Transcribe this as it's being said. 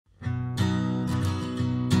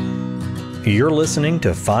You're listening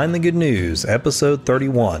to Find the Good News, Episode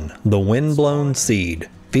 31, The Windblown Seed,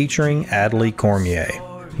 featuring Adley Cormier.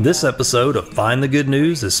 This episode of Find the Good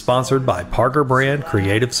News is sponsored by Parker Brand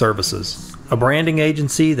Creative Services, a branding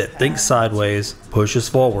agency that thinks sideways, pushes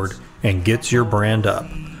forward, and gets your brand up.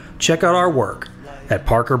 Check out our work at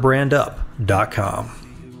parkerbrandup.com.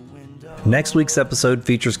 Next week's episode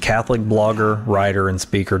features Catholic blogger, writer, and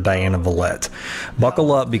speaker Diana Vallette.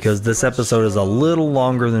 Buckle up because this episode is a little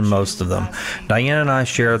longer than most of them. Diana and I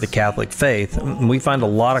share the Catholic faith. We find a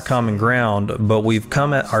lot of common ground, but we've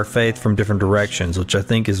come at our faith from different directions, which I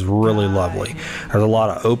think is really lovely. There's a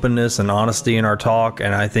lot of openness and honesty in our talk,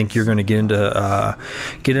 and I think you're going to get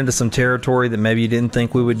into some territory that maybe you didn't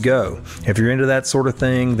think we would go. If you're into that sort of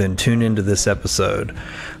thing, then tune into this episode.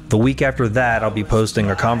 The week after that, I'll be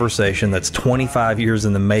posting a conversation that's 25 years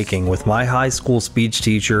in the making with my high school speech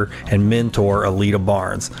teacher and mentor, Alita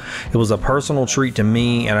Barnes. It was a personal treat to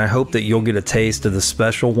me, and I hope that you'll get a taste of the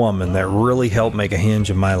special woman that really helped make a hinge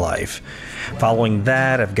in my life. Following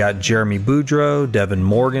that, I've got Jeremy Boudreau, Devin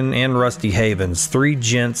Morgan, and Rusty Havens, three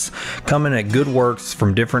gents coming at good works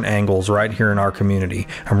from different angles right here in our community.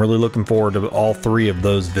 I'm really looking forward to all three of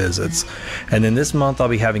those visits. And then this month, I'll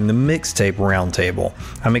be having the Mixtape Roundtable.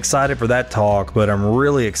 I'm excited for that talk, but I'm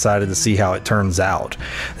really excited to see how it turns out.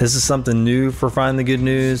 This is something new for Find the Good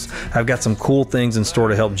News. I've got some cool things in store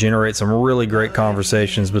to help generate some really great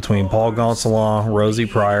conversations between Paul Gonsalon, Rosie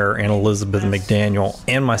Pryor, and Elizabeth McDaniel,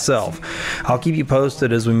 and myself. I'll keep you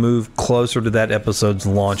posted as we move closer to that episode's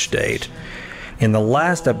launch date. In the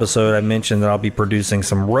last episode, I mentioned that I'll be producing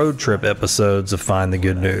some road trip episodes of Find the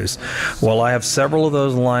Good News. Well, I have several of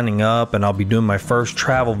those lining up, and I'll be doing my first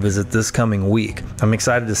travel visit this coming week. I'm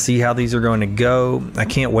excited to see how these are going to go. I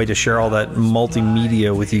can't wait to share all that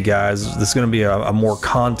multimedia with you guys. This is going to be a more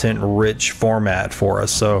content-rich format for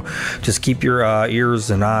us, so just keep your ears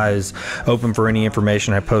and eyes open for any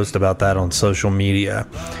information I post about that on social media.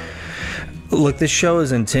 Look, this show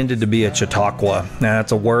is intended to be a Chautauqua. Now,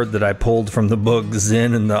 that's a word that I pulled from the book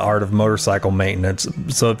Zen and the Art of Motorcycle Maintenance.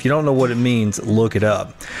 So if you don't know what it means, look it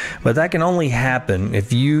up. But that can only happen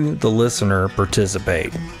if you, the listener,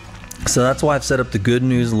 participate. So that's why I've set up the Good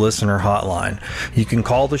News Listener Hotline. You can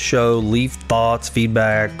call the show, leave thoughts,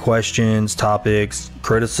 feedback, questions, topics,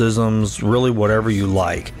 criticisms, really whatever you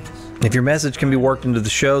like. If your message can be worked into the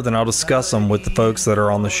show, then I'll discuss them with the folks that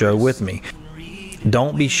are on the show with me.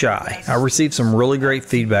 Don't be shy. I received some really great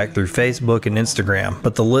feedback through Facebook and Instagram,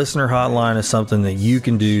 but the listener hotline is something that you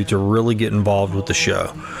can do to really get involved with the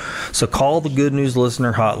show. So call the Good News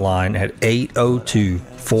Listener Hotline at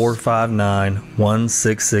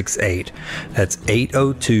 802-459-1668. That's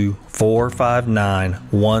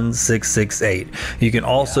 802-459-1668. You can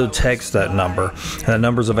also text that number. That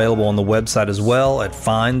number is available on the website as well at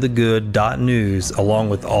findthegood.news,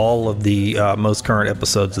 along with all of the most current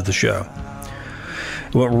episodes of the show.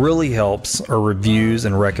 What really helps are reviews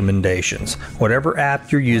and recommendations. Whatever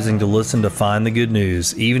app you're using to listen to Find the Good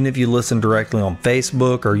News, even if you listen directly on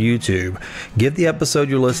Facebook or YouTube, give the episode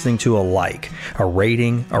you're listening to a like, a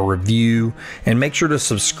rating, a review, and make sure to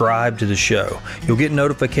subscribe to the show. You'll get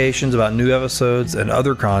notifications about new episodes and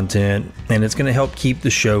other content, and it's going to help keep the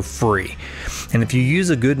show free. And if you use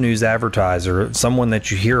a Good News advertiser, someone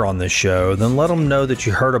that you hear on this show, then let them know that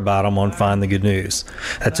you heard about them on Find the Good News.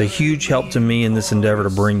 That's a huge help to me in this endeavor to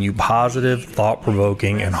bring you positive,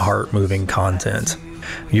 thought-provoking, and heart-moving content.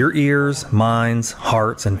 Your ears, minds,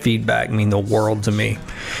 hearts, and feedback mean the world to me.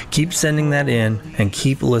 Keep sending that in and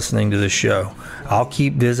keep listening to the show. I'll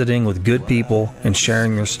keep visiting with good people and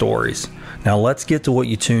sharing their stories. Now let's get to what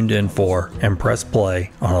you tuned in for and press play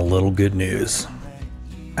on a little good news.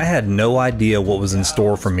 I had no idea what was in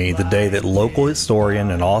store for me the day that local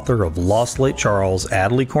historian and author of Lost Lake Charles,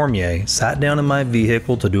 Adley Cormier, sat down in my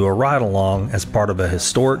vehicle to do a ride-along as part of a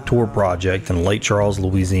historic tour project in Lake Charles,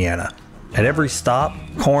 Louisiana. At every stop,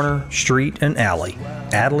 corner, street, and alley,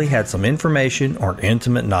 Adley had some information or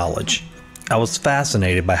intimate knowledge. I was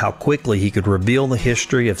fascinated by how quickly he could reveal the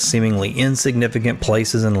history of seemingly insignificant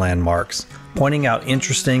places and landmarks, pointing out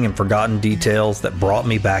interesting and forgotten details that brought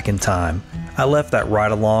me back in time. I left that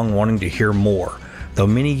ride-along wanting to hear more. Though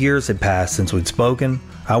many years had passed since we'd spoken,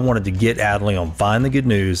 I wanted to get Adley on Find the Good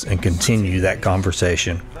News and continue that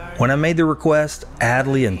conversation. When I made the request,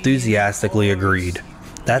 Adley enthusiastically agreed.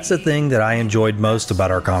 That's the thing that I enjoyed most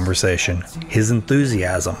about our conversation, his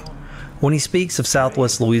enthusiasm. When he speaks of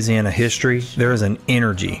Southwest Louisiana history, there is an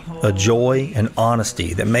energy, a joy, and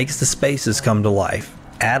honesty that makes the spaces come to life.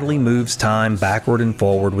 Adley moves time backward and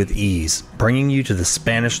forward with ease, bringing you to the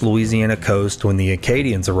Spanish Louisiana coast when the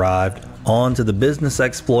Acadians arrived, on to the business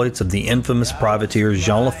exploits of the infamous privateer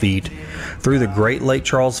Jean Lafitte, through the Great Lake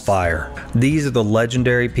Charles Fire. These are the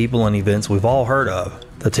legendary people and events we've all heard of,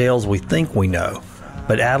 the tales we think we know.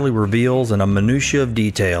 But Adley reveals in a minutia of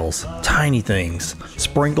details, tiny things,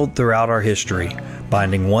 sprinkled throughout our history,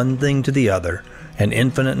 binding one thing to the other, an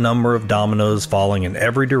infinite number of dominoes falling in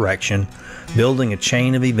every direction, building a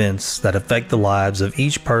chain of events that affect the lives of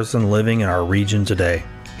each person living in our region today.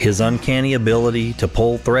 His uncanny ability to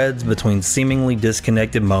pull threads between seemingly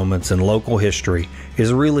disconnected moments in local history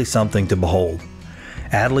is really something to behold.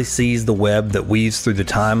 Adley sees the web that weaves through the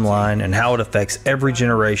timeline and how it affects every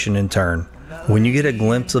generation in turn. When you get a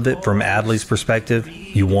glimpse of it from Adley's perspective,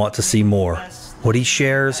 you want to see more. What he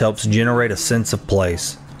shares helps generate a sense of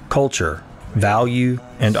place, culture, value,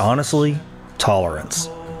 and honestly, tolerance.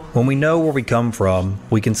 When we know where we come from,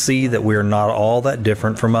 we can see that we are not all that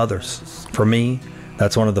different from others. For me,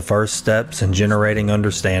 that's one of the first steps in generating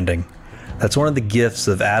understanding. That's one of the gifts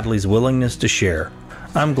of Adley's willingness to share.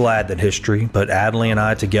 I'm glad that history put Adley and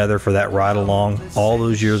I together for that ride along all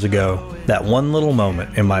those years ago. That one little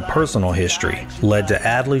moment in my personal history led to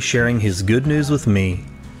Adley sharing his good news with me,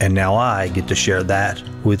 and now I get to share that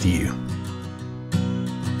with you.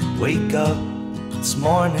 Wake up, it's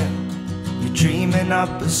morning. You're dreaming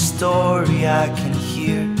up a story. I can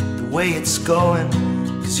hear the way it's going,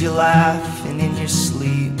 'cause you're laughing in your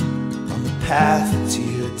sleep on the path to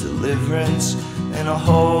your deliverance, and a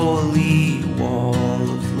holy wall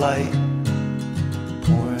of light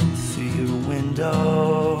pouring through your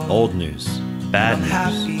window. Old news, bad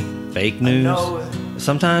news, fake news.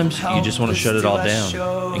 Sometimes you just want to shut it all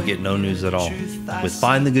down and get no news at all. With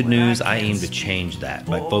Find the Good News, I aim to change that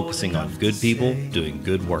by focusing on good people doing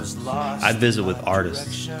good work. I visit with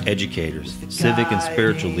artists, educators, civic and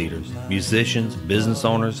spiritual leaders, musicians, business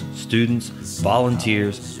owners, students,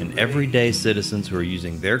 volunteers, and everyday citizens who are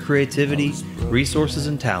using their creativity, resources,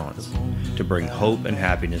 and talents to bring hope and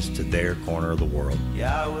happiness to their corner of the world.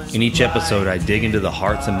 In each episode, I dig into the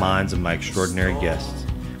hearts and minds of my extraordinary guests.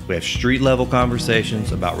 We have street-level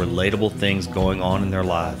conversations about relatable things going on in their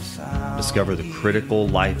lives. Discover the critical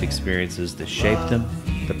life experiences that shape them,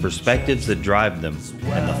 the perspectives that drive them,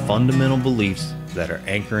 and the fundamental beliefs that are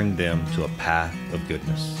anchoring them to a path of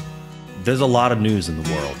goodness. There's a lot of news in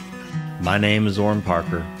the world. My name is Oran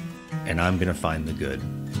Parker, and I'm going to find the good.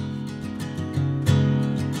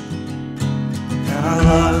 And I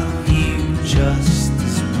love you just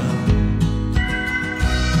as well.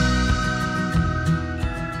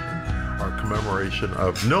 Commemoration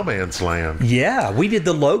of No Man's Land. Yeah, we did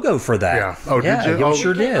the logo for that. Yeah. Oh, yeah, did you? We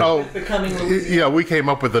sure did. Oh, yeah, we came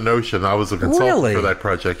up with the notion. I was a consultant for that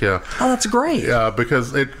project, yeah. Oh, that's great. Yeah,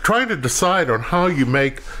 because trying to decide on how you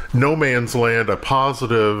make No Man's Land a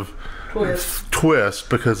positive twist,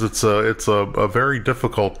 because it's a very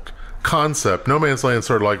difficult concept. No Man's Land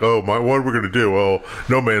sort of like, what are we going to do? Oh,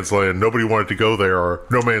 No Man's Land, nobody wanted to go there, or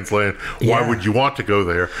No Man's Land, why would you want to go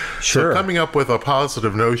there? Sure. So coming up with a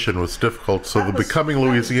positive notion was difficult. So the Becoming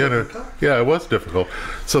Louisiana, yeah, it was difficult.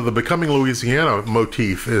 So the Becoming Louisiana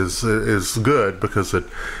motif is good, because it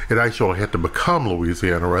actually had to become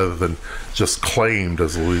Louisiana rather than just claimed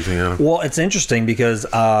as Louisiana. Well, it's interesting because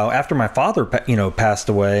after my father, passed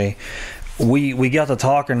away, we got to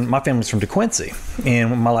talk, and my family's from DeQuincy,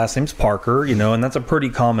 and my last name's Parker, and that's a pretty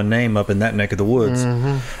common name up in that neck of the woods.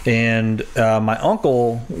 Mm-hmm. And my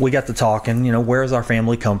uncle, we got to talking, where does our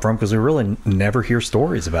family come from? Because we really never hear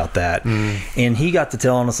stories about that. Mm. And he got to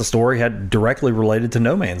telling us a story had directly related to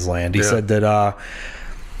No Man's Land. He said that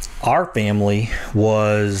our family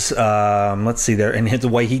was, let's see there, and the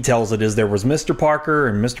way he tells it is there was Mr. Parker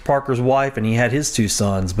and Mr. Parker's wife, and he had his two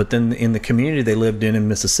sons. But then in the community they lived in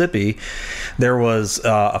Mississippi, there was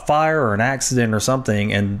a fire or an accident or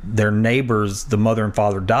something, and their neighbors, the mother and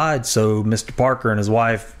father, died. So Mr. Parker and his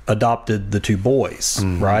wife adopted the two boys,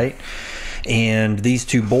 right? And these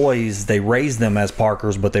two boys, they raised them as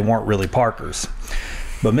Parkers, but they weren't really Parkers.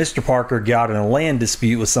 But Mr. Parker got in a land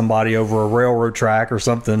dispute with somebody over a railroad track or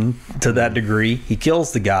something to that degree. He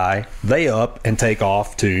kills the guy. They up and take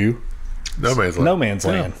off to No Man's Land. No Man's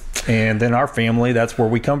Land. And then our family, that's where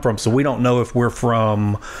we come from. So we don't know if we're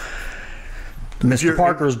from Mr.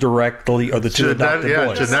 Parker's directly or the two adopted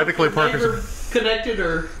boys. Genetically Parker's connected,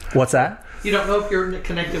 or what's that? You don't know if you're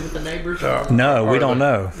connected with the neighbors? No, we don't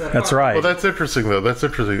know. That's right. Well, that's interesting, though. That's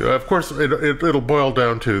interesting. Of course, it'll boil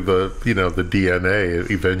down to the the DNA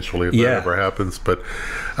eventually, if that ever happens. But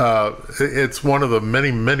it's one of the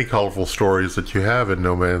many colorful stories that you have in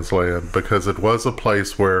No Man's Land, because it was a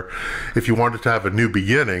place where, if you wanted to have a new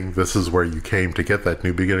beginning, this is where you came to get that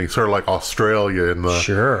new beginning. Sort of like Australia in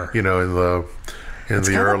the in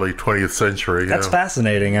the early 20th century. That's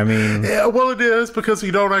fascinating. I mean, yeah, well, it is, because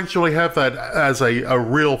you don't actually have that as a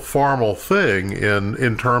real formal thing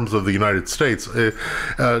in terms of the United States.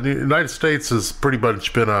 The United States has pretty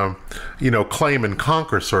much been a claim and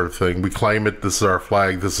conquer sort of thing. We claim it. This is our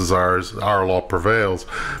flag. This is ours. Our law prevails.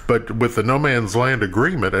 But with the No Man's Land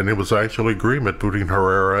agreement, and it was actually agreement between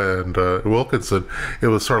Herrera and Wilkinson, it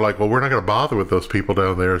was sort of like, well, we're not going to bother with those people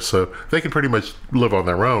down there, so they can pretty much live on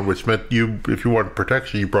their own, which meant if you wanted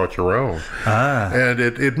protection, you brought your own. And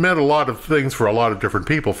it meant a lot of things for a lot of different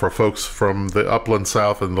people. For folks from the upland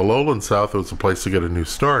South and the lowland South, it was a place to get a new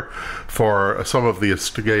start. For some of the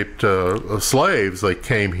escaped slaves that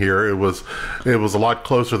came here, it was a lot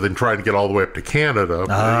closer than trying to get all the way up to Canada.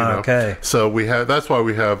 Okay. So that's why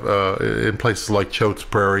we have in places like Choate's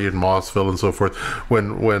Prairie and Mossville and so forth,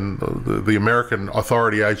 when the American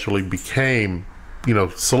authority actually became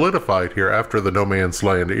solidified here after the No Man's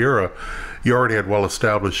Land era, you already had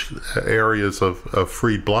well-established areas of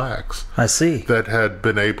freed blacks. I see. That had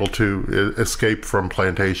been able to escape from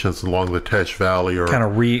plantations along the Teche Valley, or kind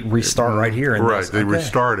of restart right here. They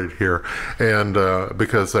restarted here, and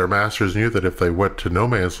because their masters knew that if they went to No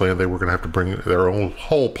Man's Land, they were going to have to bring their own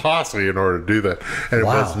whole posse in order to do that, and it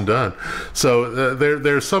wasn't done. So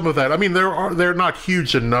there's some of that. I mean, they're not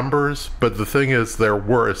huge in numbers, but the thing is, there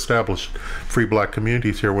were established free black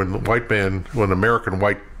communities here when American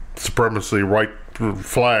white supremacy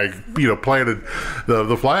flag planted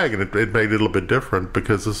the flag, and it made it a little bit different,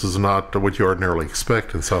 because this is not what you ordinarily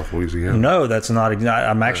expect in South Louisiana. No, that's not.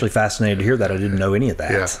 I'm actually fascinated to hear that. I didn't know any of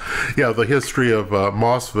that. Yeah, the history of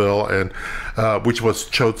Mossville, and which was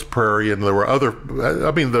Choate's Prairie, and there were other.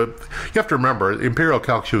 You have to remember, Imperial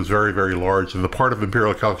Calcasieu was very, very large, and the part of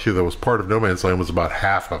Imperial Calcasieu that was part of No Man's Land was about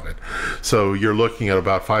half of it. So you're looking at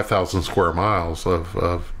about 5,000 square miles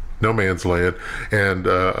of No Man's Land, and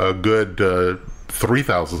a good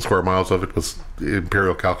 3,000 square miles of it was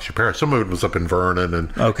Imperial Calcasieu Parish. Some of it was up in Vernon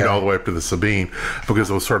and all the way up to the Sabine, because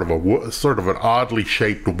it was sort of an oddly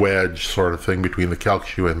shaped wedge sort of thing between the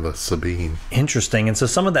Calcasieu and the Sabine. Interesting. And so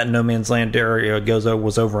some of that No Man's Land area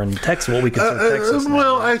was over in Texas. What we consider Texas now.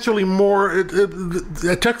 Well, actually,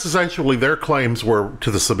 Texas, actually, their claims were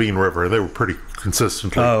to the Sabine River. They were pretty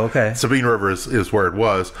consistently. Oh, okay. Sabine River is where it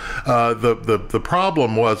was. The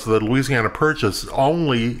problem was the Louisiana Purchase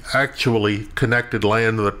only actually connected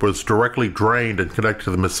land that was directly drained and connected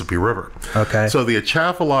to the Mississippi River. Okay. So the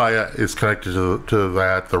Atchafalaya is connected to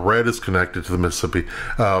that. The Red is connected to the Mississippi.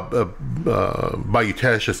 Bayou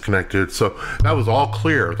Teche is connected. So that was all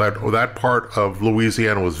clear. That part of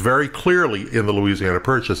Louisiana was very clearly in the Louisiana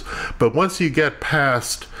Purchase. But once you get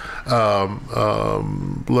past,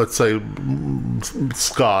 let's say,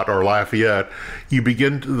 Scott or Lafayette, you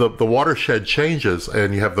begin the watershed changes,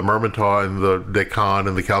 and you have the Mermentau and the Deccan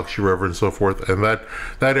and the Calcasieu River and so forth, and that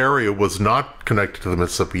area was not connected to the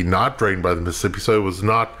Mississippi, not drained by the Mississippi. So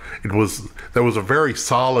there was a very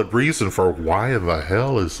solid reason for why in the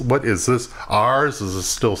hell is this ours? Is this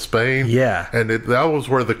still Spain? Yeah. And that was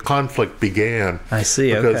where the conflict began. I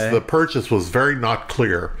see. Because the purchase was very not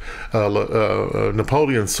clear.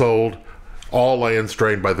 Napoleon sold all lands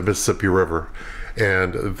drained by the Mississippi River,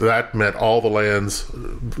 and that meant all the lands,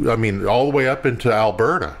 all the way up into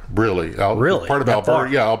Alberta, really. Really? Part of That Alberta, far?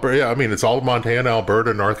 yeah. Alberta, it's all of Montana,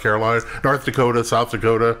 Alberta, North Carolina, North Dakota, South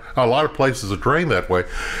Dakota. A lot of places that drain that way.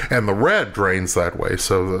 And the Red drains that way.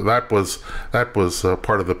 So that was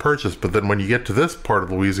part of the purchase. But then when you get to this part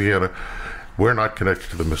of Louisiana, we're not connected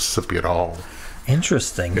to the Mississippi at all.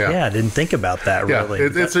 Interesting. Yeah, I didn't think about that, really.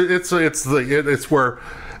 It's where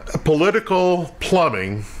political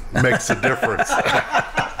plumbing makes a difference.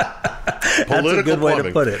 That's a good way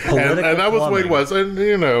to put it. And that was the way it was. And,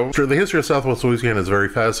 the history of Southwest Louisiana is very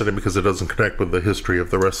fascinating, because it doesn't connect with the history of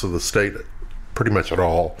the rest of the state pretty much at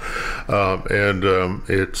all.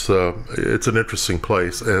 It's an interesting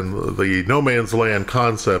place. And the No Man's Land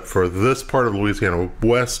concept for this part of Louisiana,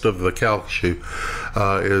 west of the Calcasieu,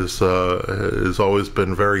 has always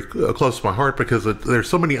been very close to my heart, because there's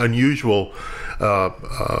so many unusual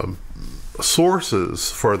sources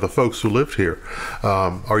for the folks who lived here.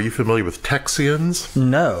 Are you familiar with Texians?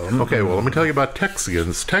 No. Okay, well, let me tell you about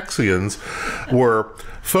Texians. Texians were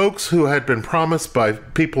folks who had been promised by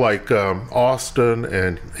people like Austin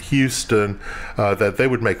and Houston that they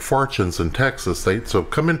would make fortunes in Texas. So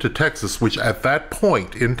come into Texas, which at that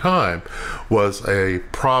point in time was a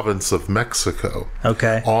province of Mexico.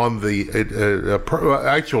 Okay.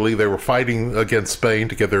 Actually, they were fighting against Spain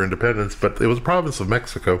to get their independence, but it was a province of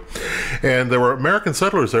Mexico. And there were American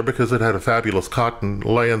settlers there because it had a fabulous cotton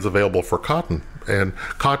lands available for cotton. And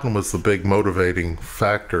cotton was the big motivating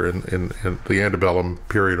factor in the antebellum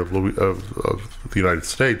period of the United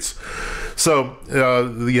States. So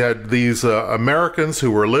you had these Americans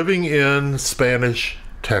who were living in Spanish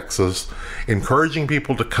Texas, encouraging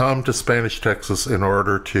people to come to Spanish Texas in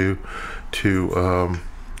order to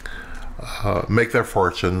make their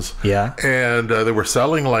fortunes. Yeah. And they were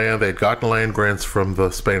selling land. They'd gotten land grants from the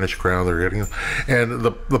Spanish crown. They're getting, and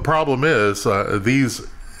the problem is these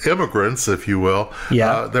immigrants, if you will,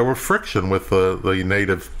 there were friction with the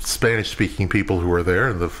native Spanish-speaking people who were there,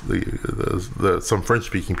 and the some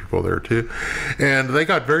French-speaking people there too, and they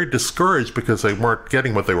got very discouraged because they weren't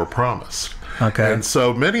getting what they were promised. Okay. And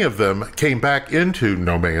so many of them came back into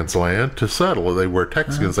no man's land to settle. They were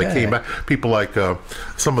Texans. Okay. They came back. People like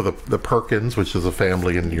some of the Perkins, which is a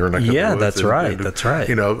family in your neck of the woods. That's right. That's right.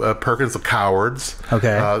 You know, Perkins, the Cowards,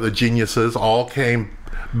 the Geniuses, all came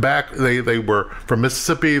back. They were from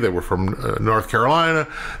Mississippi. They were from North Carolina.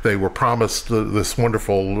 They were promised this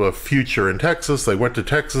wonderful future in Texas. They went to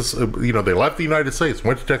Texas. They left the United States,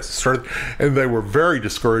 went to Texas, started, and they were very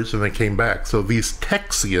discouraged, and they came back. So these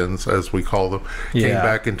Texians, as we call them, came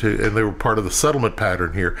back and they were part of the settlement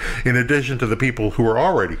pattern here, in addition to the people who were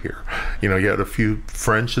already here. You had a few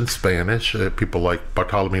French and Spanish, people like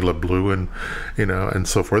Bartholomew Le Bleu and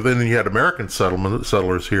so forth. Then you had American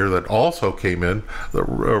settlers here that also came in,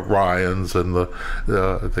 the Ryans and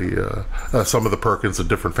some of the Perkins, a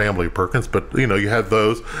different family of Perkins, but you had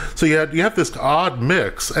those. So you have this odd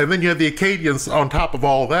mix, and then you had the Acadians on top of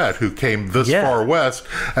all that, who came this far west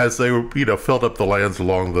as they were filled up the lands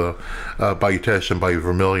along the Bayou Teche and Bayou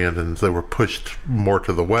Vermilion, and they were pushed more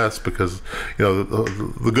to the west because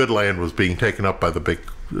the good land was being taken up by the big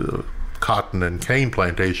cotton and cane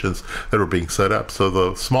plantations that were being set up. So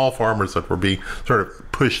the small farmers that were being sort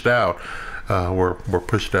of pushed out were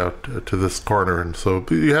pushed out to this corner, and so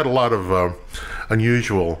you had a lot of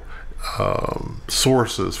unusual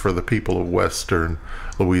sources for the people of Western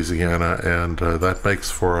Louisiana, and that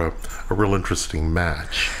makes for a real interesting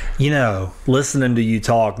match. Listening to you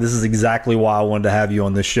talk, this is exactly why I wanted to have you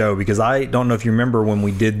on this show, because I don't know if you remember when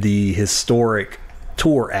we did the historic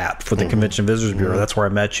tour app for the Convention Visitors Bureau. That's where I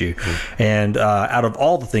met you. And out of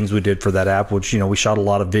all the things we did for that app, which we shot a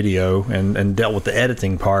lot of video and dealt with the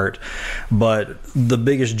editing part, but the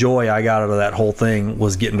biggest joy I got out of that whole thing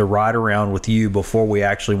was getting to ride around with you before we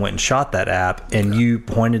actually went and shot that app, and you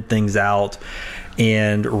pointed things out,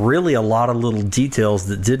 and really a lot of little details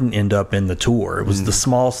that didn't end up in the tour. It was the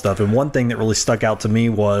small stuff. And one thing that really stuck out to me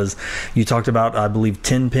was you talked about, I believe,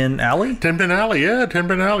 Ten Pin Alley? Ten Pin Alley, yeah. Ten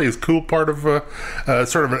Pin Alley is a cool part of,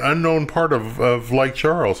 sort of an unknown part of Lake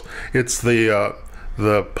Charles. It's the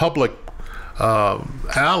public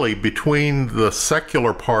alley between the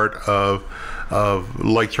secular part of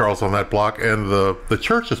Lake Charles on that block and the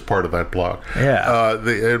church is part of that block.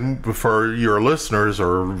 And for your listeners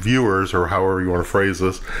or viewers or however you want to phrase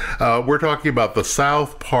this, we're talking about the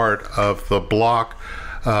south part of the block,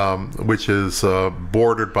 which is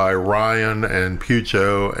bordered by Ryan and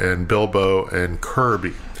Pujo and Bilbo and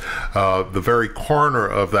Kirby. The very corner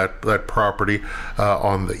of that property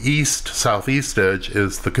on the southeast edge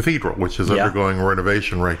is the cathedral, which is undergoing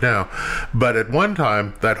renovation right now. But at one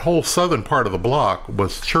time, that whole southern part of the block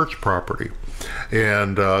was church property,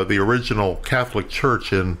 and the original Catholic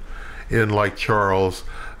church in Lake Charles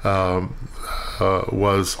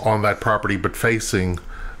was on that property, but facing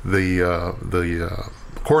the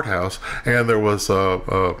courthouse, and there was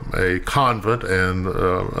a convent and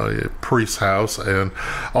a priest's house, and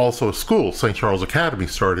also a school. St. Charles Academy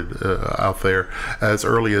started out there as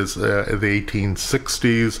early as the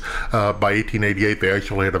 1860s. By 1888, they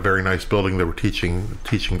actually had a very nice building. They were teaching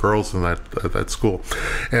girls in that school,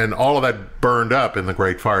 and all of that burned up in the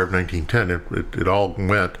Great Fire of 1910. It all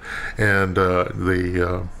went, and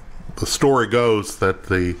the story goes that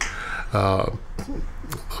the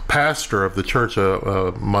pastor of the church,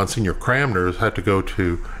 Monsignor Cramner, had to go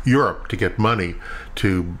to Europe to get money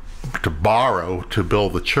to borrow to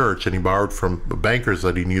build the church, and he borrowed from bankers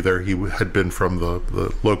that he knew there. He had been from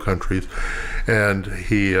the Low Countries, and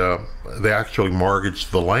they actually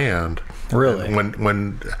mortgaged the land. Really?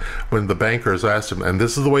 When the bankers asked him, and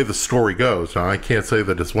this is the way the story goes. Now, I can't say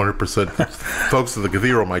that it's 100%. Folks at the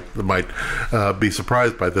cathedral might be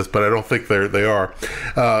surprised by this, but I don't think they are.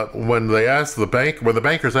 When the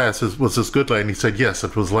bankers asked, was this good land? He said, yes,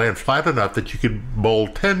 it was land flat enough that you could bowl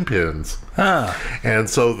 10 pins And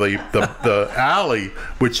so the alley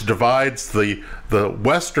which divides the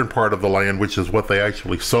western part of the land, which is what they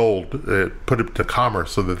actually sold, put it to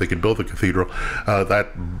commerce so that they could build the cathedral,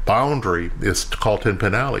 that boundary is called Ten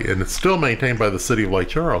Pin Alley, and it's still maintained by the city of Lake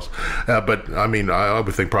Charles. But I mean, I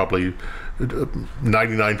would think probably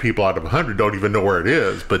 99 people out of 100 don't even know where it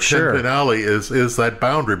is. But Sure. Ten Pin Alley is that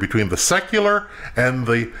boundary between the secular and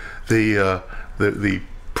the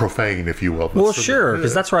profane, if you will. Well, sure,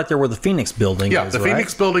 because that's right there where the Phoenix building Yeah, is, the right?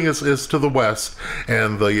 Phoenix building is to the west,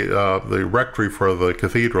 and the rectory for the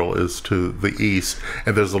cathedral is to the east.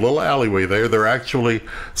 And there's a little alleyway there. There are actually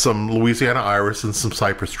some Louisiana iris and some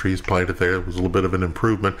cypress trees planted there. It was a little bit of an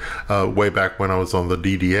improvement way back when I was on the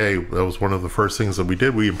DDA. That was one of the first things that we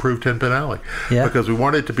did. We improved Ten Pin Alley because we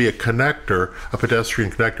wanted it to be a connector, a pedestrian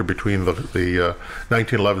connector between the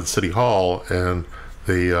 1911 City Hall and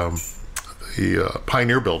the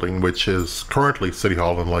Pioneer Building, which is currently City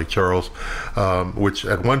Hall in Lake Charles, which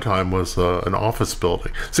at one time was an office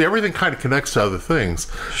building. See, everything kind of connects to other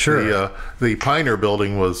things. Sure. The Pioneer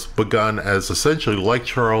Building was begun as essentially Lake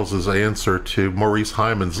Charles's answer to Maurice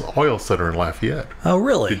Hyman's oil center in Lafayette. Oh,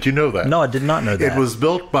 really? Did you know that? No, I did not know that. It was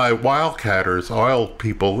built by wildcatters, oil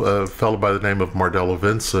people, a fellow by the name of Mardello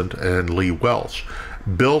Vincent and Lee Welch.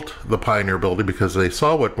 Built the Pioneer Building because they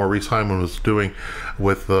saw what Maurice Hyman was doing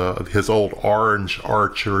with his old orange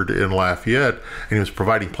orchard in Lafayette, and he was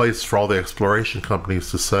providing places for all the exploration companies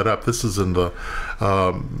to set up. This is in the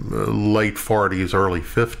late 40s, early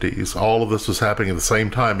 50s. All of this was happening at the same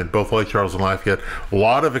time in both Lake Charles and Lafayette. A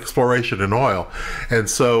lot of exploration in oil. And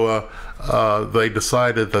so they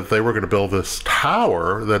decided that they were going to build this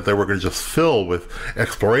tower that they were going to just fill with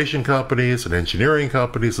exploration companies and engineering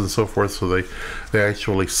companies and so forth. So they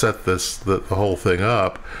actually set the whole thing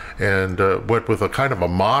up and went with a kind of a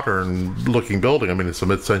modern looking building. I mean, it's a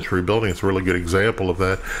mid-century building. It's a really good example of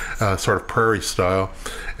that sort of prairie style.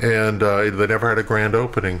 And they never had a grand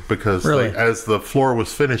opening because as the floor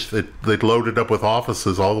was finished, they loaded up with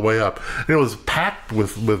offices all the way up. And it was packed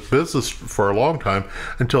with business for a long time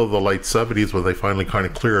until the late 70s when they finally kind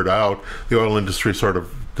of cleared out. The oil industry sort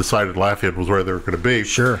of decided Lafayette was where they were going to be.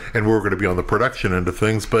 Sure. And we were going to be on the production end of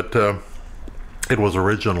things. But it was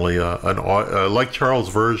originally a Lake Charles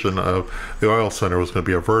version of the oil center was going to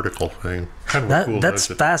be a vertical thing. Kind of a cool That's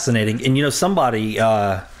notion. fascinating. And, you know, somebody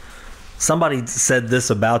said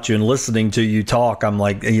this about you, and listening to you talk, I'm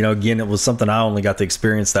like, you know, again, it was something I only got to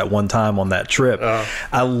experience that one time on that trip.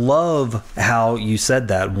 I love how you said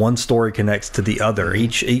that one story connects to the other,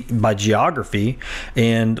 each by geography.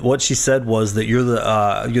 And what she said was that you're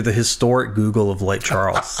the historic Google of Lake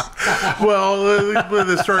Charles. Well, the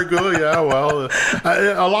historic Google, yeah. Well,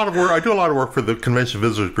 a lot of work. I do a lot of work for the Convention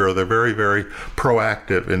Visitors Bureau. They're very, very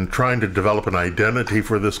proactive in trying to develop an identity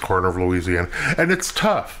for this corner of Louisiana, and it's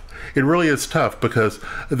tough. It really is tough because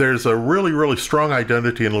there's a really, really strong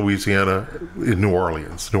identity in Louisiana in New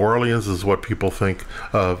Orleans. New Orleans is what people think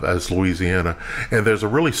of as Louisiana. And there's a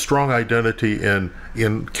really strong identity in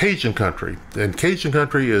Cajun country. And Cajun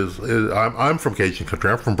country I'm from Cajun country.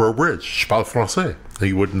 I'm from Breaux Bridge. Je parle français.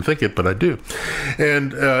 You wouldn't think it, but I do.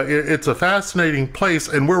 And it's a fascinating place,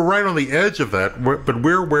 and we're right on the edge of that. But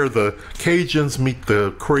we're where the Cajuns meet the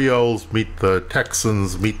Creoles, meet the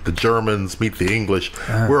Texans, meet the Germans, meet the English.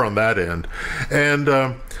 We're on that end. And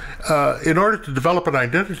in order to develop an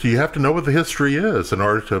identity, you have to know what the history is in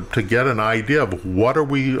order to get an idea of what are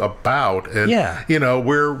we about. And you know,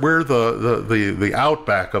 we're the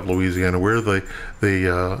outback of Louisiana. We're the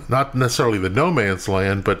not necessarily the no man's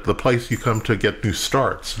land, but the place you come to get new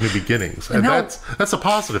starts, new beginnings, and that's a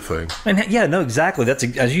positive thing. And yeah, no, exactly. That's,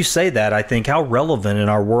 as you say that, I think how relevant in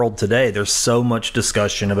our world today. There's so much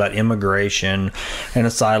discussion about immigration and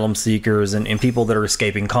asylum seekers and people that are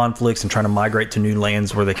escaping conflicts and trying to migrate to new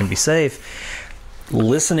lands where they can be safe.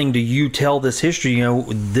 Listening to you tell this history, you know,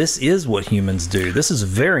 this is what humans do. This is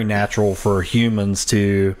very natural for humans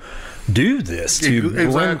to do this, to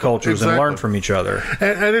blend cultures and learn from each other.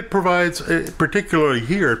 And it provides, particularly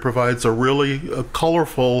here, it provides a really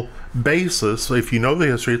colorful basis. If you know the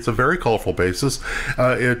history, it's a very colorful basis.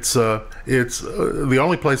 It's the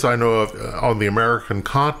only place I know of on the American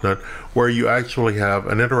continent where you actually have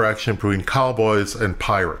an interaction between cowboys and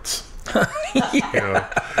pirates. You know,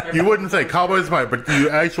 You wouldn't think cowboys might, but you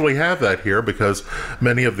actually have that here because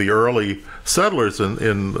many of the early settlers on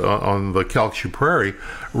the Calcasieu Prairie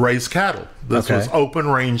raised cattle. This was open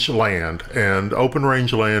range land, and open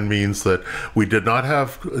range land means that we did not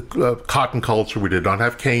have cotton culture, we did not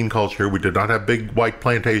have cane culture, we did not have big white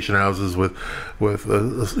plantation houses with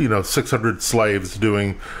 600 slaves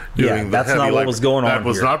doing that's the heavy not what labor. was going on. That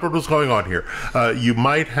was here. not what was going on here. You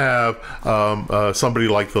might have somebody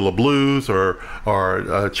like the LeBlus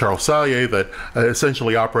or Charles Sallier that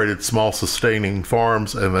essentially operated small sustaining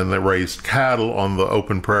farms, and then they raised cattle on the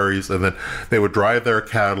open prairies, and then they would drive their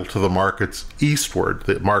cattle to the markets eastward.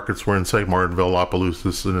 The markets were in St. Martinville,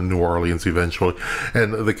 Opelousas, and in New Orleans eventually,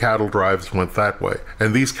 and the cattle drives went that way.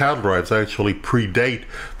 And these cattle drives actually predate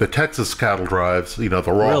the Texas cattle drives, the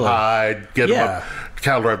rawhide, them up,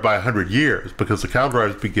 cattle drive by 100 years, because the cattle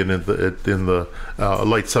drives begin in the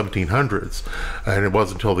late 1700s, and it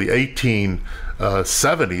wasn't until the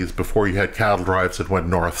 1870s before you had cattle drives that went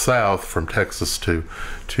north-south from Texas to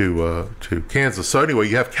Kansas. So anyway,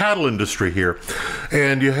 you have cattle industry here,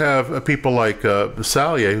 and you have people like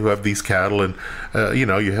Sallier who have these cattle, and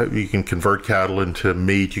you can convert cattle into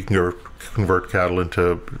meat, you can convert cattle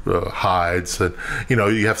into hides, and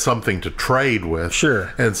you have something to trade with.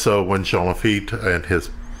 Sure. And so when Jean Lafitte and his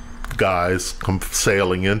guys come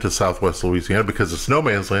sailing into Southwest Louisiana, because it's no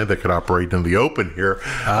man's land, they could operate in the open here.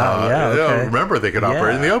 Remember, they could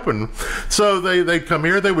operate in the open. So they'd come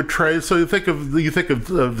here, they would trade. So you think of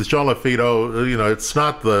the Jean Lafitte, it's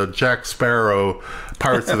not the Jack Sparrow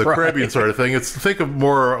Pirates of the Caribbean sort of thing. It's think of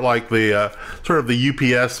more like the sort of the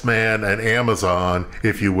UPS man and Amazon,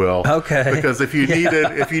 if you will. Okay. Because if you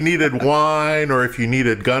needed wine, or if you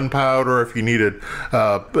needed gunpowder, if you needed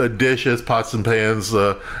dishes, pots and pans,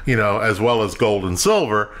 as well as gold and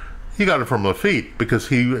silver, he got it from Lafitte, because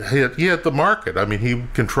he had the market. I mean, he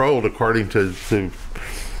controlled, according to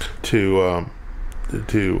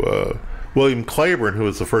William Claiborne, who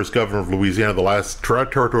was the first governor of Louisiana, the last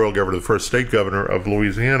territorial governor, the first state governor of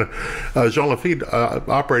Louisiana. Jean Lafitte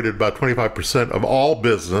operated about 25% of all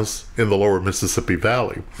business in the lower Mississippi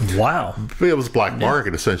Valley. Wow. It was black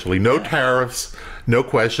market, essentially. No tariffs, no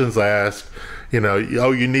questions asked. You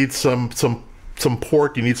need some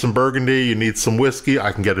port, you need some burgundy, you need some whiskey,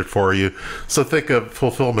 I can get it for you. So think of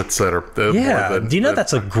fulfillment center. Do you know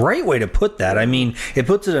that's a great way to put that? I mean, it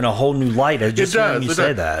puts it in a whole new light. Just hearing you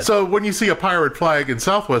say that. So when you see a pirate flag in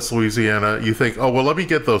Southwest Louisiana, you think, oh, well, let me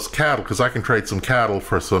get those cattle, because I can trade some cattle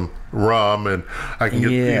for some rum, and I can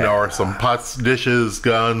get or some pots, dishes,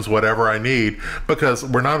 guns, whatever I need, because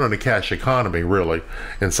we're not on a cash economy really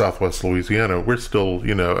in Southwest Louisiana. We're still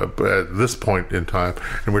at this point in time,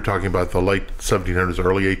 and we're talking about the late 1700s,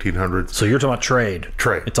 early 1800s. So you're talking about trade.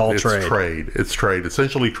 It's all trade. It's trade,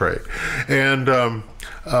 essentially trade. And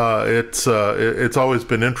it's always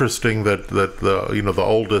been interesting that the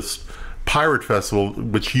oldest pirate festival,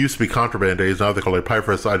 which used to be contraband days, now they call it pirate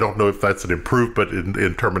festival. I don't know if that's an improvement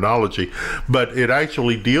in terminology, but it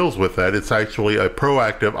actually deals with that. It's actually a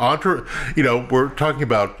proactive we're talking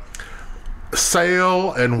about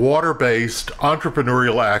sail and water-based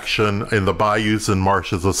entrepreneurial action in the bayous and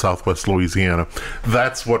marshes of Southwest Louisiana.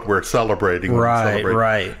 That's what we're celebrating.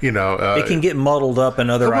 Right. It can get muddled up in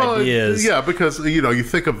other ideas. Yeah, because you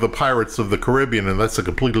think of the pirates of the Caribbean, and that's a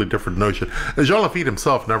completely different notion. Jean Lafitte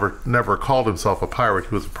himself never called himself a pirate.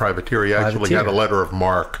 He was a privateer. He actually had a letter of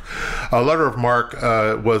marque. A letter of marque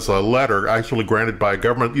was a letter actually granted by a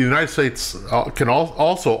government. The United States can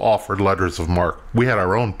also offer letters of marque. We had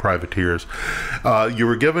our own privateers. You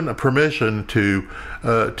were given a permission to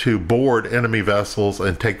board enemy vessels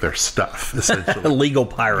and take their stuff, essentially. Legal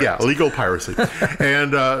piracy. Yeah, legal piracy.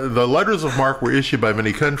 And the letters of marque were issued by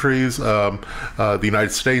many countries. The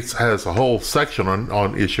United States has a whole section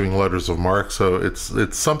on issuing letters of marque, so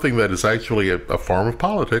it's something that is actually a form of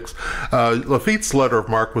politics. Lafitte's letter of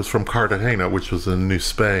marque was from Cartagena, which was in New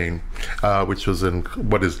Spain, which was in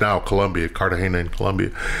what is now Colombia, Cartagena in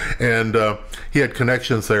Colombia. And he had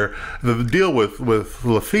connections there. The deal with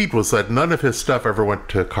Lafitte was that none of his stuff ever went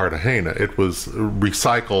to Cartagena. It was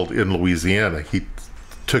recycled in Louisiana. He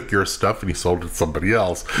took your stuff and he sold it to somebody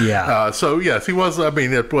else. Yeah. So yes, he was. He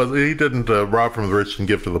didn't rob from the rich and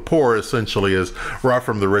give to the poor. Essentially, is rob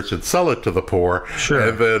from the rich and sell it to the poor. Sure.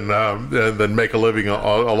 And then make a living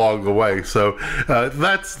along the way. So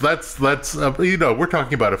that's we're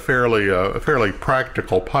talking about a fairly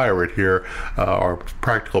practical pirate here, or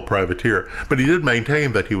practical privateer. But he did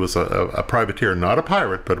maintain that he was a privateer, not a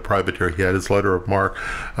pirate, but a privateer. He had his letter of marque,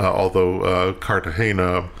 although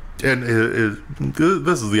Cartagena. And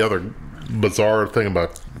this is the other bizarre thing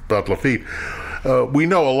about Lafitte. We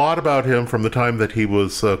know a lot about him from the time that he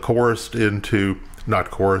was coerced into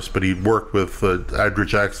not chorus, but he worked with Andrew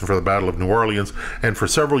Jackson for the Battle of New Orleans, and for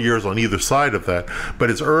several years on either side of that. But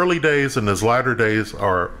his early days and his latter days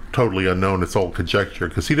are totally unknown. It's all conjecture,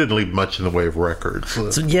 because he didn't leave much in the way of records.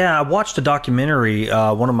 So, yeah, I watched a documentary.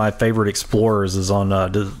 One of my favorite explorers is on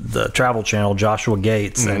the Travel Channel, Joshua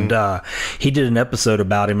Gates, and he did an episode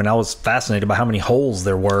about him, and I was fascinated by how many holes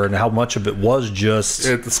there were and how much of it was just...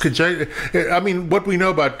 It's conjecture. I mean, what we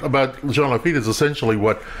know about Jean Lafitte is essentially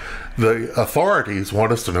what the authorities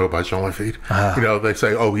want us to know about Jean Lafitte. They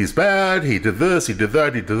say, oh, he's bad, he did this, he did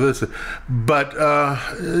that, he did this. But,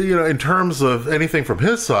 in terms of anything from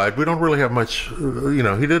his side, we don't really have much, he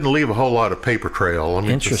didn't leave a whole lot of paper trail. Let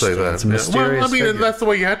me just say that. It's a mysterious figure. That's the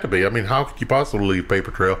way you have to be. I mean, how could you possibly leave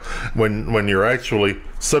paper trail when you're actually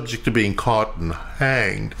subject to being caught and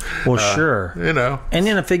hanged? Well, sure. And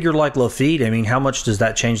in a figure like Lafitte, I mean, how much does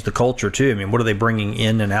that change the culture, too? I mean, what are they bringing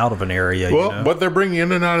in and out of an area? Well, what they're bringing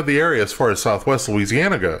in and out of the area as far as Southwest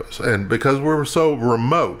Louisiana goes, and because we were so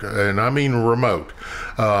remote, and I mean remote,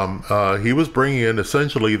 he was bringing in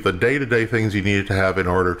essentially the day-to-day things you needed to have in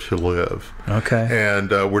order to live. Okay.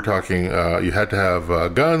 And we're talking, you had to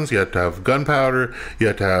have guns, you had to have gunpowder, you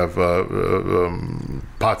had to have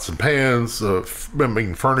pots and pans,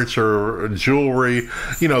 furniture, jewelry.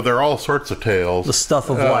 There are all sorts of tales. The stuff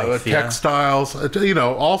of life, textiles,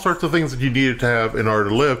 all sorts of things that you needed to have in order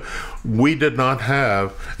to live. We did not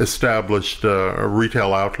have established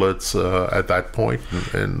retail outlets at that point,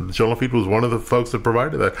 and Jean Lafitte was one of the folks that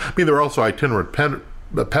provided that. I mean, there were also itinerant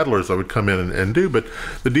peddlers that would come in and do, but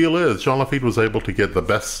the deal is Jean Lafitte was able to get the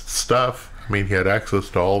best stuff. I mean, he had access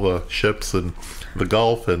to all the ships in the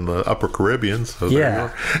Gulf and the Upper Caribbean. So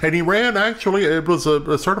and he ran, actually, it was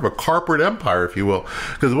a sort of a corporate empire, if you will,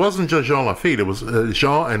 because it wasn't just Jean Lafitte. It was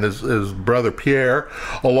Jean and his brother Pierre,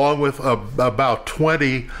 along with about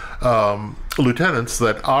 20 lieutenants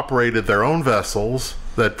that operated their own vessels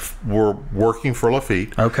that were working for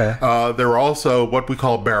Lafitte. Okay. There were also what we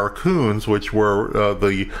call barracoons, which were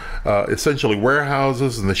the essentially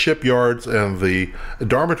warehouses and the shipyards and the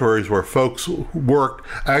dormitories where folks worked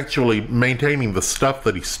actually maintaining the stuff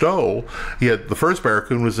that he stole. He had the first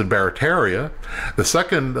barracoon was in Barataria. The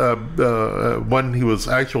second one, he was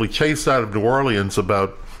actually chased out of New Orleans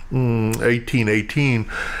about 1818,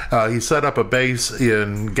 he set up a base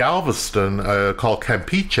in Galveston called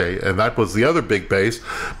Campeche, and that was the other big base.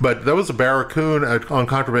 But there was a barracoon on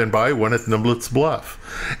Contraband Bayou, one at Nimblets Bluff,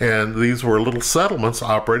 and these were little settlements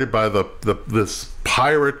operated by this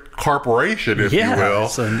pirate corporation, if you will.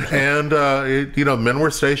 And men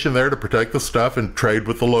were stationed there to protect the stuff and trade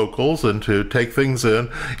with the locals and to take things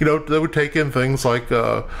in. They would take in things like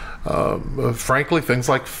frankly, things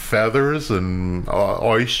like feathers and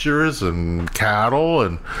oysters and cattle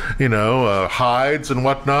and hides and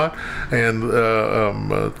whatnot, and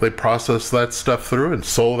they processed that stuff through and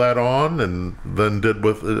sold that on, and then did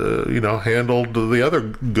with handled the other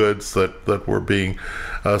goods that were being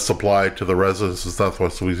supplied to the residents of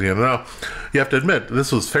Southwest Louisiana. Now, you have to admit,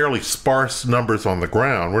 this was fairly sparse numbers on the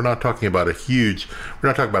ground. We're not talking about we're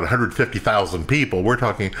not talking about 150,000 people. We're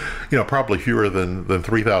talking, probably fewer than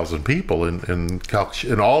 3,000 people in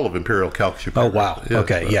all of Imperial Calcasieu. Oh, wow. Yeah,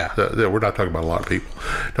 okay, we're not talking about a lot of people.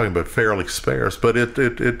 We're talking about fairly sparse, but it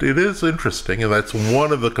is interesting, and that's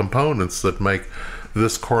one of the components that make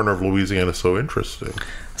this corner of Louisiana so interesting.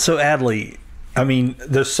 So, Adley, I mean,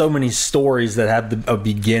 there's so many stories that have a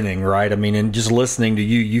beginning, right? I mean, and just listening to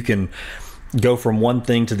you can go from one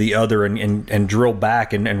thing to the other and drill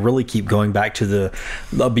back and really keep going back to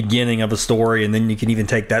the beginning of a story, and then you can even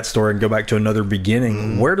take that story and go back to another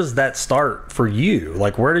beginning. Where does that start for you?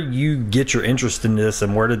 Like, where do you get your interest in this,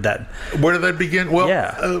 and where did that begin?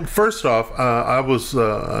 Well, first off,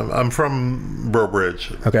 I'm from Breaux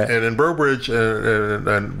Bridge. Okay. And in Breaux Bridge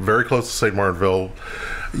and very close to St. Martinville,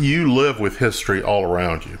 you live with history all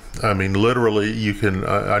around you. I mean, literally, you can.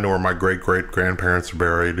 I know where my great-great-grandparents are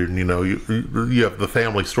buried, and you have the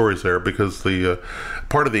family stories there, because the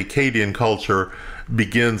part of the Acadian culture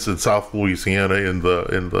begins in South Louisiana in the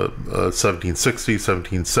 1760s,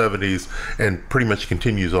 1770s, and pretty much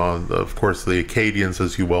continues on. Of course, the Acadians,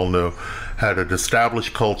 as you well know, had an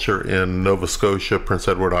established culture in Nova Scotia, Prince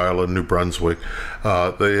Edward Island, New Brunswick.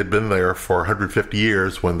 They had been there for 150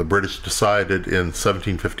 years when the British decided in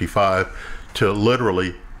 1755 to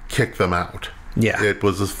literally kick them out. Yeah. It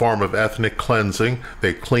was a form of ethnic cleansing.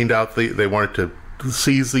 They cleaned out they wanted to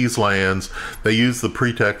seize these lands. They used the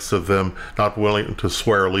pretext of them not willing to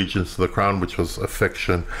swear allegiance to the crown, which was a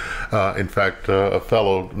fiction. In fact, a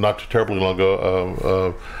fellow not too terribly long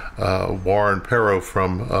ago, Warren Perrow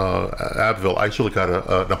from Abbeville actually got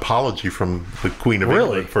an apology from the Queen of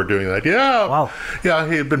England for doing that. Yeah, wow. Yeah,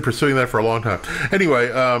 he had been pursuing that for a long time. Anyway,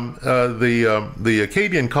 the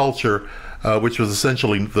Acadian culture, which was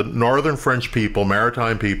essentially the northern French people,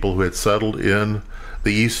 maritime people who had settled in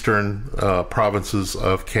the eastern provinces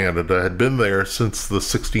of Canada, had been there since the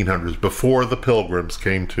 1600s, before the Pilgrims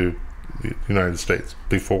came to the United States.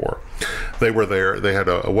 Before they were there, they had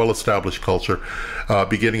a well-established culture.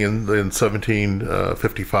 Beginning in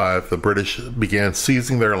 1755, the British began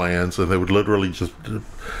seizing their lands, and they would literally just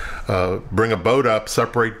bring a boat up,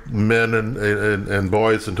 separate men and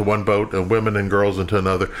boys into one boat, and women and girls into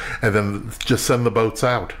another, and then just send the boats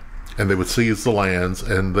out. And they would seize the lands,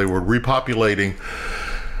 and they were repopulating.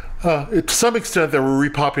 To some extent, they were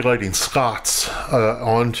repopulating Scots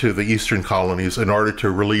onto the eastern colonies in order to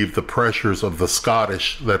relieve the pressures of the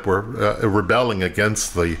Scottish that were rebelling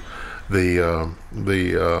against the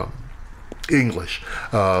English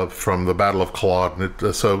from the Battle of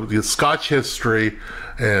Culloden. So the Scotch history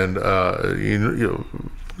and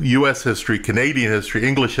U.S. history, Canadian history,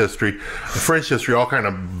 English history, French history, all kind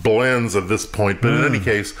of blends at this point. But in any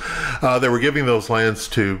case, they were giving those lands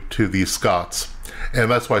to these Scots.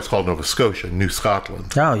 And that's why it's called Nova Scotia, New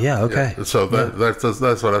Scotland. Oh, yeah, okay. Yeah, so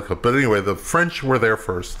that's what I thought. But anyway, the French were there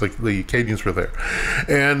first. The Acadians were there.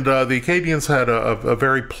 And the Acadians had a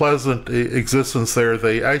very pleasant existence there.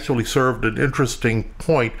 They actually served an interesting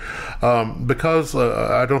point because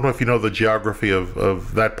I don't know if you know the geography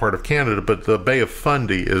of that part of Canada, but the Bay of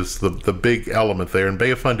Fundy is the big element there. And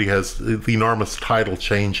Bay of Fundy has enormous tidal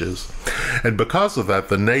changes. And because of that,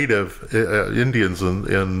 the native Indians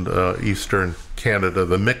in eastern Canada,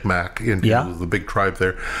 the Micmac Indians, was the big tribe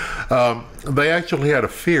there. They actually had a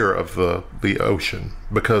fear of the ocean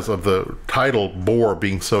because of the tidal bore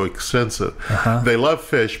being so extensive. They loved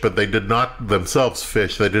fish, but they did not themselves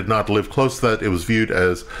fish. They did not live close to that. It was viewed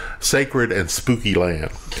as sacred and spooky land.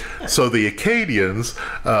 So the Acadians,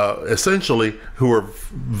 essentially, who were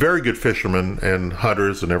very good fishermen and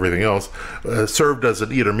hunters and everything else, served as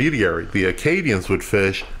an intermediary. The Acadians would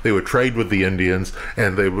fish, they would trade with the Indians,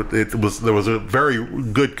 and there was a very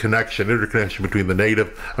good interconnection between the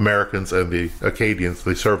Native Americans and the Acadians.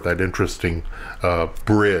 They served that interesting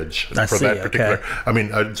bridge that particular. Okay. I mean,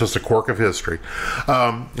 just a quirk of history.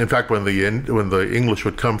 In fact, when the English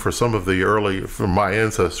would come from my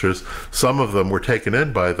ancestors, some of them were taken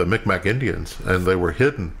in by the Micmac Indians, and they were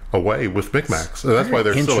hidden away with Micmacs. And that's why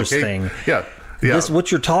they're still Acadian. Yeah. Yeah. This,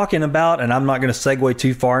 what you're talking about, and I'm not going to segue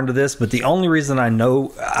too far into this, but the only reason I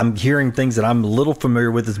know I'm hearing things that I'm a little familiar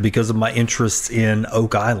with is because of my interests in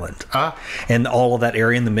Oak Island and all of that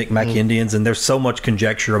area and the Micmac Indians. And there's so much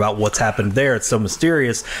conjecture about what's happened there. It's so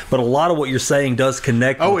mysterious, but a lot of what you're saying does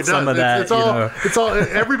connect with some of that. It's all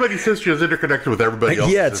everybody's history is interconnected with everybody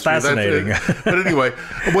else's history. It's fascinating. But anyway,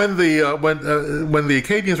 when the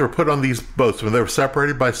Acadians were put on these boats, when they were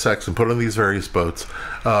separated by sex and put on these various boats,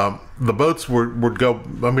 the boats would go.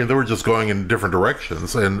 I mean, they were just going in different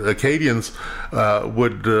directions, and Acadians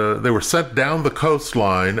they were sent down the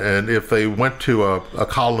coastline, and if they went to a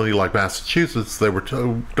colony like Massachusetts, they were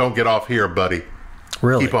told, "Don't get off here, buddy.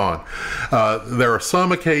 Really? Keep on." There are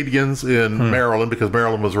some Acadians in Maryland, because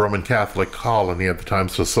Maryland was a Roman Catholic colony at the time,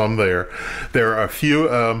 so some there. There are a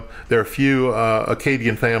few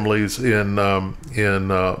Acadian families in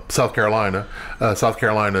South Carolina.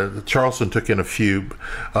 Charleston took in a few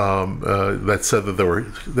that said that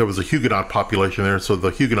there was a Huguenot population there, so the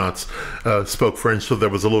Huguenots spoke French, so there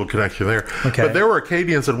was a little connection there. Okay. But there were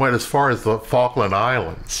Acadians that went as far as the Falkland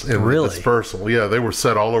Islands in dispersal. Yeah, they were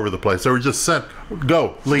sent all over the place. They were just sent,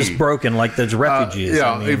 go, leave. Just broken like the refugees.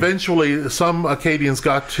 Eventually some Acadians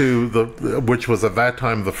got to which was at that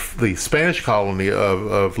time the Spanish colony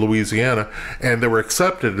of Louisiana, and they were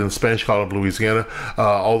accepted in the Spanish colony of Louisiana,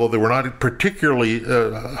 although they were not particularly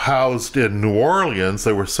housed in New Orleans.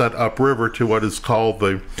 They were sent upriver to what is called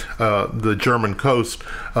the German coast,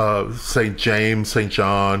 St. James, St.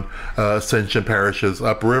 John, Ascension parishes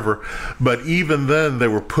upriver. But even then, they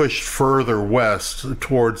were pushed further west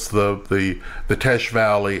towards the Teche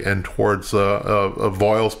Valley and towards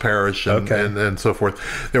Voiles Parish and so forth.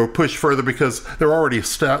 They were pushed further because there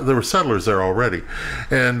were settlers there already,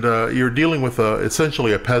 and you're dealing with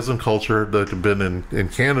essentially a peasant culture that had been in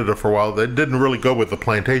Canada for a while. That didn't really go with the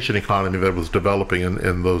plantation economy that was developing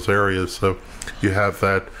in those areas. So you have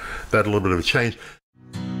that little bit of a change.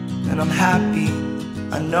 And I'm happy,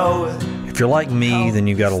 I know it. If you're like me, then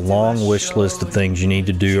you've got a long wish list of things you need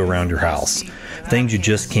to do around your house, things you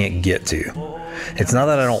just can't get to. It's not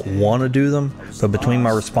that I don't want to do them, but between my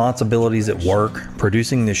responsibilities at work,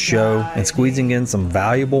 producing this show, and squeezing in some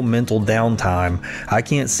valuable mental downtime, I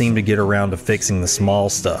can't seem to get around to fixing the small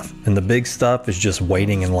stuff, and the big stuff is just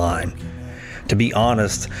waiting in line. To be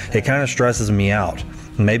honest, it kind of stresses me out.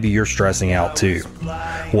 Maybe you're stressing out too.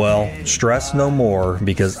 Well, stress no more,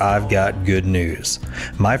 because I've got good news.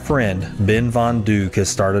 My friend Ben Von Duke has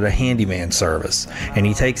started a handyman service, and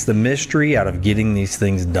he takes the mystery out of getting these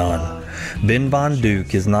things done. Ben Von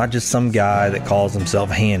Duke is not just some guy that calls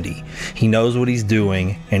himself handy. He knows what he's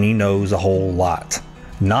doing, and he knows a whole lot.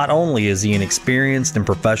 Not only is he an experienced and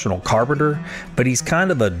professional carpenter, but he's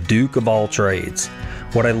kind of a Duke of all trades.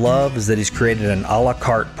 What I love is that he's created an a la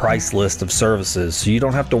carte price list of services, so you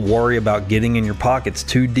don't have to worry about getting in your pockets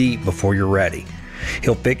too deep before you're ready.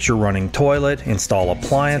 He'll fix your running toilet, install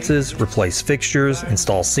appliances, replace fixtures,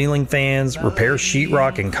 install ceiling fans, repair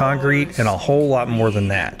sheetrock and concrete, and a whole lot more than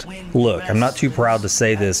that. Look, I'm not too proud to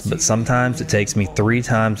say this, but sometimes it takes me 3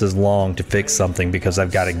 times as long to fix something because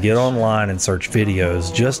I've got to get online and search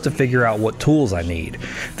videos just to figure out what tools I need.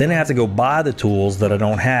 Then I have to go buy the tools that I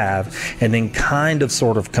don't have, and then kind of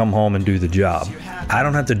sort of come home and do the job. I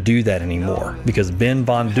don't have to do that anymore because Ben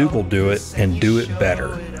Von Duke will do it and do it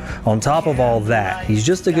better. On top of all that, he's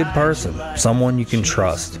just a good person, someone you can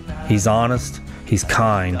trust. He's honest, he's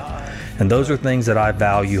kind, and those are things that I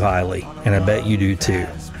value highly, and I bet you do too.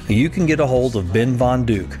 You can get a hold of Ben Von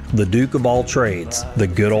Duke, the Duke of all trades, the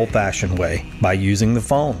good old-fashioned way, by using the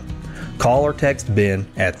phone. Call or text Ben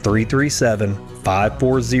at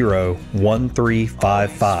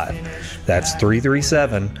 337-540-1355. That's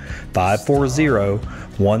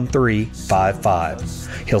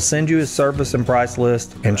 337-540-1355. He'll send you his service and price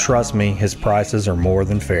list, and trust me, his prices are more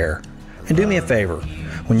than fair. And do me a favor,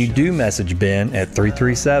 when you do message Ben at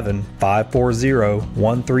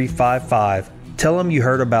 337-540-1355, tell him you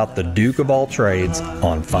heard about the Duke of all trades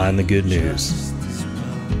on Find the Good News.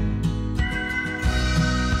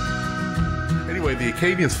 Anyway, the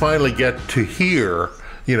Acadians finally get to hear,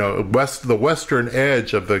 the western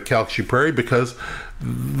edge of the Calcasieu Prairie, because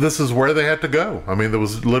this is where they had to go. I mean, there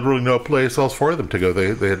was literally no place else for them to go.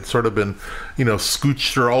 They had sort of been,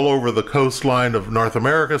 scooched all over the coastline of North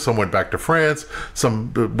America. Some went back to France.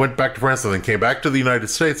 Some went back to France and then came back to the United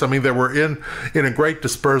States. I mean, they were in a great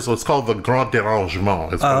dispersal. It's called the Grand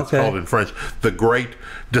Dérangement. It's what it's called in French. The Great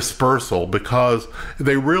Dispersal, because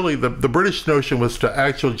they really, the British notion was to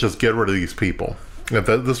actually just get rid of these people.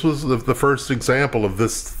 This was the first example of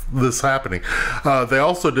this happening. They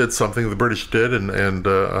also did something the British did, and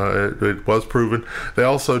it was proven. They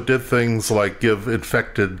also did things like give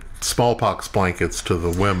infected smallpox blankets to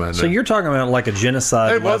the women. So you're talking about like a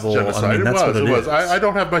genocide level. It was genocide. I mean, that's what it is. I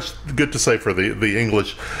don't have much good to say for the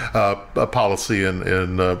English policy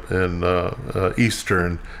in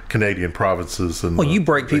eastern Canadian provinces. And you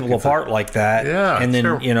break people apart like that, and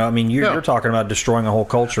then you're talking about destroying a whole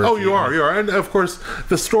culture. Oh, you are, and of course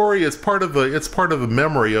the story is part of the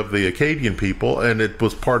memory of the Acadian people, and it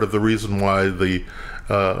was part of the reason why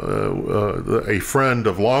a friend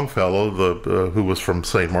of Longfellow, who was from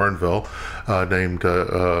St. Martinville, named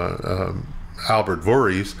Albert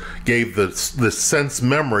Voorhees, gave this sense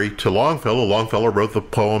memory to Longfellow. Longfellow wrote the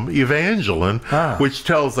poem Evangeline, which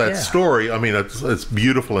tells that story. I mean, it's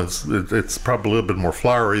beautiful. It's probably a little bit more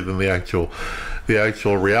flowery than the actual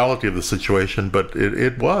reality of the situation, but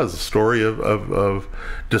it was a story of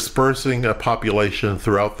dispersing a population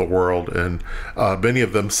throughout the world, and many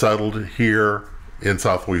of them settled here in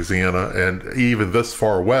South Louisiana, and even this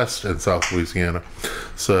far west in South Louisiana.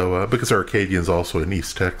 So, because there are Acadians also in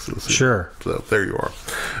East Texas. Sure. So there you are.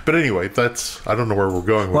 But anyway, I don't know where we're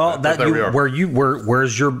going with that. There we are.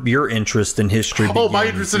 Where's your interest in history? Oh, my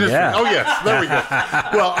interest in history. Yeah. Oh, yes. There we go.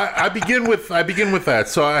 Well, I begin with that.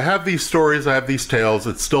 So I have these stories, I have these tales.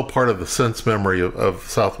 It's still part of the sense memory of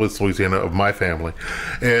Southwest Louisiana, of my family.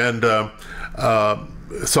 And,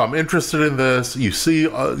 so I'm interested in this. You see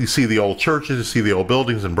the old churches, you see the old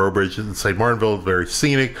buildings in Burbridge and St. Martinville, very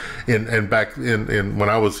scenic. And back in when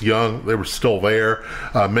I was young, they were still there.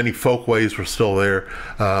 Many folkways were still there.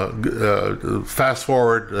 Fast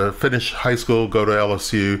forward, finish high school, go to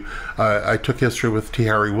LSU. I took history with T.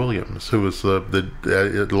 Harry Williams, who was in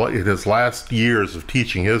his last years of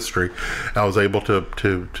teaching history. I was able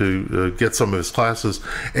to get some of his classes,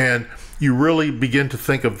 and you really begin to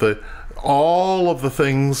think of all of the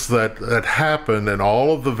things that happen and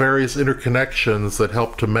all of the various interconnections that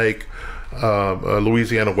help to make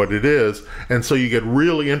Louisiana what it is, and so you get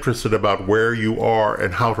really interested about where you are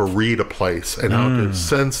and how to read a place and how to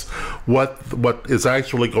sense what is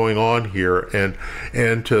actually going on here, and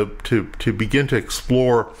to begin to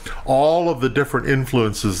explore all of the different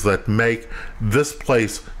influences that make this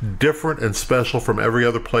place different and special from every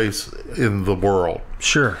other place in the world.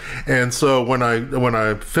 Sure. And so when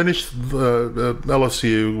I finished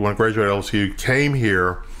LSU, when I graduated LSU, came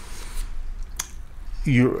here,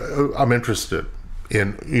 I'm interested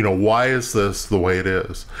in, why is this the way it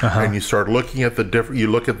is? And you start looking at the different. You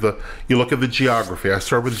look at the geography. I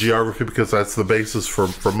start with geography because that's the basis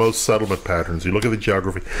for most settlement patterns. You look at the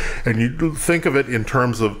geography, and you think of it in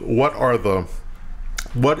terms of what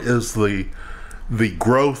is the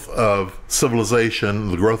growth of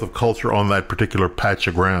civilization, the growth of culture on that particular patch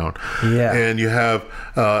of ground. Yeah. And you have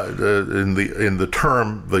in the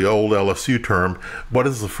term, the old LSU term, what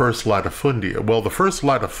is the first latifundia? Well, the first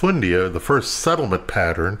latifundia, the first settlement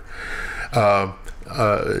pattern,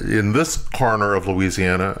 in this corner of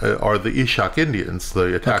Louisiana are the Ishak Indians,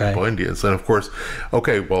 the Attakapaw Indians. And of course,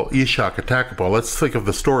 Ishak, Attakapaw, let's think of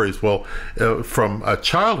the stories. Well, from a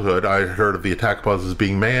childhood, I heard of the Attakapaws as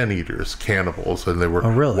being man-eaters, cannibals, and they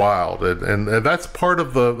were wild. And that's part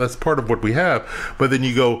of what we have. But then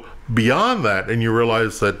you go beyond that, and you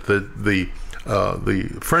realize that the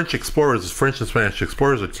French explorers, French and Spanish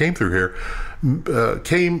explorers that came through here,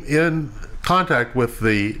 came in contact with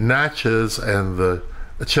the Natchez and the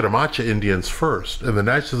Chitimacha Indians first, and the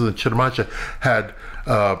Natchez and the Chitimacha had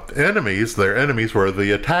enemies. Their enemies were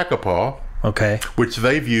the Attakapaw, which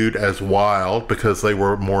they viewed as wild because they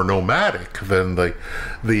were more nomadic than the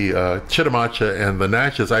Chitimacha, and the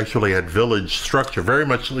Natchez actually had village structure, very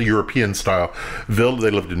much European style. They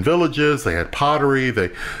lived in villages. They had pottery. They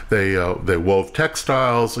wove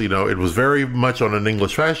textiles. It was very much on an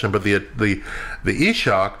English fashion. But the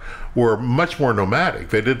Ishak were much more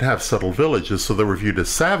nomadic. They didn't have settled villages, so they were viewed as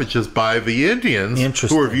savages by the Indians,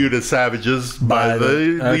 who were viewed as savages by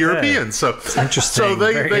the Europeans. So interesting.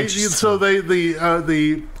 The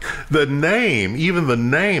name, even the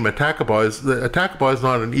name Attakapaw is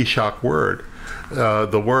not an Ishak word.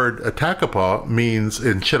 The word Attakapaw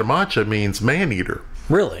in Chitimacha means man-eater.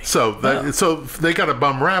 Really? So they got a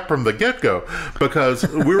bum rap from the get-go, because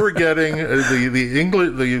we were getting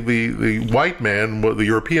the white man, the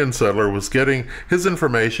European settler, was getting his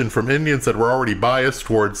information from Indians that were already biased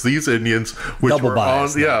towards these Indians, which Double were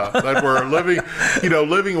biased, that were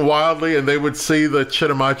living wildly, and they would see the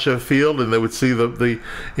Chitimacha field, and they would see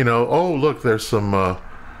oh, look, there's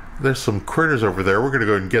some critters over there. We're going to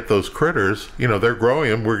go and get those critters. They're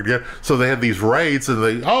growing them. We're going to get. So they had these raids,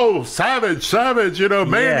 and savage,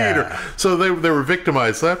 man-eater. So they were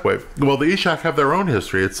victimized that way. Well, the Ishak have their own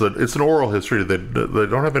history. It's an oral history. They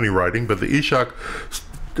don't have any writing, but the Ishak,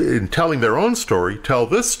 in telling their own story, tell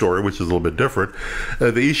this story, which is a little bit different.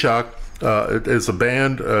 The Ishak is a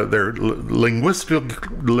band. They're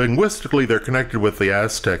linguistically they're connected with the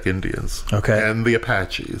Aztec Indians and the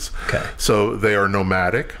Apaches. So they are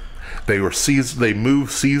nomadic. They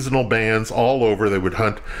moved seasonal bands all over. They would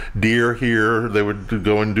hunt deer here. They would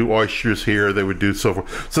go and do oysters here. They would do so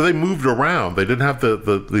forth. So they moved around. They didn't have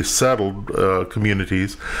the settled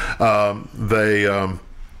communities. They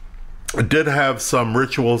did have some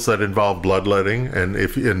rituals that involved bloodletting, and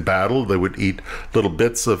if in battle, they would eat little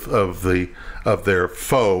bits of their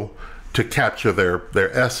foe to capture their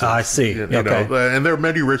essence. I see. And there are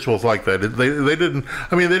many rituals like that. They didn't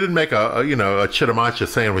make a Chitimacha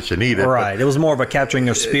sandwich and eat it. Right. It was more of a capturing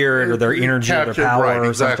their spirit or their energy or their power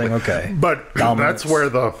or something. Okay. But that's where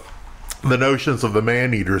the notions of the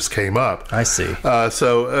man-eaters came up. I see.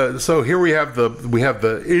 So here we have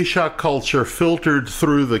the Ishak culture filtered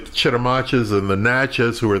through the Chitimachas and the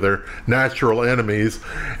Natchez, who are their natural enemies,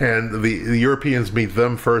 and the Europeans meet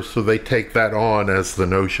them first, so they take that on as the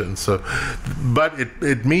notion. So, but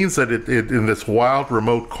it means that it in this wild,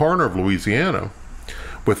 remote corner of Louisiana,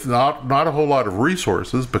 with not a whole lot of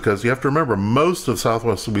resources, because you have to remember, most of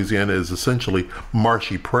Southwest Louisiana is essentially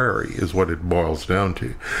marshy prairie, is what it boils down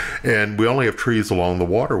to, and we only have trees along the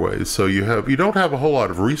waterways. So you don't have a whole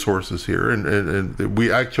lot of resources here, and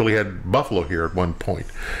we actually had buffalo here at one point,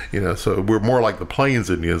 so we're more like the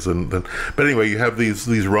Plains Indians. But anyway, you have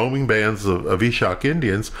these roaming bands of Ishak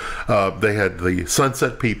Indians. They had the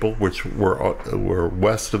Sunset people, which were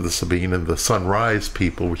west of the Sabine, and the Sunrise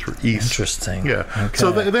people, which were east. Interesting. Yeah. Okay.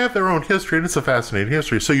 So they have their own history, and it's a fascinating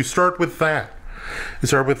history. So you start with that.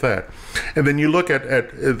 And then you look at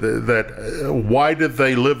that. Why did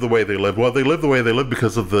they live the way they lived? Well, they lived the way they lived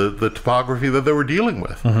because of the topography that they were dealing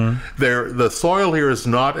with. Mm-hmm. The soil here is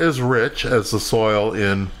not as rich as the soil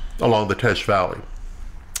along the Teche Valley.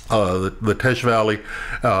 The Teche Valley,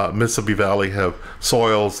 Mississippi Valley have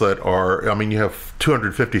soils that are, I mean, you have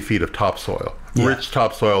 250 feet of topsoil. Yeah. Rich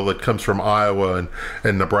topsoil that comes from Iowa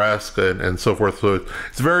and Nebraska and so forth. So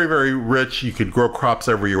it's very, very rich. You could grow crops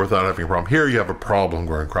every year without having a problem. Here you have a problem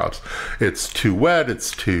growing crops. It's too wet.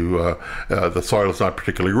 It's too, the soil is not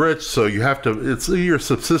particularly rich. So you have to, it's your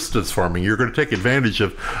subsistence farming. You're going to take advantage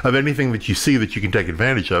of anything that you see that you can take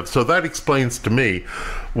advantage of. So that explains to me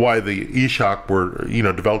why the Ishak were,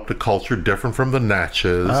 developed a culture different from the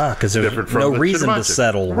Natchez. Because there's no reason to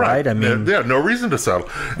settle, right? I mean, yeah, no reason to settle.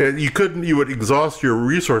 You would exhaust your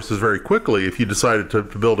resources very quickly if you decided to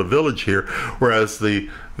build a village here, whereas the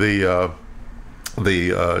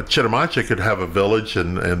Chitimacha could have a village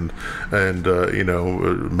and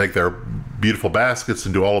make their beautiful baskets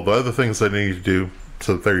and do all of the other things they need to do.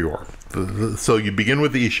 So there you are. So you begin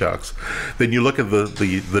with the Ishaks, then you look at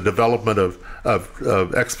the development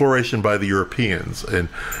of exploration by the Europeans, and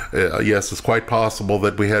yes, it's quite possible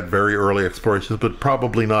that we had very early explorations, but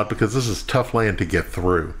probably not, because this is tough land to get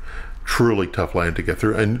through. Truly tough land to get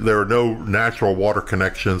through, and there are no natural water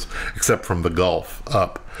connections except from the Gulf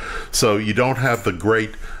up. So you don't have the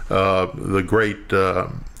great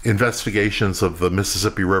investigations of the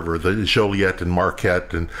Mississippi River, the Joliet and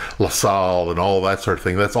Marquette and La Salle and all that sort of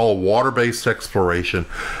thing. That's all water-based exploration.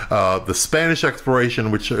 The Spanish exploration,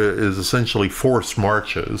 which is essentially forced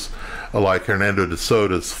marches, like Hernando de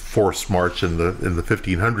Soto's forced march in the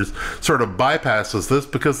 1500s, sort of bypasses this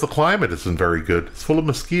because the climate isn't very good. It's full of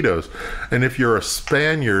mosquitoes, and if you're a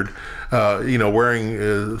Spaniard,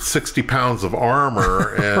 wearing 60 pounds of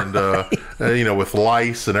armor and with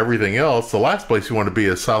lice and everything else, the last place you want to be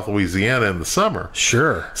is South Louisiana in the summer.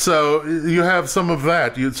 Sure. So you have some of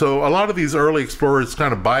that. So a lot of these early explorers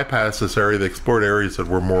kind of bypass this area. They explored areas that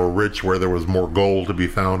were more rich, where there was more gold to be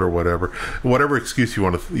found, or whatever excuse you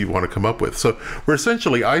want to come up with. So we're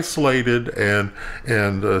essentially isolated and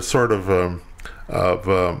sort of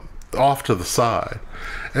off to the side.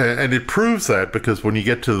 And it proves that because when you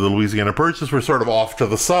get to the Louisiana Purchase, we're sort of off to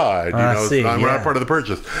the side. We're not part of the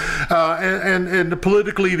Purchase. And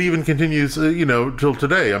politically, it even continues, till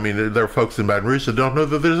today. I mean, there are folks in Baton Rouge that don't know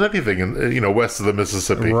that there's anything in, west of the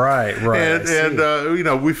Mississippi. Right.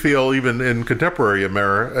 And we feel even in contemporary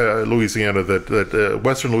Louisiana that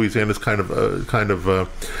Western Louisiana is kind of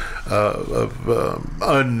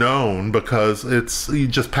unknown, because you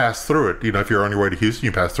just pass through it. If you're on your way to Houston,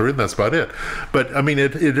 you pass through it, and that's about it. But I mean,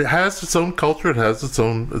 it has its own culture. It has its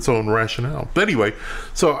own rationale. But anyway,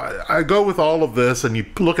 so I go with all of this, and you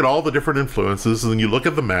look at all the different influences, and then you look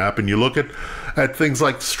at the map, and you look at things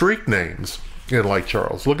like street names in Lake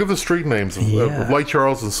Charles. Look at the street names of Lake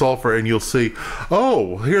Charles and Sulphur, and you'll see,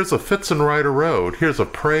 oh, here's a Fitzenreiter Road, here's a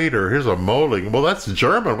Prater, here's a Moling. Well, that's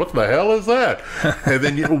German. What the hell is that? And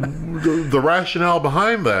then the rationale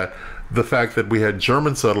behind that, the fact that we had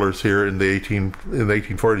German settlers here in the 1840s,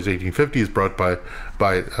 1850s, brought by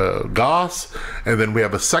Goss, and then we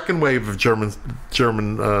have a second wave of German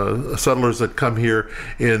settlers that come here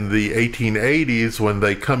in the 1880s, when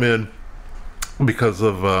they come in because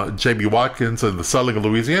of J.B. Watkins and the selling of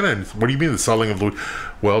Louisiana. And what do you mean the selling of Louisiana?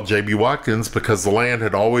 Well, J.B. Watkins, because the land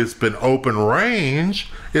had always been open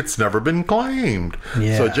range, it's never been claimed.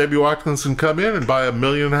 Yeah. So J.B. Watkins can come in and buy 1.5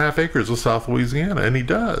 million acres of South Louisiana, and he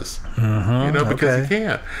does. Because he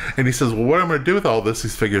can. And he says, well, what am I going to do with all this? He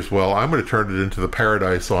figures, well, I'm going to turn it into the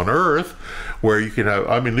paradise on earth, where you can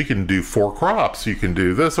have, you can do 4 crops, you can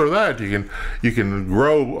do this or that, you can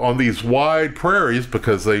grow on these wide prairies,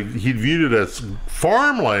 because he viewed it as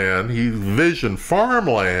farmland. He envisioned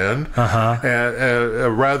farmland,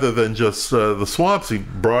 and rather than just the swamps. He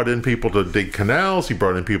brought in people to dig canals. He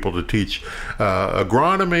brought in people to teach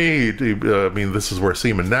agronomy. This is where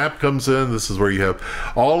Seaman Knapp comes in. This is where you have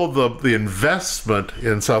all of the investment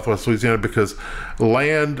in Southwest Louisiana, because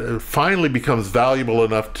land finally becomes valuable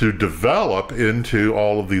enough to develop into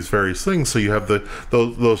all of these various things. So you have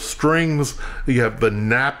those strings. You have the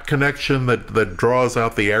Knapp connection that draws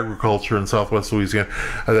out the agriculture in Southwest Louisiana,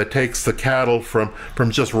 that takes the cattle from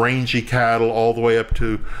just rangy cattle all the way up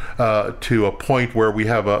to a point where we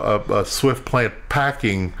have a swift plant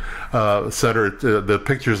packing center. The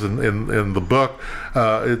pictures in the book,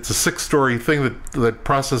 it's a 6-story thing that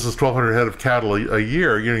processes 1,200 head of cattle a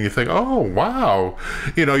year. You think, oh wow,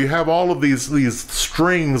 you have all of these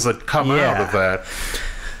strings that come out of that.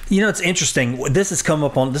 It's interesting. This has come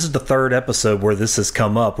up this is the 3rd episode where this has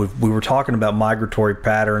come up. We were talking about migratory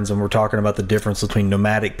patterns, and we're talking about the difference between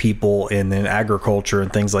nomadic people and then agriculture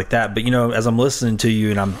and things like that. But, as I'm listening to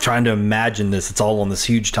you and I'm trying to imagine this, it's all on this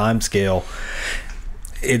huge time scale.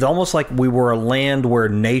 it's almost like we were a land where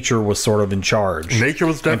nature was sort of in charge. Nature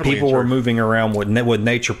was definitely and people in charge. were moving around what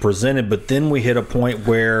nature presented. But then we hit a point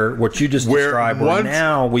where what you just described, where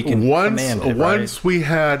now we can command it. Once we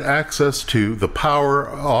had access to the power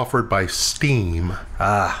offered by steam.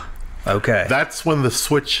 Okay. That's when the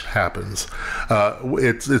switch happens.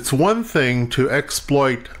 It's one thing to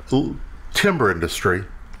exploit timber industry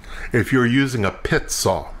if you're using a pit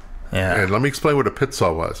saw. Yeah. And let me explain what a pit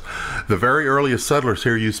saw was. The very earliest settlers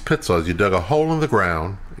here used pit saws. You dug a hole in the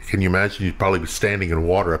ground. Can you imagine? You'd probably be standing in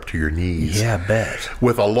water up to your knees. Yeah, I bet.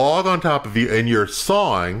 With a log on top of you, and you're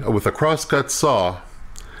sawing with a crosscut saw.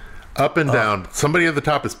 Up and down. Somebody at the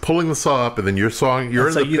top is pulling the saw up, and then you're sawing. You're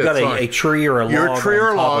in the pit. So you got a tree or a log. You're a tree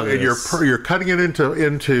or a log, and this. you're cutting it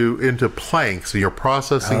into planks. And you're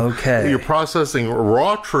processing. Okay. You're processing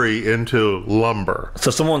raw tree into lumber.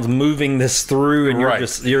 So someone's moving this through, and you're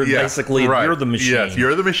basically you're the machine. Yes,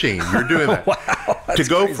 you're the machine. You're doing that. Wow, to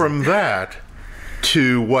go crazy. from that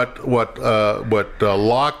to what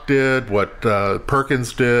Locke did, what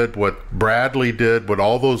Perkins did, what Bradley did, what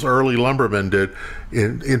all those early lumbermen did,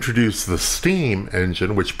 introduce the steam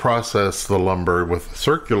engine, which processed the lumber with a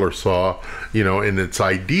circular saw. In its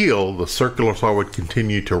ideal, the circular saw would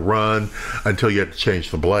continue to run until you had to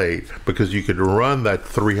change the blade, because you could run that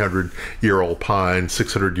 300-year-old pine,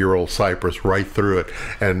 600-year-old cypress right through it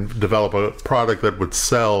and develop a product that would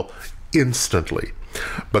sell instantly.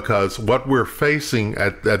 Because what we're facing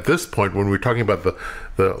at this point, when we're talking about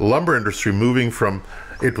the lumber industry moving from,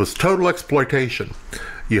 it was total exploitation.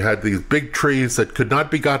 You had these big trees that could not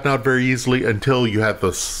be gotten out very easily until you had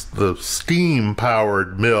the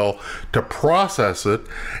steam-powered mill to process it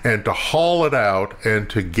and to haul it out and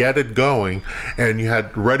to get it going, and you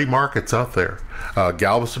had ready markets out there.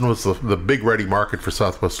 Galveston was the big ready market for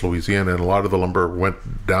Southwest Louisiana, and a lot of the lumber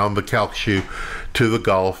went down the Calcasieu to the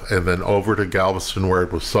Gulf and then over to Galveston, where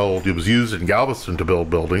it was sold. It was used in Galveston to build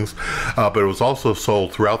buildings, but it was also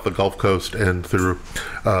sold throughout the Gulf Coast and through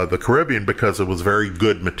the Caribbean, because it was very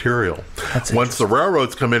good material. Once the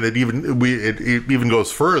railroads come in, it even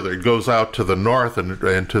goes further. It goes out to the north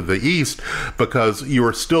and to the east, because you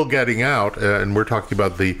are still getting out, and we're talking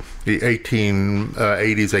about the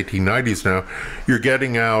 1880s, 1890s now. You're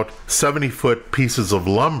getting out 70-foot pieces of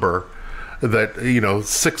lumber that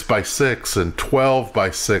 6x6 and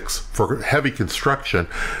 12x6 for heavy construction.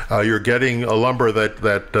 You're getting a lumber that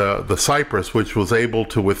the cypress, which was able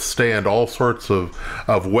to withstand all sorts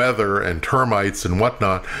of weather and termites and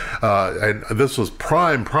whatnot, and this was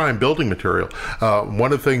prime building material.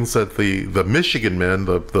 One of the things that the Michigan men,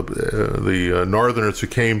 the northerners who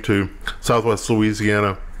came to Southwest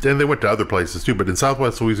Louisiana, and they went to other places too, but in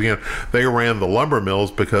Southwest Louisiana, they ran the lumber mills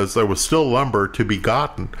because there was still lumber to be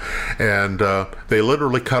gotten, and they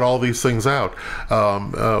literally cut all these things out.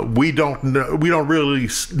 We don't really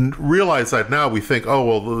realize that now. We think, oh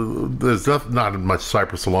well, there's not much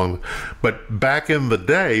cypress along, but back in the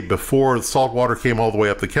day, before the salt water came all the way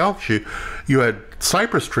up the Calcasieu, you had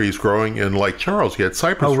cypress trees growing in Lake Charles. You had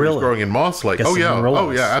cypress trees growing in Moss Lake. Oh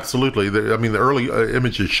yeah, absolutely. The early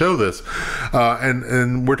images show this,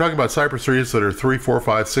 and we're talking about cypress trees that are 300, 400,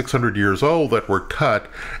 500, 600 years old that were cut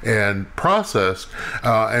and processed,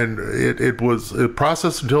 and it was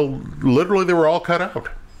processed until literally they were all cut out.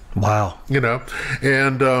 Wow. And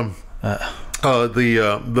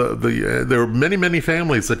there were many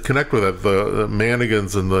families that connect with it. The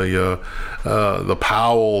Manigans and the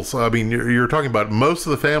Powells. I mean, you're talking about most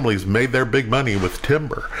of the families made their big money with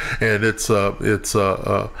timber, and it's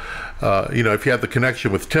if you had the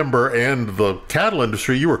connection with timber and the cattle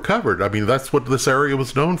industry, you were covered. I mean, that's what this area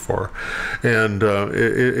was known for, and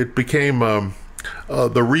it became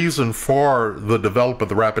the reason for the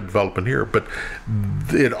rapid development here. But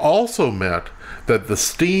it also meant that the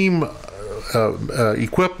steam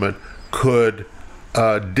equipment could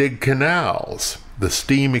dig canals. The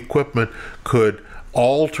steam equipment could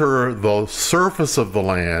alter the surface of the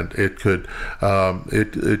land. It could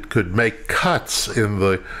make cuts in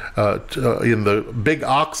the big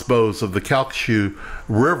oxbows of the Calcasieu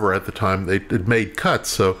River at the time. It made cuts.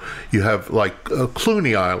 So you have like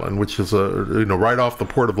Cluny Island, which is right off the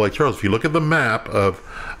port of Lake Charles. If you look at the map of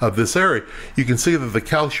this area, you can see that the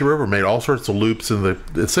Calcasieu River made all sorts of loops, and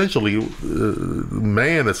essentially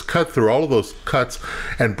man has cut through all of those cuts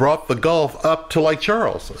and brought the Gulf up to Lake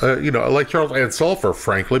Charles. Lake Charles and Sulphur,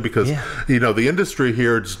 frankly, because the industry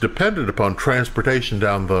here is dependent upon transportation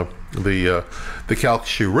down the the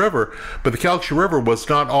Calcasieu River. But the Calcasieu River was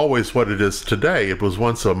not always what it is today. It was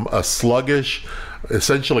once a sluggish,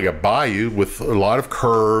 essentially a bayou with a lot of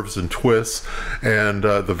curves and twists, and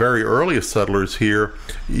the very earliest settlers here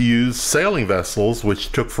used sailing vessels,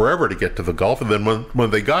 which took forever to get to the Gulf. And then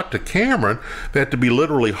when they got to Cameron, they had to be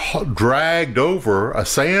literally dragged over a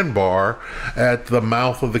sandbar at the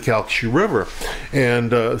mouth of the Calcasieu River.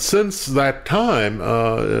 And since that time,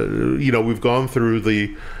 we've gone through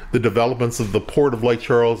the developments of the Port of Lake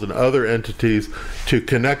Charles and other entities to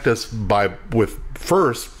connect us with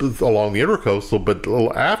first along the intercoastal, but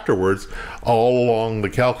afterwards all along the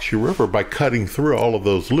Calcasieu River by cutting through all of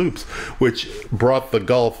those loops, which brought the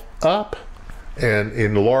Gulf up and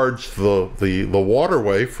enlarged the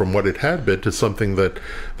waterway from what it had been to something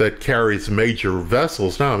that carries major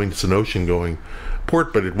vessels now. I mean, it's an ocean-going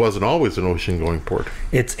port, but it wasn't always an ocean-going port.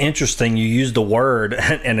 It's interesting you used the word,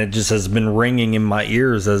 and it just has been ringing in my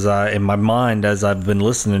ears in my mind as I've been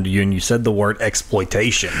listening to you, and you said the word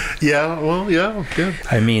exploitation. Yeah, well, yeah.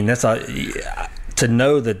 I mean, to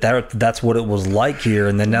know that's what it was like here,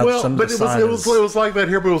 and then now some of the it was like that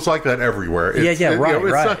here, but it was like that everywhere.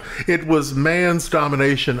 Right. It was man's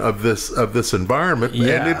domination of this environment,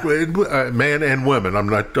 and man and women. I'm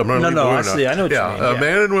not. No. I see. I know what you mean. Yeah.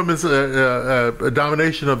 Man and women's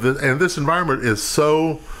domination of this, and this environment is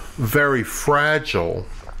so very fragile.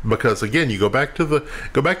 Because again, you go back to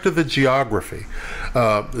the geography.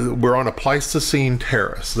 We're on a Pleistocene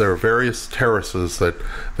terrace. There are various terraces that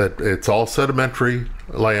it's all sedimentary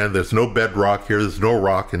land. There's no bedrock here. There's no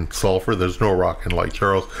rock in Sulphur. There's no rock in Lake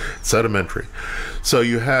Charles. It's sedimentary. So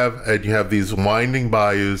you have these winding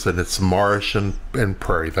bayous, and it's marsh and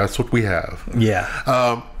prairie. That's what we have.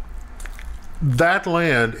 Yeah. That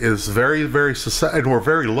land is very, very and we're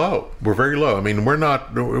very low. We're very low. I mean, we're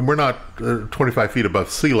not 25 feet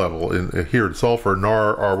above sea level here in Sulphur,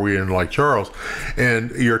 nor are we in Lake Charles.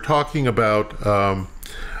 And you're talking about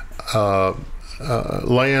land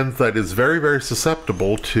that is very, very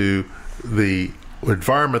susceptible to the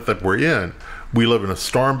environment that we're in. We live in a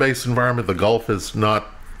storm-based environment. The Gulf is not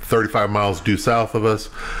 35 miles due south of us.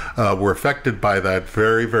 We're affected by that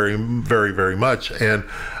very, very, very, very much. And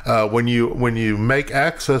when you make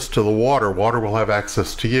access to the water will have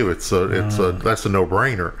access to you. That's a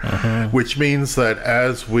no-brainer. Which means that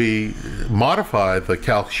as we modify the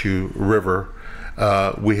Calcasieu River,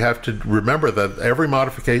 we have to remember that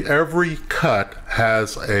every cut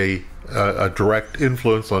has a direct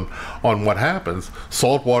influence on what happens.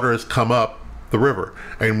 Salt water has come up the river,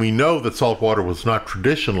 and we know that salt water was not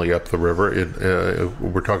traditionally up the river.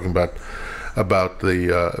 We're talking about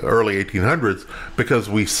the early 1800s, because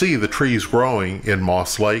we see the trees growing in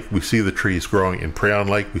Moss Lake, we see the trees growing in Preon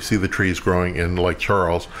Lake, we see the trees growing in Lake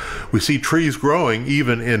Charles, we see trees growing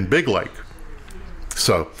even in Big Lake.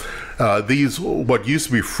 So these what used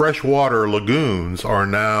to be freshwater lagoons are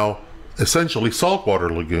now essentially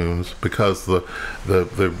saltwater lagoons, because the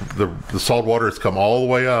salt water has come all the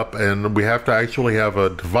way up, and we have to actually have a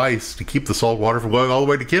device to keep the salt water from going all the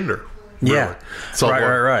way to Kinder. Yeah, really.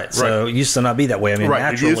 Right. So it used to not be that way. I mean,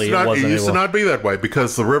 naturally, it used to not be that way,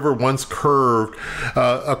 because the river once curved.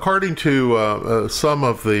 According to some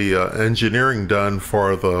of the engineering done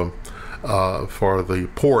for the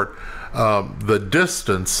port, the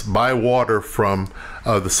distance by water from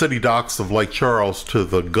the city docks of Lake Charles to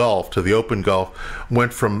the Gulf, to the open Gulf,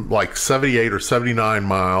 went from like 78 or 79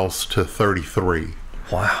 miles to 33.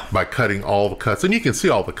 Wow. By cutting all the cuts. And you can see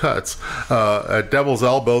all the cuts. At Devil's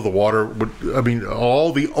Elbow, the water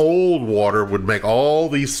all the old water would make all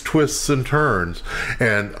these twists and turns.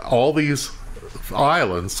 And all these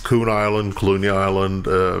islands, Coon Island, Cluny Island,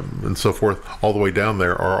 and so forth, all the way down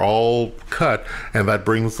there, are all cut, and that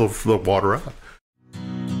brings the water up.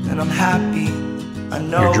 And I'm happy.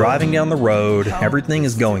 You're driving down the road, everything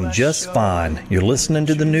is going just fine. You're listening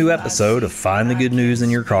to the new episode of Find the Good News in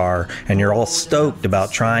your car, and you're all stoked about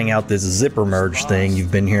trying out this zipper merge thing you've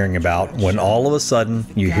been hearing about, when all of a sudden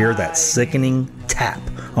you hear that sickening tap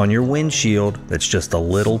on your windshield that's just a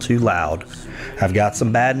little too loud. I've got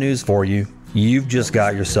some bad news for you. You've just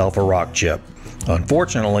got yourself a rock chip.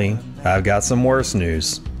 Unfortunately, I've got some worse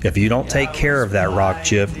news. If you don't take care of that rock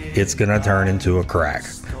chip, it's going to turn into a crack.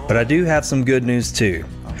 But I do have some good news too.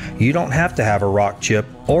 You don't have to have a rock chip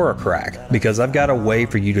or a crack, because I've got a way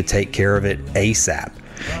for you to take care of it ASAP.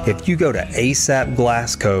 If you go to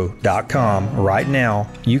asapglassco.com right now,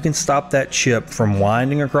 you can stop that chip from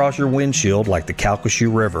winding across your windshield like the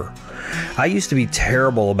Calcasieu River. I used to be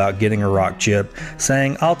terrible about getting a rock chip,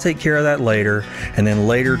 saying I'll take care of that later, and then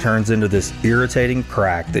later turns into this irritating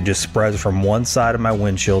crack that just spreads from one side of my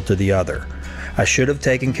windshield to the other. I should have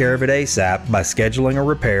taken care of it ASAP by scheduling a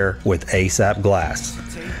repair with ASAP Glass.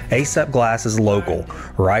 ASAP Glass is local,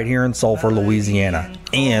 right here in Sulphur, Louisiana,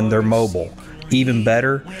 and they're mobile. Even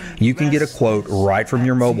better, you can get a quote right from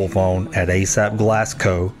your mobile phone at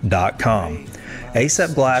asapglassco.com.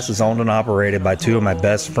 ASAP Glass is owned and operated by two of my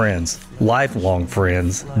best friends, lifelong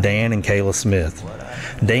friends, Dan and Kayla Smith.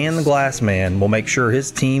 Dan the Glass Man will make sure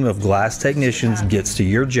his team of glass technicians gets to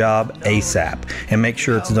your job ASAP and make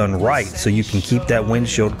sure it's done right so you can keep that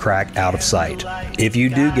windshield crack out of sight. If you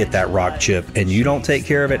do get that rock chip and you don't take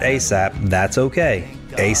care of it ASAP, that's okay.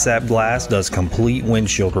 ASAP Glass does complete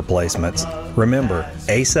windshield replacements. Remember,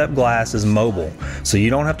 ASAP Glass is mobile, so you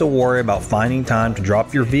don't have to worry about finding time to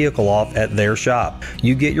drop your vehicle off at their shop.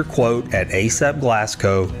 You get your quote at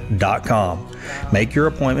asapglassco.com. Make your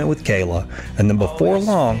appointment with Kayla, and then before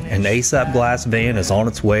long, an ASAP Glass van is on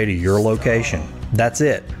its way to your location. That's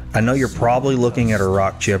it. I know you're probably looking at a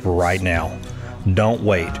rock chip right now. Don't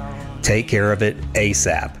wait. Take care of it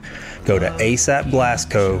ASAP. Go to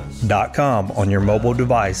asapglassco.com on your mobile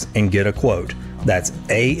device and get a quote. That's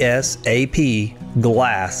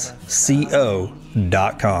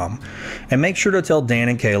asapglassco.com. And make sure to tell Dan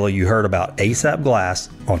and Kayla you heard about ASAP Glass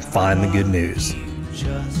on Find the Good News.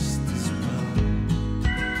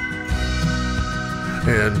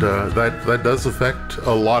 And that does affect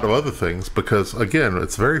a lot of other things because, again,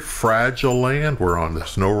 it's very fragile land we're on.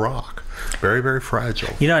 There's no rock. Very, very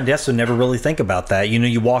fragile. You know, I guess I never really think about that. You know,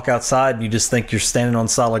 you walk outside and you just think you're standing on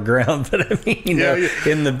solid ground. But I mean,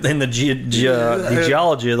 in the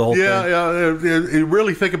geology of the whole thing. Yeah. You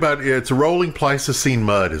really think about it. It's rolling Pleistocene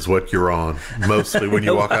mud is what you're on mostly when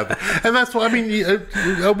you walk out there. And that's why, I mean,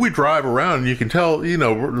 we drive around and you can tell, you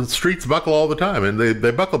know, the streets buckle all the time. And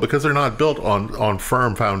they buckle because they're not built on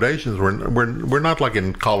firm foundations. We're not like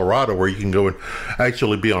in Colorado where you can go and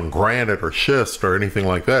actually be on granite or schist or anything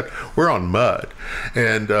like that. We're on mud,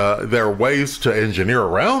 and there are ways to engineer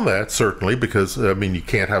around that, certainly, because I mean you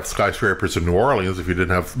can't have skyscrapers in New Orleans if you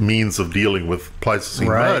didn't have means of dealing with Pleistocene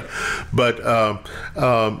mud. But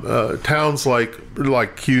towns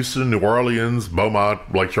like Houston, New Orleans,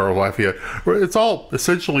 Beaumont, Lake Charles, Lafayette, it's all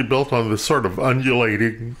essentially built on this sort of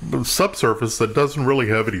undulating subsurface that doesn't really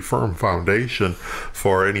have any firm foundation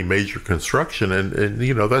for any major construction, and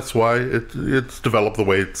you know that's why it's developed the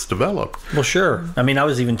way it's developed. Well, sure. I mean, I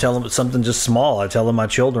was even telling something just small. I tell my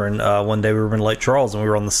children one day we were in Lake Charles and we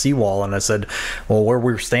were on the seawall, and I said, "Well, where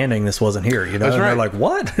we were standing, this wasn't here." You know, that's and right. They're like,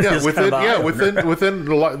 "What?" Yeah, within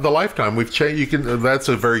the lifetime, we've changed. You can. That's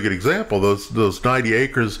a very good example. Those 90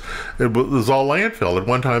 acres, it was all landfill. At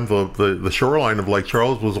one time, the shoreline of Lake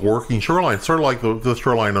Charles was a working shoreline, sort of like the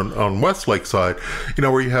shoreline on West Lakeside. You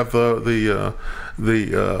know, where you have the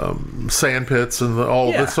sand pits and all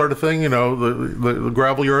of this sort of thing, you know, the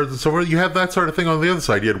gravel yards and so forth. You have that sort of thing on the other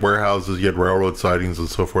side. You had warehouses, you had railroad sidings and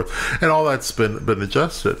so forth, and all that's been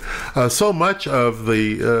adjusted. So much of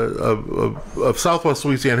the of Southwest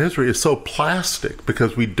Louisiana history is so plastic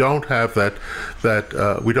because we don't have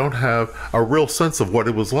we don't have a real sense of what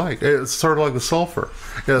it was like. It's sort of like the sulfur.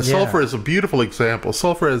 Sulfur is a beautiful example.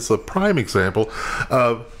 Sulfur is a prime example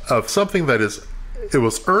of something that it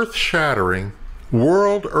was earth-shattering,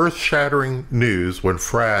 world earth-shattering news when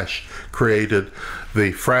Frash created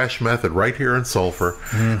the Frash method right here in Sulphur.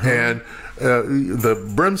 And the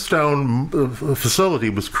Brimstone facility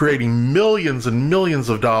was creating millions and millions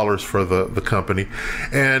of dollars for the company,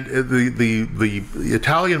 and the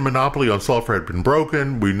Italian monopoly on sulfur had been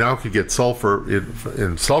broken. We now could get sulfur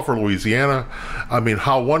in Sulphur, Louisiana. I mean,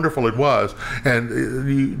 how wonderful it was.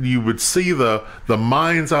 And you would see the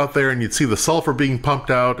mines out there, and you'd see the sulfur being pumped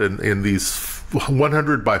out in these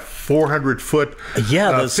 100 by 400 foot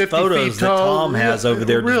those 50 photos feet that tall. Tom has over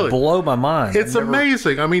there just blow my mind. It's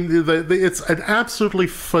amazing. I mean, it's an absolutely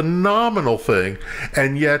phenomenal thing,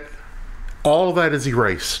 and yet all of that is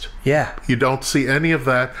erased. Yeah, you don't see any of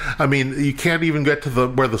that. I mean, you can't even get to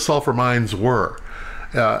where the sulfur mines were.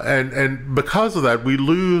 And because of that, we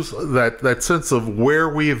lose that sense of where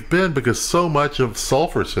we have been, because so much of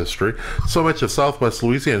Sulphur's history, so much of Southwest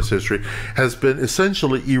Louisiana's history has been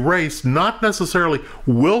essentially erased, not necessarily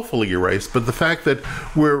willfully erased, but the fact that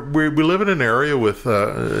we live in an area with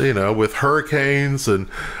with hurricanes and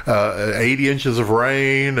 80 inches of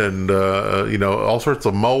rain and all sorts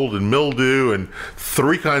of mold and mildew and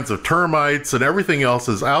 3 kinds of termites and everything else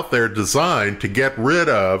is out there designed to get rid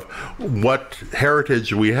of what heritage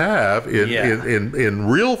we have in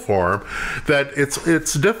real form, that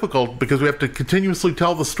it's difficult because we have to continuously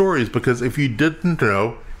tell the stories, because if you didn't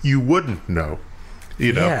know, you wouldn't know.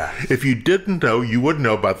 You know, Yeah. if you didn't know, you wouldn't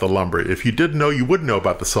know about the lumber. If you didn't know, you wouldn't know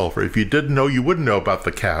about the sulfur. If you didn't know, you wouldn't know about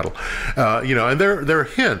the cattle. You know, and they're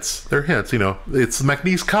hints. They're hints. You know, it's the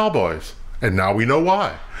McNeese Cowboys, and now we know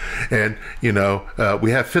why. And you know, we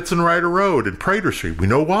have Fitzenrider Road and Prater Street. We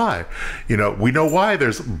know why. You know, we know why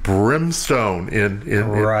there's brimstone in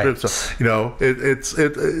Right. Brimstone. You know,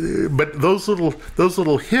 but those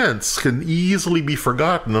little hints can easily be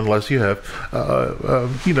forgotten unless you have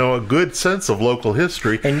you know, a good sense of local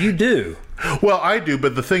history. And you do. Well, I do,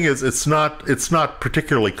 but the thing is, it's not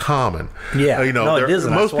particularly common. Yeah, you know, no, it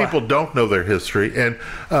isn't. most That's why. people don't know their history, and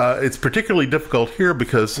it's particularly difficult here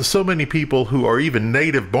because so many people who are even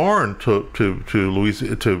native born to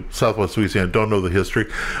Southwest Louisiana don't know the history,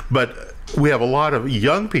 but we have a lot of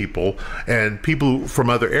young people and people from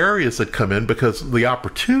other areas that come in because the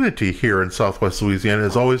opportunity here in Southwest Louisiana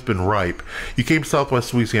has always been ripe. You came to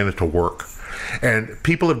Southwest Louisiana to work. And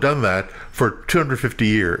people have done that for 250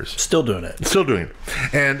 years. Still doing it. Still doing it.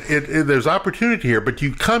 And there's opportunity here, but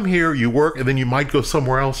you come here, you work, and then you might go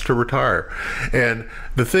somewhere else to retire. And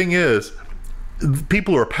the thing is,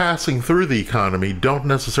 people who are passing through the economy don't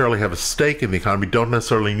necessarily have a stake in the economy, don't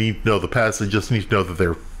necessarily need to know the past, they just need to know that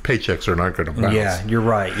their paychecks are not going to bounce. Yeah, you're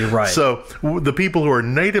right. You're right. So the people who are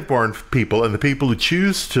native-born people and the people who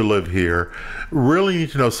choose to live here really need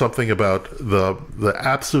to know something about the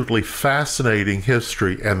absolutely fascinating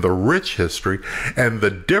history and the rich history and the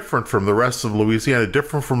different from the rest of Louisiana,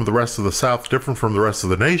 different from the rest of the South, different from the rest of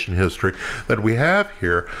the nation history that we have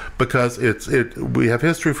here, because we have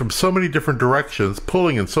history from so many different directions,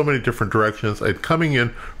 pulling in so many different directions and coming in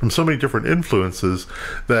from so many different influences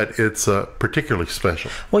that it's particularly special.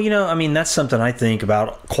 Well, you know, I mean, that's something I think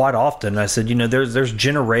about quite often. I said, you know, there's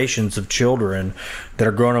generations of children that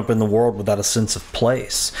are growing up in the world without a sense of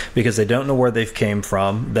place because they don't know where they've came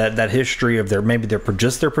from. That history of their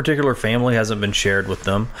particular family hasn't been shared with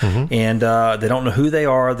them, and they don't know who they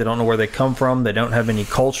are. They don't know where they come from. They don't have any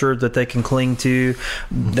culture that they can cling to.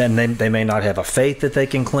 Then they may not have a faith that they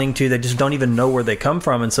can cling to. They just don't even know where they come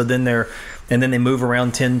from, and so then they move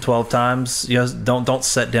around 10, 12 times, you know, don't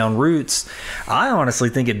set down roots. I honestly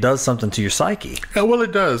think it does something to your psyche. Yeah, well,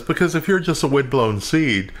 it does, because if you're just a windblown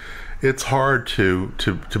seed, it's hard to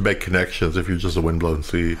make connections if you're just a windblown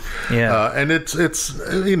seed. Yeah. And it's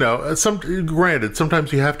you know, granted,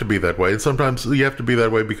 sometimes you have to be that way, and sometimes you have to be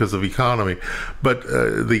that way because of economy, but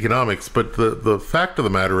the economics. But the fact of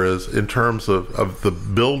the matter is, in terms of the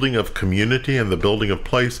building of community and the building of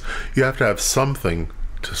place, you have to have something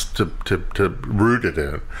to root it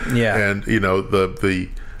in. Yeah. And you know,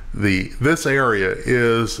 this area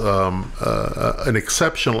is an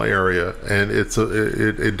exceptional area, and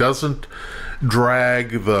it doesn't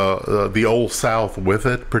drag the old South with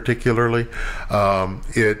it particularly. You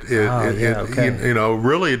know,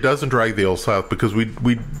 really, it doesn't drag the old South, because we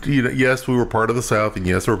you know, yes, we were part of the South, and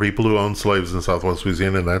yes, there were people who owned slaves in Southwest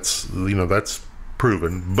Louisiana, and that's, you know, that's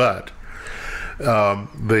proven. But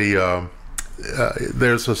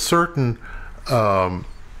there's a certain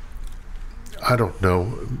I don't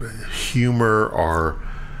know, humor or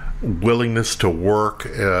willingness to work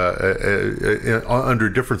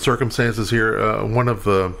under different circumstances here. One of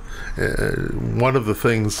the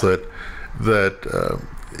things that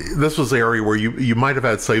this was the area where you might have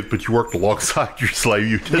had slaves, but you worked alongside your slave.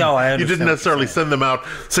 You didn't necessarily send them out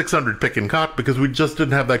 600 picking cotton, because we just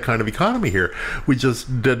didn't have that kind of economy here. We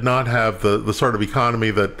just did not have the sort of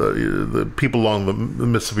economy that the people along the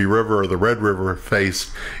Mississippi River or the Red River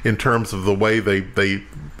faced in terms of the way they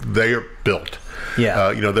are built.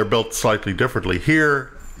 Yeah. You know, they're built slightly differently. Here,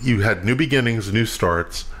 you had new beginnings, new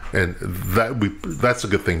starts, and that's a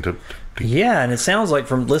good thing to. Yeah, and it sounds like,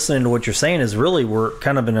 from listening to what you're saying, is really we're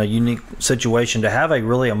kind of in a unique situation to have a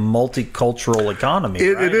multicultural economy.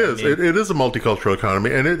 Right? It is. I mean, it is a multicultural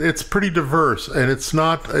economy, and it's pretty diverse, and it's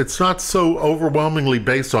not so overwhelmingly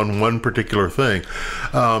based on one particular thing.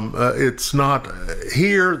 It's not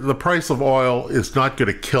here. The price of oil is not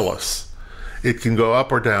going to kill us. It can go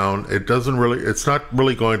up or down. It's not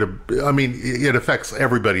really going to, I mean, it affects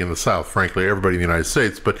everybody in the South, frankly, everybody in the United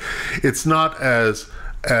States, but it's not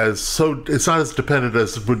it's not as dependent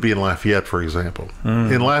as it would be in Lafayette, for example.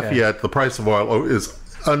 In Lafayette, the price of oil is,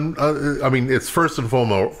 I mean, it's first and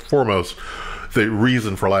foremost the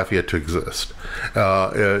reason for Lafayette to exist.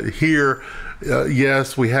 Here,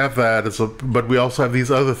 yes, we have that, but we also have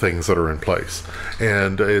these other things that are in place,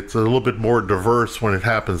 and it's a little bit more diverse when it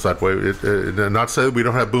happens that way. Not to say that we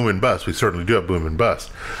don't have boom and bust. We certainly do have boom and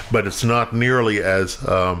bust, but it's not nearly as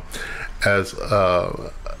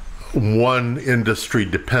one industry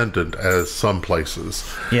dependent as some places.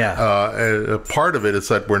 Yeah. Part of it is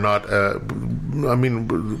that we're not I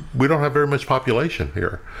mean, we don't have very much population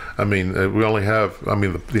here. I mean, we only have, I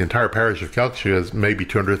mean, the entire parish of Calcasieu has maybe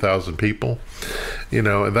 200,000 people, you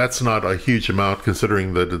know, and that's not a huge amount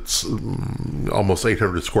considering that it's almost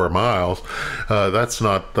 800 square miles. That's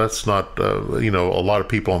not you know, a lot of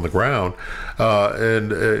people on the ground.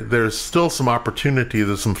 And there's still some opportunity,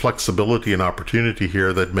 there's some flexibility and opportunity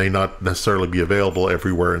here that may not necessarily be available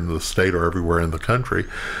everywhere in the state or everywhere in the country.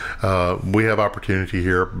 We have opportunity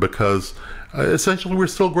here because essentially we're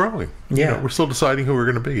still growing. Yeah. You know, we're still deciding who we're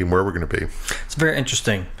going to be and where we're going to be. It's very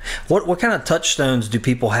interesting. What kind of touchstones do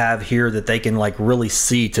people have here that they can like really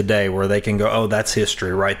see today, where they can go, oh, that's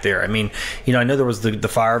history right there? I mean, you know, I know there was the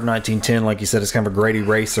fire of 1910, like you said, it's kind of a great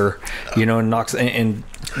eraser, you know, and knocks and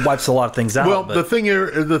wipes a lot of things out. Well, but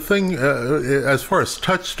the thing as far as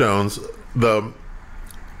touchstones,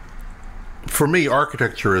 for me,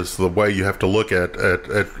 architecture is the way you have to look at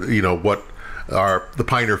you know, what the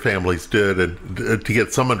pioneer families did, and to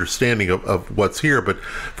get some understanding of what's here. But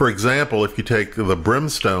for example, if you take the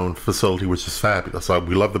Brimstone facility, which is fabulous,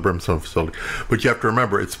 we love the Brimstone facility, but you have to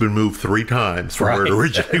remember it's been moved 3 times from where it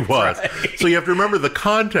originally was. Right. So you have to remember the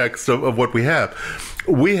context of what we have.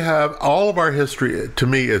 We have all of our history, to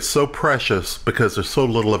me, is so precious because there's so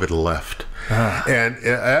little of it left. And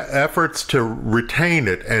efforts to retain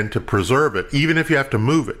it and to preserve it, even if you have to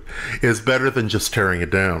move it, is better than just tearing it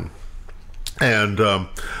down. And we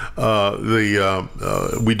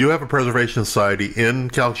do have a preservation society in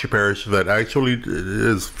Calcasieu Parish that actually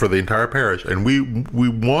is for the entire parish, and we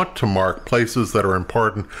want to mark places that are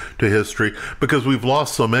important to history because we've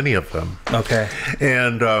lost so many of them. okay.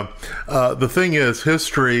 And the thing is,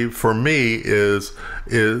 history for me is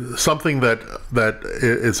something that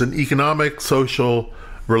is an economic, social,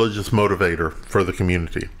 religious motivator for the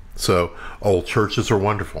community. So old churches are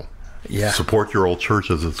wonderful. Yeah. Support your old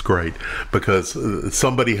churches. It's great because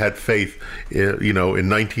somebody had faith, you know, in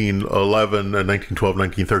 1911, 1912,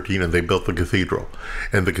 1913, and they built the cathedral.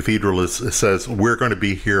 And the cathedral says, we're going to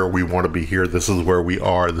be here. We want to be here. This is where we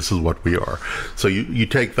are. This is what we are. So you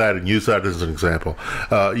take that and use that as an example.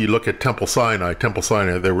 You look at Temple Sinai. Temple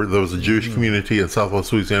Sinai, there was a Jewish community in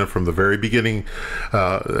Southwest Louisiana from the very beginning,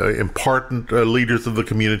 important leaders of the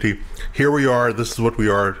community. Here we are. This is what we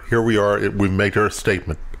are. Here we are. We made our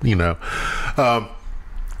statement. You know,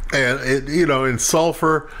 and you know, in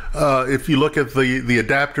Sulphur, if you look at the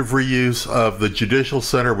adaptive reuse of the Judicial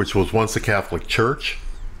Center, which was once a Catholic church,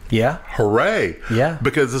 Yeah. hooray! Yeah.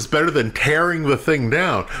 Because it's better than tearing the thing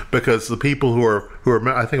down. Because the people who are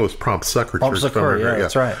I think it was Prompt Succor. Yeah,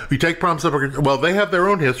 that's right. You take Prompt Succor. Well, they have their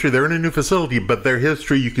own history. They're in a new facility, but their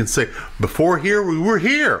history, you can say, before here we were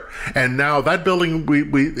here, and now that building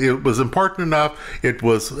it was important enough. It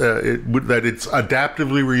was that it's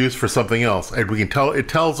adaptively reused for something else, and we can tell. It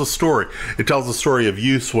tells a story. It tells a story of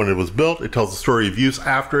use when it was built. It tells a story of use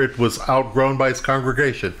after it was outgrown by its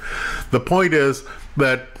congregation. The point is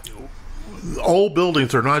that old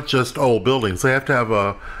buildings are not just old buildings. They have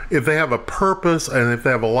to if they have a purpose and if they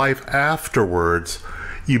have a life afterwards,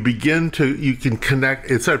 you can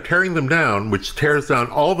connect, instead of tearing them down, which tears down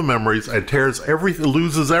all the memories and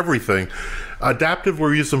loses everything, adaptively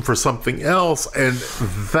reuse them for something else, and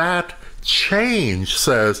that change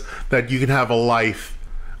says that you can have a life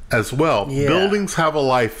as well. Yeah. Buildings have a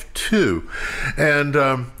life too. And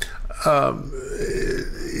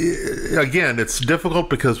again, it's difficult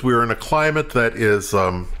because we're in a climate that is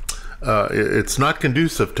it's not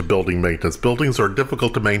conducive to building maintenance. Buildings are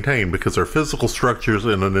difficult to maintain because they're physical structures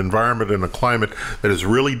in an environment, in a climate that is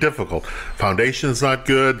really difficult. Foundation's not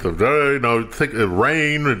good. Rain,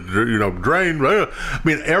 drain. I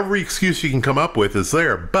mean, every excuse you can come up with is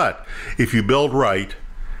there. But if you build right,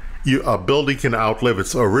 a building can outlive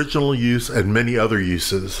its original use and many other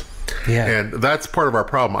uses. Yeah. And that's part of our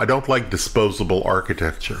problem. I don't like disposable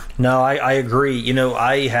architecture. No, I agree. You know,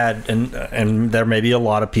 I had, and there may be a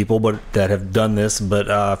lot of people that have done this,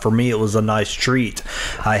 but for me, it was a nice treat.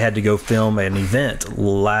 I had to go film an event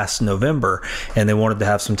last November, and they wanted to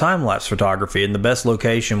have some time-lapse photography, and the best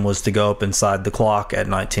location was to go up inside the clock at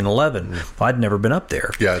 1911. I'd never been up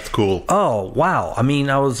there. Yeah, it's cool. Oh, wow. I mean,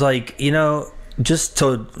 I was like, you know, just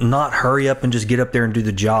to not hurry up and just get up there and do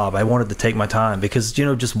the job. I wanted to take my time because, you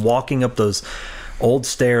know, just walking up those old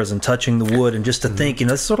stairs and touching the wood and just to think, you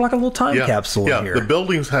know, it's sort of like a little time capsule in here. The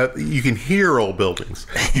buildings you can hear old buildings.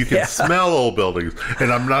 You can smell old buildings.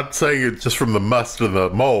 And I'm not saying it just from the must and the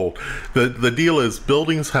mold. The deal is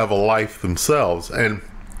buildings have a life themselves. And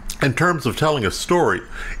in terms of telling a story,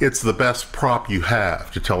 it's the best prop you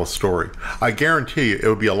have to tell a story. I guarantee you it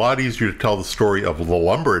would be a lot easier to tell the story of the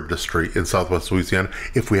lumber industry in Southwest Louisiana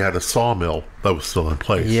if we had a sawmill that was still in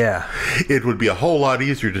place. Yeah. It would be a whole lot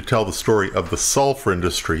easier to tell the story of the sulfur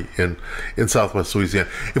industry in Southwest Louisiana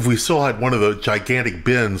if we still had one of the gigantic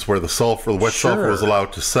bins where the wet sulfur was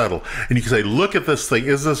allowed to settle. And you can say, look at this thing,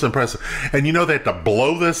 isn't this impressive? And you know they had to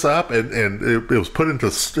blow this up, and it was put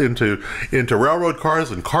into railroad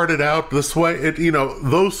cars and carted out this way.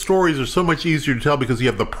 Those stories are so much easier to tell because you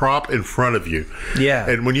have the prop in front of you. Yeah.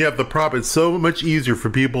 And when you have the prop, it's so much easier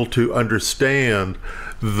for people to understand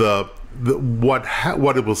what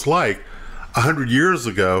it was like 100 years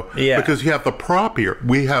ago, because you have the prop here.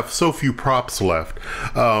 We have so few props left.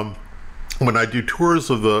 When I do tours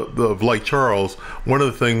of Lake Charles, one of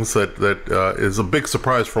the things that is a big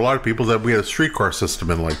surprise for a lot of people is that we had a streetcar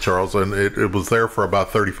system in Lake Charles, and it was there for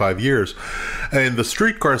about 35 years. And the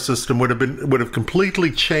streetcar system would have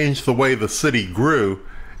completely changed the way the city grew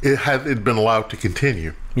had it been allowed to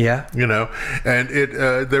continue. Yeah. And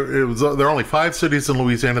there are only 5 cities in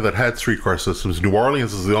Louisiana that had streetcar systems. New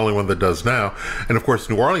Orleans is the only one that does now. And of course,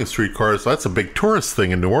 New Orleans streetcars, that's a big tourist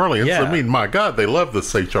thing in New Orleans. Yeah. I mean, my God, they love the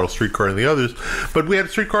St. Charles streetcar and the others. But we had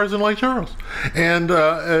streetcars in Lake Charles. And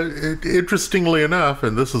interestingly enough,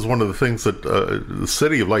 and this is one of the things that the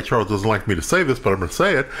city of Lake Charles doesn't like me to say this, but I'm going to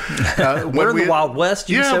say it. We're in the Wild West.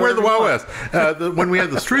 We're in the Wild West. When we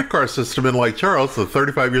had the streetcar system in Lake Charles, the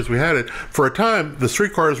 35 years we had it, for a time, the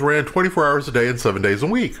streetcars ran 24 hours a day and 7 days a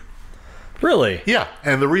week. Really? Yeah.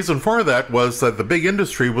 And the reason for that was that the big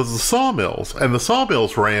industry was the sawmills. And the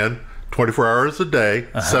sawmills ran 24 hours a day,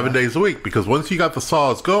 7 days a week. Because once you got the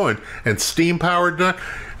saws going and steam powered,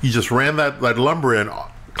 you just ran that lumber in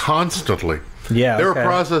constantly. Yeah. They were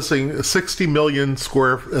processing 60 million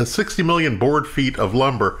board feet of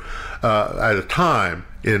lumber at a time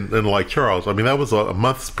in Lake Charles. I mean, that was a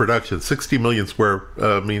month's production. 60 million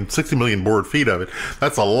board feet of it.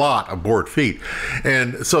 That's a lot of board feet.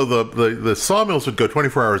 And so the sawmills would go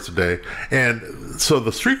 24 hours a day. And so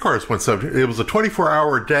the streetcars went it was a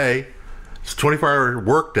 24-hour day, 24-hour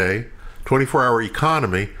work day, 24-hour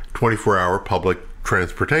economy, 24-hour public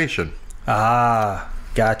transportation. Ah.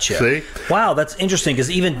 Gotcha. See? Wow, that's interesting,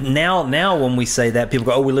 because even now when we say that, people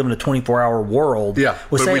go, "Oh, we live in a 24-hour world." Yeah,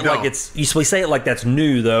 we say it like we say it like that's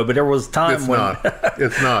new, though. But there was time when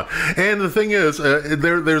it's not. And the thing is,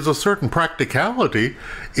 there's a certain practicality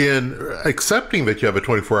in accepting that you have a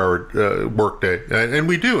 24-hour workday, and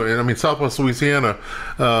we do. And I mean, Southwest Louisiana,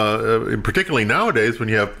 particularly nowadays, when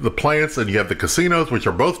you have the plants and you have the casinos, which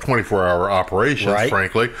are both 24-hour operations, right?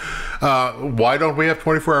 Frankly, why don't we have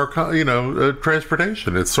 24-hour, transportation?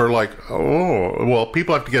 It's sort of like, oh, well,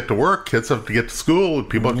 people have to get to work, kids have to get to school,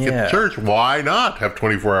 people have to get to church. Why not have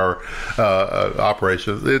 24-hour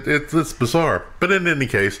operations? It's bizarre. But in any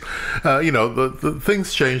case, the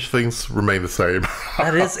things change, things remain the same.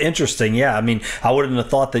 That is interesting. Yeah, I mean, I wouldn't have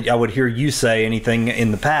thought that I would hear you say anything in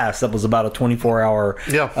the past that was about a 24-hour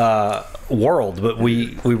world, but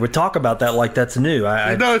we would talk about that like that's new.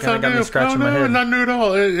 No, it's not new. Not new at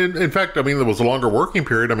all. In fact, I mean, there was a longer working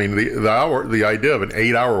period. I mean, the idea of an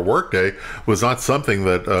 8-hour workday was not something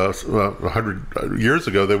that 100 years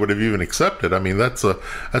ago they would have even accepted. I mean, that's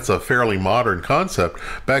a fairly modern concept.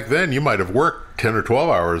 Back then, you might have worked 10 or 12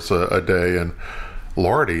 hours a day, and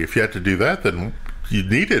Lordy, if you had to do that, then you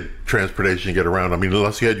needed transportation to get around. I mean,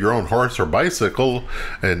 unless you had your own horse or bicycle,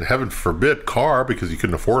 and heaven forbid car, because you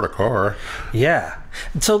couldn't afford a car. Yeah.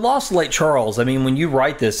 So Lost Lake Charles, I mean, when you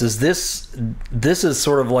write this is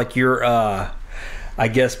sort of like your I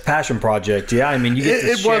guess passion project. Yeah, I mean, you get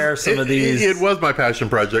to share some of these. It was my passion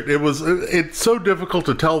project. It's so difficult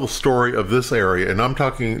to tell the story of this area, and I'm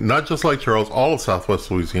talking not just Lake Charles, all of Southwest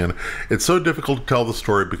Louisiana. It's so difficult to tell the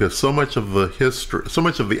story because so much of the history, so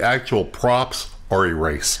much of the actual props are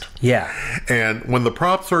erased. Yeah. And when the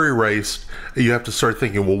props are erased, you have to start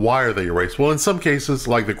thinking, well, why are they erased? Well, in some cases,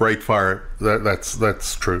 like the Great Fire,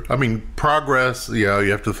 that's true. I mean, progress, you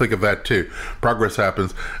have to think of that too. Progress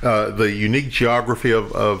happens. The unique geography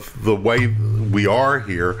of the way we are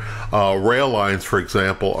here, rail lines, for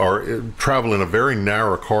example, travel in a very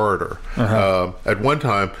narrow corridor. At one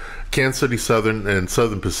time, Kansas City Southern and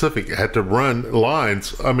Southern Pacific had to run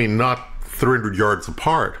lines, I mean, not 300 yards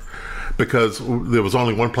apart, because there was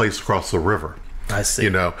only one place across the river. I see.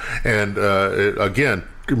 And again,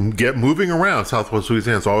 moving around Southwest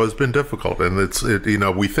Louisiana has always been difficult, and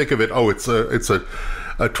we think of it. Oh, it's a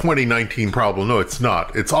a 2019 problem. No, it's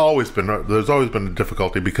not. There's always been a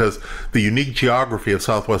difficulty because the unique geography of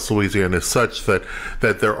Southwest Louisiana is such that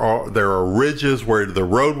there are ridges where the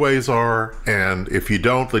roadways are, and if you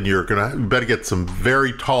don't, then you better get some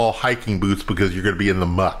very tall hiking boots because you're going to be in the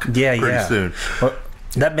muck pretty soon. Well,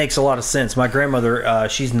 that makes a lot of sense. My grandmother,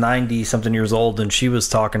 she's 90 something years old, and she was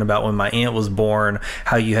talking about when my aunt was born,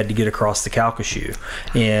 how you had to get across the Calcasieu.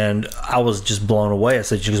 And I was just blown away. I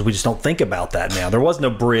said, because we just don't think about that now. There was no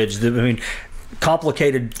bridge. I mean,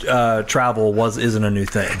 complicated travel isn't a new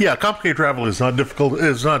thing. Yeah, complicated travel is not difficult.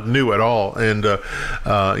 It's not new at all. And,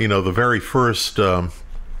 the very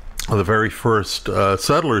first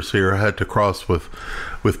settlers here had to cross with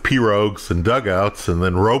pirogues and dugouts and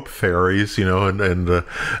then rope ferries,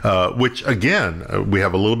 which again, we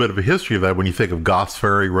have a little bit of a history of that when you think of Goss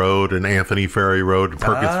Ferry Road and Anthony Ferry Road and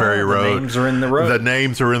Perkins Ferry Road. The names are in the road. The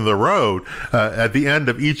names are in the road. At the end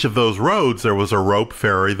of each of those roads, there was a rope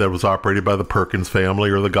ferry that was operated by the Perkins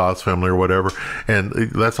family or the Goss family or whatever, and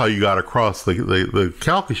that's how you got across the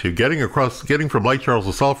Calcasieu. Getting from Lake Charles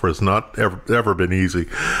to Sulphur has not ever been easy.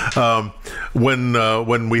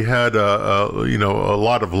 When we had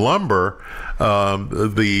a lot of lumber,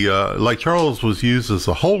 the Lake Charles was used as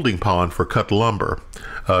a holding pond for cut lumber.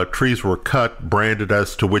 Trees were cut, branded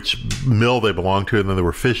as to which mill they belonged to, and then they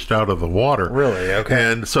were fished out of the water. Really?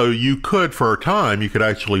 Okay. And so you could, for a time, you could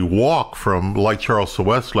actually walk from Lake Charles to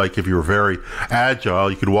Westlake if you were very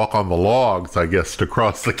agile. You could walk on the logs, I guess, to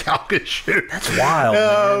cross the Calcasieu. That's wild,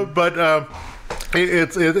 man. But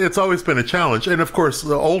it's always been a challenge, and of course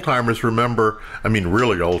the old timers remember. I mean,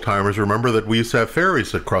 really old timers remember that we used to have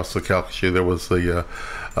ferries that crossed the Calcasieu. There was the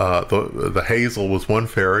Hazel was one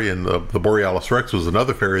ferry, and the Borealis Rex was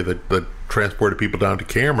another ferry that transported people down to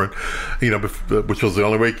Cameron. Which was the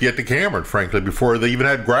only way you could get to Cameron, frankly, before they even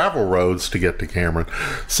had gravel roads to get to Cameron.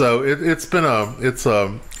 So it's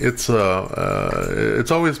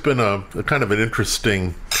always been a kind of an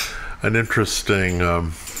interesting.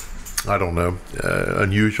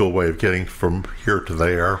 Unusual way of getting from here to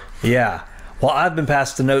there. Yeah. Well, I've been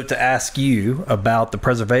passed a note to ask you about the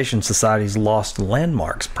Preservation Society's Lost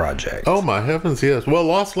Landmarks project. Oh, my heavens, yes. Well,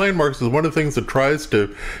 Lost Landmarks is one of the things that tries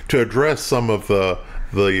to address some of the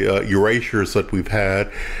erasures that we've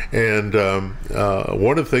had, and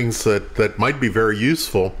one of the things that might be very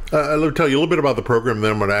useful. Let me tell you a little bit about the program, and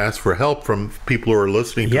then I'm going to ask for help from people who are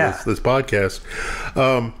listening to this podcast.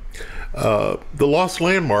 The Lost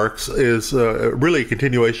Landmarks is really a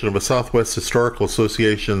continuation of a Southwest Historical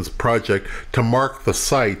Association's project to mark the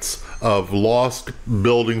sites of lost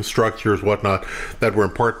building structures, whatnot, that were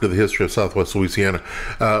important to the history of Southwest Louisiana.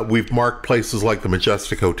 We've marked places like the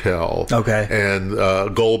Majestic Hotel,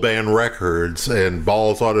 and Gold Band Records, and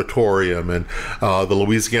Ball's Auditorium, and the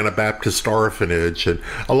Louisiana Baptist Orphanage, and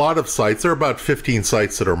a lot of sites. There are about 15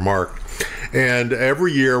 sites that are marked. And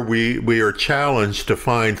every year we are challenged to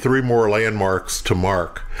find 3 more landmarks to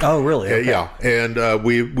mark. Oh, really? Okay. Yeah, and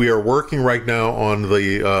we are working right now on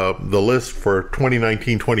the list for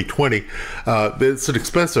 2019-2020. It's an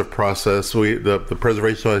expensive process. The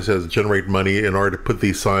Preservation Society has to generate money in order to put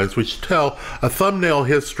these signs, which tell a thumbnail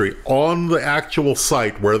history on the actual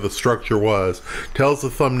site where the structure was. Tells the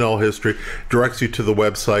thumbnail history, directs you to the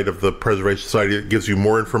website of the Preservation Society. It gives you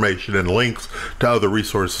more information and links to other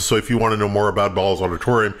resources. So if you want to know more about Ball's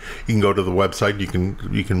Auditorium, you can go to the website. You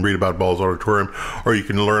can read about Ball's Auditorium, or you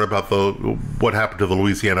can learn about what happened to the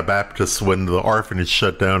Louisiana Baptists when the orphanage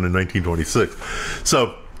shut down in 1926.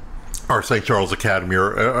 So, or St. Charles Academy,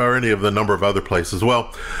 or any of the number of other places.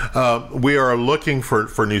 Well, we are looking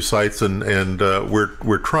for new sites, and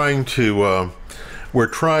we're trying to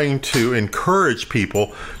encourage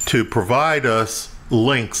people to provide us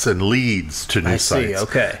links and leads to new sites.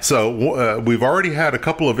 Okay. So we've already had a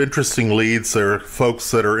couple of interesting leads. There are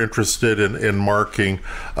folks that are interested in marking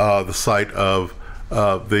the site of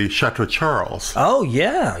the Chateau Charles. Oh,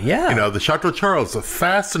 yeah. The Chateau Charles, a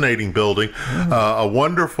fascinating building, a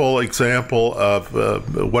wonderful example of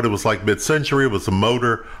what it was like mid-century. It was a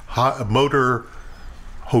motor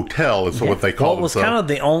hotel is what they called it. It was kind of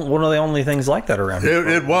one of the only things like that around here.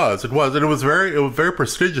 It was, and it was very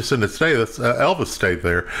prestigious in its day. Elvis stayed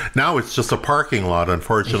there. Now it's just a parking lot,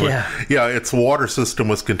 unfortunately. Yeah, its water system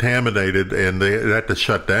was contaminated, and they had to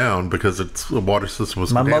shut down because the water system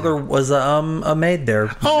was. My mother was a maid there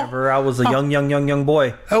whenever I was a young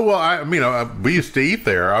boy. Oh well, we used to eat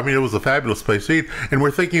there. I mean, it was a fabulous place to eat, and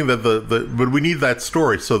we're thinking that but we need that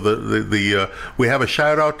story. So we have a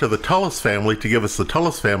shout out to the Tullis family to give us the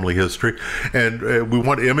Tullis family history, and we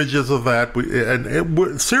want images of that.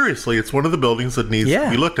 Seriously, it's one of the buildings that needs to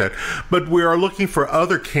be looked at. But we are looking for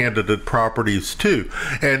other candidate properties too,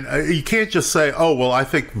 and you can't just say, "Oh, well, I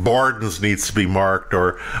think Barden's needs to be marked,"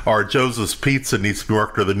 or Joseph's Pizza needs to be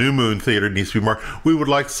marked, or the New Moon Theater needs to be marked. We would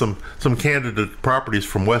like some candidate properties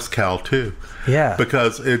from West Cal too. Yeah,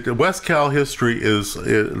 because West Cal history is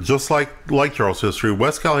just like Charles history.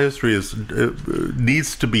 West Cal history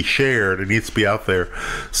needs to be shared. It needs to be out there.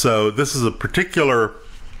 So this is a particular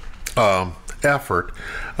effort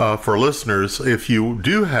for listeners. If you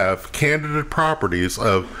do have candidate properties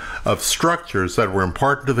of structures that were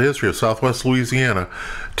important to the history of Southwest Louisiana,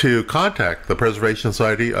 to contact the Preservation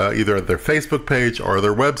Society either at their Facebook page or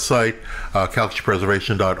their website,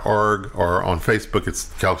 calcareepreservation.org, or on Facebook it's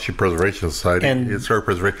Calcasieu Preservation Society, Historic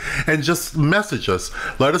Preservation, and just message us.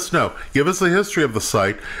 Let us know. Give us the history of the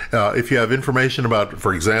site. If you have information about,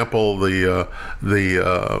 for example, the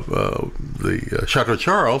Chateau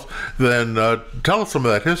Charles, then tell us some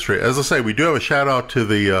of that history. As I say, we do have a shout out to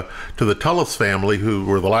the Tullis family, who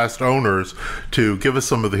were the last owners, to give us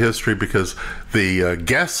some of the history, because the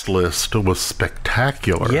guest list was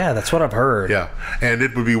spectacular. Yeah, that's what I've heard. Yeah, and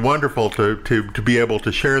it would be wonderful to be able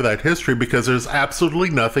to share that history, because there's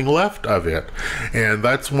absolutely nothing left of it, and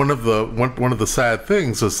that's one of the sad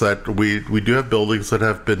things, is that we do have buildings that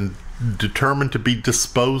have been determined to be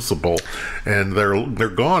disposable, and they're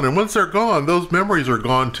gone. And once they're gone, those memories are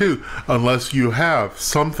gone too, unless you have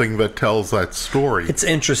something that tells that story. It's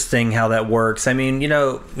interesting how that works. I mean,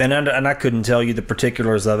 and I couldn't tell you the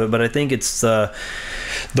particulars of it, but I think it's the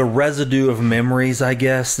residue of memories, I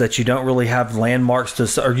guess, that you don't really have landmarks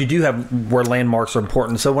to, or you do have where landmarks are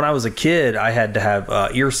important. So when I was a kid, I had to have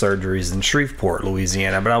ear surgeries in Shreveport,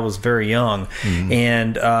 Louisiana, but I was very young.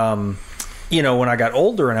 And when I got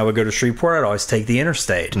older and I would go to Shreveport, I'd always take the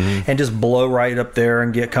interstate and just blow right up there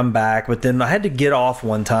and come back. But then I had to get off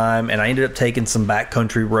one time, and I ended up taking some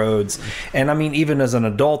backcountry roads. And I mean, even as an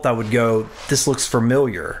adult, I would go, this looks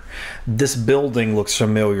familiar. This building looks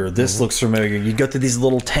familiar. This looks familiar. You go through these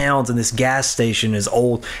little towns, and this gas station is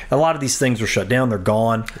old. A lot of these things are shut down. They're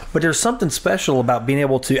gone. But there's something special about being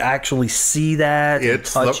able to actually see that and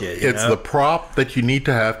touch it. It's the prop that you need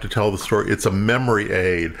to have to tell the story. It's a memory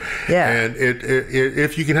aid. Yeah. And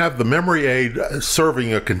if you can have the memory aid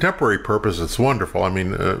serving a contemporary purpose, it's wonderful. I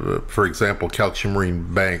mean, for example, Calcasieu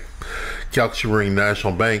Marine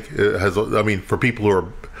National Bank has, for people who are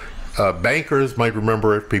bankers might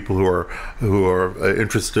remember it. People who are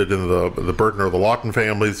interested in the Burton or the Lawton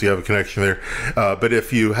families, you have a connection there. But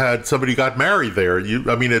if you had somebody who got married there,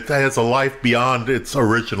 it has a life beyond its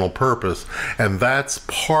original purpose, and that's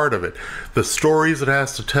part of it. The stories it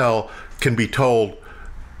has to tell can be told,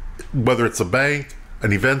 whether it's a bank,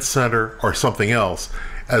 an event center, or something else,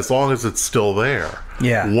 as long as it's still there.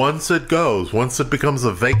 Yeah. Once it becomes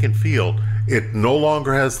a vacant field, it no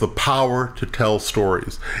longer has the power to tell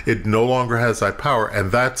stories. It no longer has that power,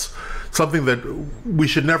 and that's something that we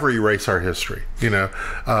should never erase our history.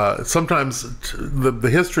 Sometimes the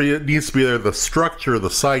history, it needs to be there. The structure, the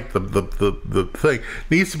site, the thing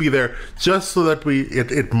needs to be there, just so that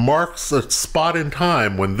it marks a spot in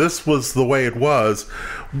time when this was the way it was,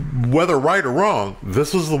 whether right or wrong.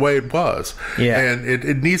 This was the way it was. Yeah. And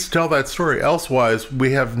it needs to tell that story. Elsewise,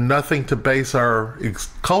 we have nothing to base our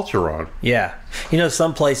culture on. Yeah.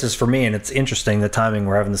 Some places for me, and it's interesting the timing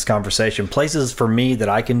we're having this conversation, places for me that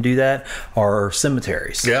I can do that are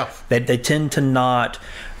cemeteries. Yeah. They tend to not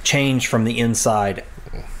change from the inside,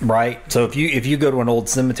 right? So if you go to an old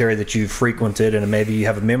cemetery that you've frequented, and maybe you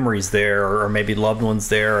have memories there, or maybe loved ones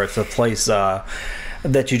there, or it's a place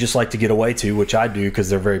that you just like to get away to, which I do because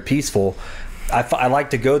they're very peaceful, I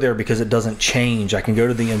like to go there because it doesn't change. I can go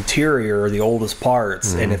to the interior, the oldest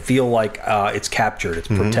parts, and it feel like it's captured, it's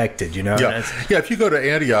protected, Yeah, if you go to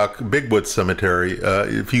Antioch Bigwood Cemetery,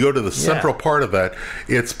 if you go to the central part of that,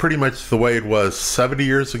 it's pretty much the way it was 70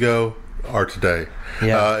 years ago or today.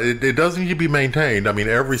 Yeah. It doesn't need to be maintained. I mean,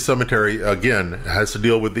 every cemetery, again, has to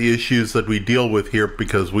deal with the issues that we deal with here,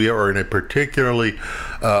 because we are in a particularly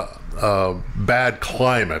bad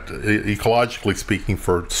climate, ecologically speaking,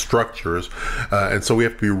 for structures, and so we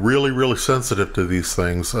have to be really, really sensitive to these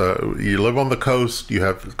things. You live on the coast, you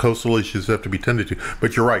have coastal issues that have to be tended to.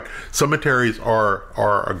 But you're right, cemeteries are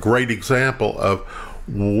a great example of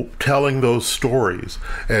telling those stories,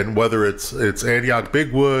 and whether it's Antioch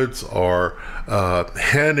Bigwoods or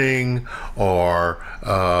Henning or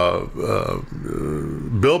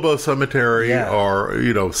Bilbo Cemetery,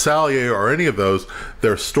 or Sallier, or any of those,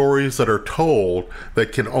 they're stories that are told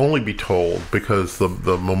that can only be told because the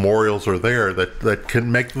memorials are there that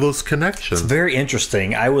can make those connections. It's very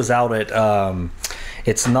interesting. I was out at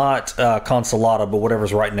It's not Consolata, but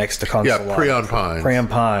whatever's right next to Consolata. Yeah, Creon Pines. Creon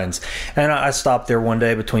Pines. And I stopped there one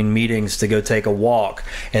day between meetings to go take a walk.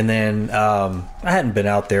 And then I hadn't been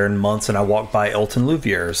out there in months, and I walked by Elton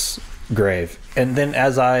Louviere's grave. And then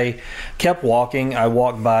as I kept walking, I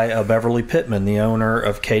walked by Beverly Pittman, the owner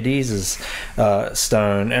of KD's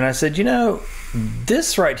stone. And I said,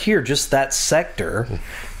 this right here, just that sector,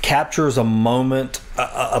 captures a moment,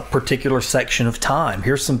 a particular section of time.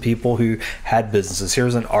 Here's some people who had businesses.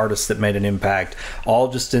 Here's an artist that made an impact, all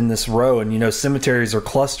just in this row. And, cemeteries are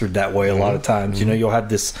clustered that way a lot of times. You'll have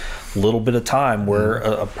this little bit of time where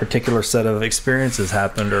a particular set of experiences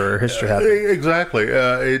happened or history happened. Exactly.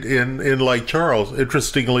 In Lake Charles,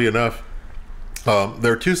 interestingly enough,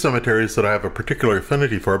 there are two cemeteries that I have a particular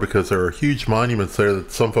affinity for because there are huge monuments there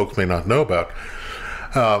that some folks may not know about.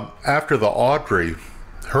 After the Audrey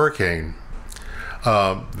hurricane,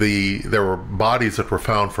 there were bodies that were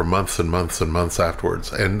found for months and months and months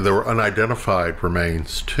afterwards, and there were unidentified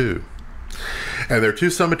remains too. And there are two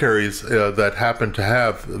cemeteries that happen to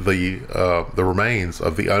have the remains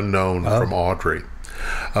of the unknown from Audrey.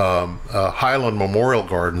 Highland Memorial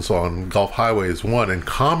Gardens on Gulf Highway is one, and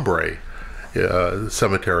Cambrai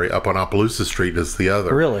Cemetery up on Opelousas Street is the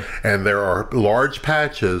other. Really? And there are large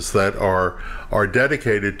patches that are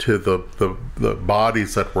dedicated to the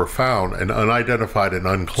bodies that were found and unidentified and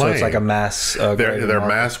unclaimed. So it's like a mass they're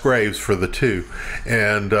mass graves for the two.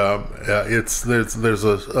 And there's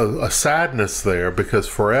a sadness there because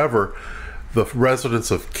forever the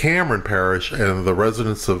residents of Cameron Parish and the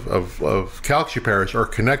residents of Calcasieu Parish are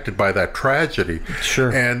connected by that tragedy.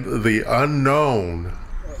 Sure. And the unknown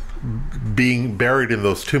being buried in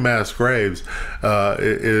those two mass graves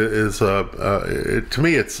is to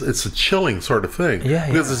me it's a chilling sort of thing.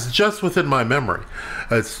 Because it's just within my memory.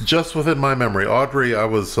 Audrey, I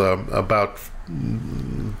was about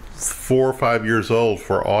 4 or 5 years old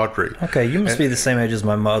for Audrey. Okay, you must be the same age as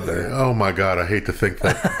my mother. Oh my God, I hate to think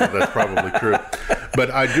that that's probably true. But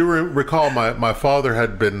I do recall my father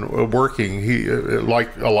had been working. He,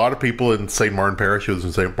 like a lot of people in St. Martin Parish, he was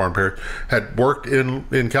in St. Martin Parish, had worked in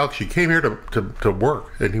Calcasieu. He came here to work,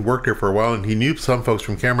 and he worked here for a while, and he knew some folks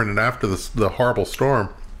from Cameron. And after the horrible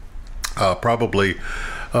storm, probably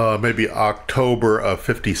maybe October of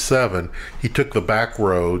 '57, he took the back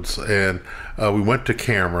roads, and we went to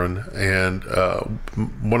Cameron. And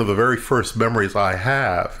one of the very first memories I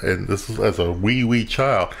have, and this is as a wee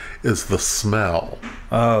child, is the smell.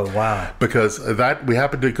 Oh, wow. Because we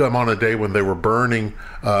happened to come on a day when they were burning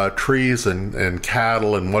trees and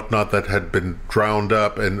cattle and whatnot that had been drowned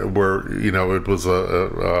up, and it was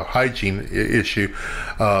a hygiene issue.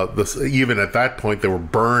 Even at that point, they were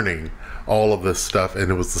burning all of this stuff,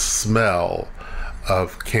 and it was the smell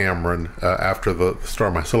of Cameron after the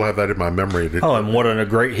storm. I still have that in my memory. And what a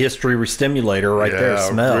great history stimulator right there!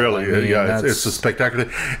 Smell, really, it's a spectacular.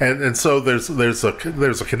 And so there's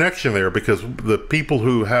a connection there because the people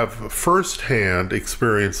who have firsthand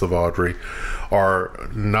experience of Audrey are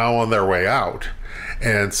now on their way out.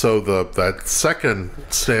 And so that second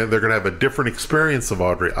stand, they're going to have a different experience of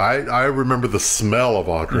Audrey. I remember the smell of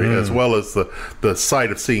Audrey as well as the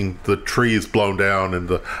sight of seeing the trees blown down and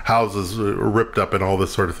the houses ripped up and all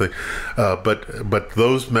this sort of thing. But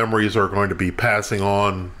those memories are going to be passing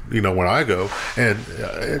on, when I go. And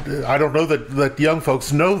I don't know that young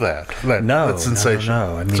folks know that sensation.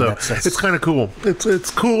 No. I mean, so it's kind of cool. It's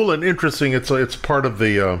cool and interesting. It's part of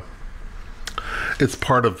the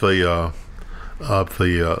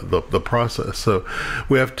process. So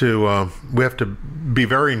we have to be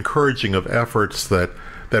very encouraging of efforts that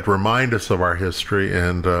remind us of our history.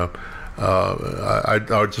 And I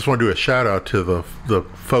just want to do a shout out to the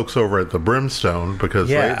folks over at the Brimstone because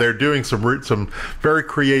they're doing some very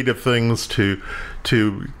creative things to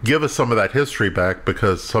give us some of that history back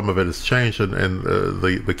because some of it has changed, and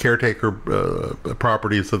the caretaker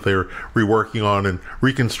properties that they're reworking on and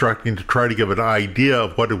reconstructing to try to give an idea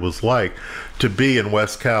of what it was like to be in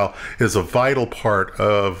West Cal is a vital part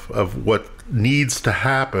of what needs to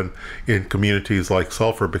happen in communities like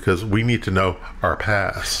Sulphur because we need to know our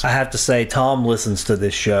past. I have to say, Tom listens to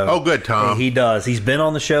this show. Oh, good, Tom. He does. He's been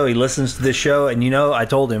on the show. He listens to this show. And, I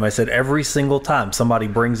told him, I said, every single time somebody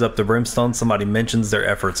brings up the Brimstone, somebody mentions their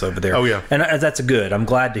efforts over there. Oh, yeah. And that's good. I'm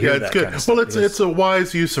glad to hear that. It's good. Kind of stuff. Well, it's a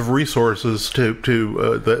wise use of resources to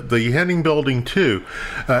the Henning building, too.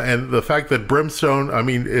 And the fact that Brimstone,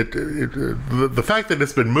 the fact that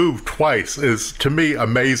it's been moved twice is, to me,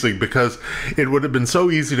 amazing because it would have been so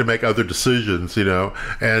easy to make other decisions,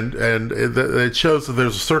 and it shows that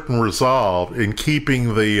there's a certain resolve in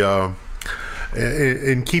keeping the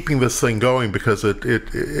in keeping this thing going, because it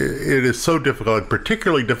is so difficult, and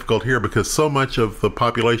particularly difficult here because so much of the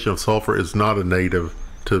population of Sulphur is not a native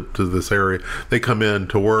to this area. They come in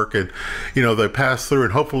to work, and they pass through,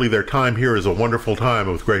 and hopefully their time here is a wonderful time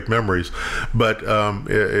with great memories. But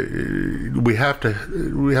we have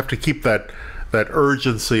to keep that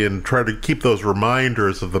urgency and try to keep those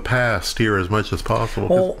reminders of the past here as much as possible.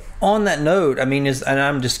 Well, on that note, I mean, and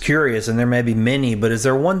I'm just curious, and there may be many, but is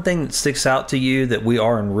there one thing that sticks out to you that we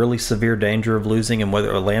are in really severe danger of losing, and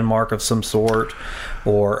whether a landmark of some sort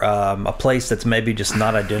or a place that's maybe just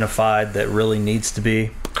not identified that really needs to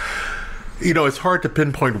be? It's hard to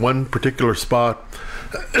pinpoint one particular spot.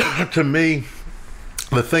 To me,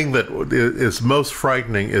 the thing that is most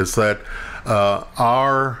frightening is that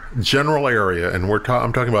our general area, and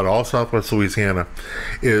I'm talking about all Southwest Louisiana,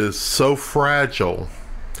 is so fragile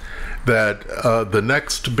that the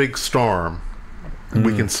next big storm,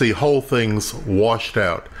 we can see whole things washed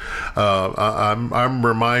out. I'm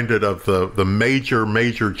reminded of the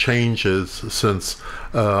major changes since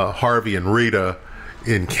Harvey and Rita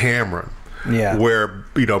in Cameron. Yeah. Where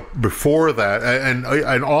before that, and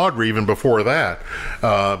Audrey even before that,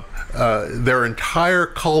 there are entire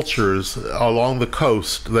cultures along the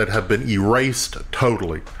coast that have been erased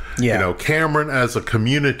totally. Yeah. Cameron as a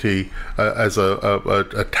community, as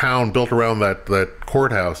a town built around that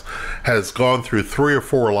courthouse, has gone through 3 or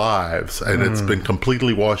 4 lives, and it's been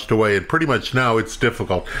completely washed away. And pretty much now it's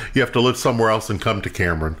difficult. You have to live somewhere else and come to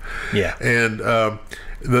Cameron. Yeah. And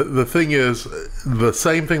the thing is, the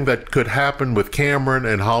same thing that could happen with Cameron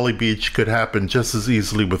and Holly Beach could happen just as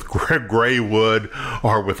easily with Graywood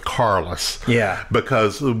or with Carlos. Yeah.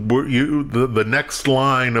 Because the next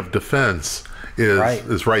line of defense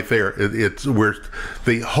is right there. It's where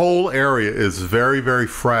the whole area is very, very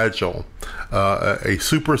fragile. A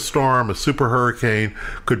superstorm, a super hurricane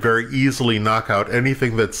could very easily knock out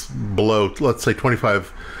anything that's below, let's say,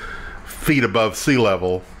 25 feet above sea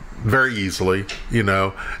level. Very easily,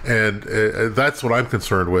 and that's what I'm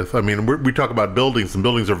concerned with. I mean, we talk about buildings, and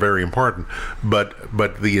buildings are very important, but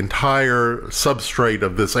the entire substrate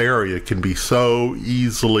of this area can be so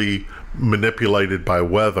easily manipulated by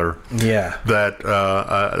weather. Yeah. That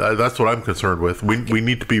that's what I'm concerned with. We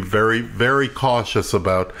need to be very, very cautious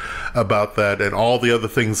about that and all the other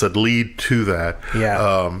things that lead to that.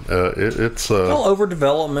 Yeah. It's well,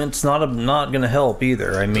 overdevelopment's not going to help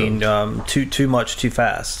either. I mean, too much too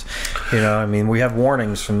fast. I mean, we have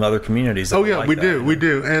warnings from other communities. Oh yeah, we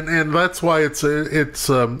do, and that's why it's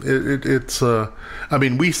I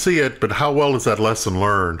mean, we see it, but how well is that lesson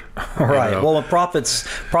learned? Right. Well, profits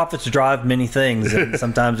drive many things, and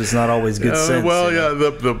sometimes it's not always good sense. Well, yeah.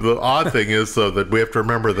 The odd thing is, though, that we have to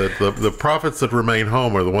remember that the profits that remain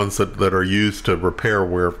home are the ones that are used to repair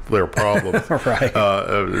where there are problems. Right.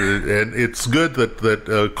 And it's good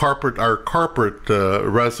that our corporate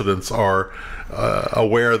residents are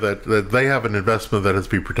aware that they have an investment that has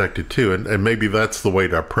to be protected too, and maybe that's the way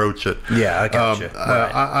to approach it. Yeah, I got you.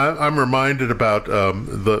 Right. I'm reminded about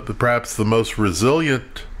perhaps the most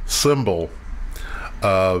resilient symbol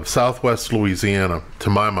of Southwest Louisiana, to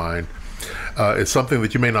my mind, is something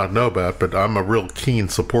that you may not know about, but I'm a real keen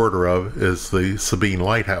supporter of, is the Sabine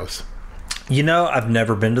Lighthouse. I've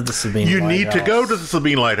never been to the Sabine Lighthouse. You need to go to the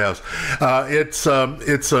Sabine Lighthouse.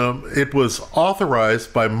 It was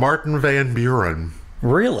authorized by Martin Van Buren.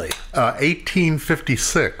 Really?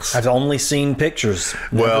 1856. I've only seen pictures.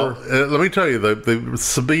 Well, let me tell you, the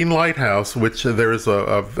Sabine Lighthouse, which there is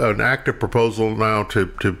an active proposal now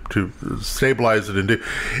to stabilize it and do,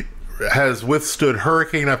 has withstood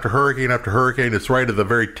hurricane after hurricane after hurricane. It's right at the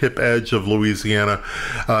very tip edge of Louisiana.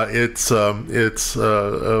 It's one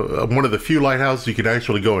of the few lighthouses you can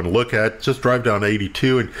actually go and look at. Just drive down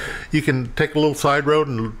 82, and you can take a little side road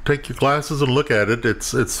and take your glasses and look at it.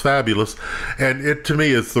 It's fabulous, and it to me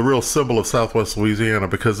is the real symbol of Southwest Louisiana,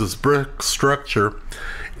 because this brick structure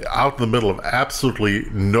out in the middle of absolutely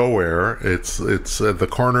nowhere. It's at the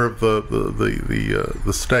corner of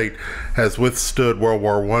the state, has withstood World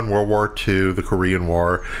War I, World War II, the Korean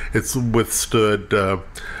War. It's withstood the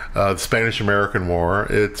Spanish-American War.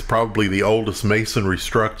 It's probably the oldest masonry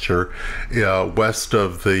structure west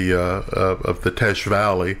of the Teche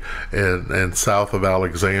Valley and south of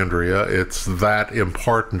Alexandria. It's that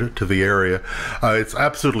important to the area. It's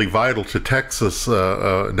absolutely vital to Texas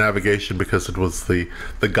navigation, because it was the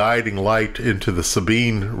guiding light into the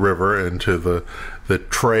Sabine River and to the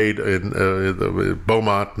trade in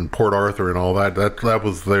Beaumont and Port Arthur and all that. That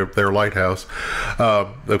was their lighthouse.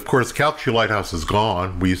 Of course, Calcasieu Lighthouse is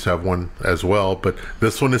gone. We used to have one as well, but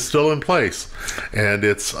this one is still in place, and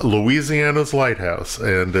it's Louisiana's lighthouse,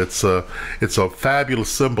 and it's a fabulous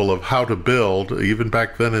symbol of how to build. Even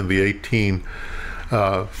back then in the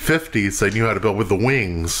 1850s, they knew how to build with the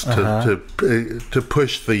wings to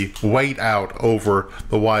push the weight out over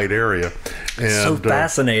the wide area. And, so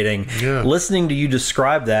fascinating. Listening to you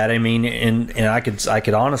describe that, I mean, and I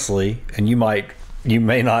could honestly, and you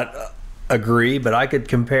may not agree, but I could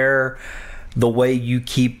compare the way you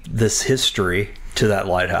keep this history to that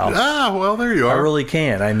lighthouse. Well, there you are. I really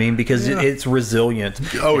can. I mean, because it's resilient.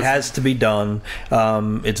 It has to be done.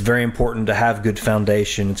 It's very important to have good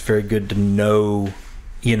foundation. It's very good to know,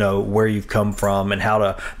 where you've come from and how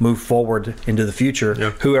to move forward into the future.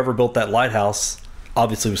 Whoever built that lighthouse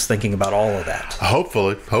obviously was thinking about all of that.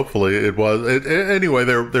 Hopefully it was. Anyway,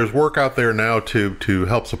 there's work out there now to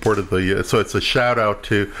help support it. So it's a shout out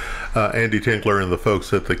to Andy Tinkler and the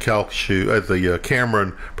folks at the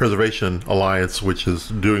Cameron Preservation Alliance, which is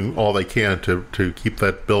doing all they can to keep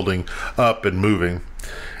that building up and moving.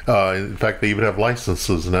 In fact, they even have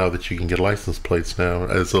licenses now that you can get license plates now,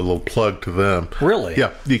 as a little plug to them. Really?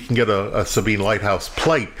 Yeah, you can get a Sabine Lighthouse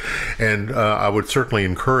plate, and I would certainly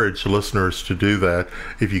encourage listeners to do that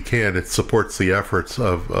if you can. It supports the efforts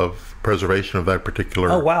of preservation of that particular.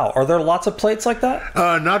 Oh wow! Are there lots of plates like that?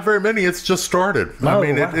 Not very many. It's just started.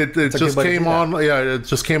 It just came on. Yeah, it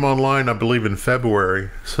just came online, I believe, in February.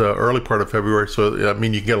 So early part of February. So you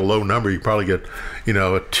can get a low number. You probably get a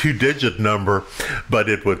 2-digit number, but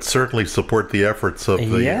it would certainly support the efforts of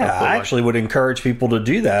the. I actually would encourage people to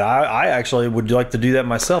do that. I actually would like to do that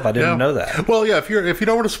myself. I didn't know that. Well, yeah. If you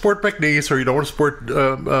don't want to support McNeese, or you don't want to support,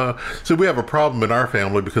 so we have a problem in our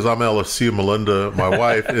family because I'm LSU. Melinda, my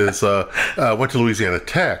wife, is. Went to Louisiana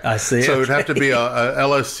Tech. I see. So it'd have to be a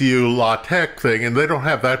LSU La Tech thing, and they don't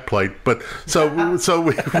have that plate. But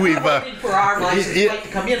we've waiting for our license plate to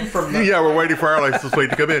come in from. We're waiting for our license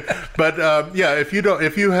plate to come in. But if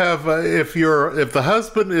the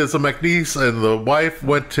husband is a McNeese and the wife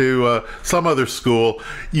went to some other school,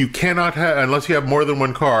 you cannot have, unless you have more than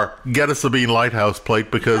one car, get a Sabine Lighthouse plate,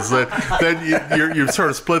 because then you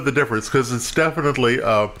sort of split the difference, because it's definitely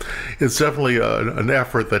an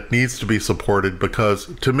effort that needs to be supported, because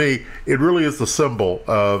to me it really is the symbol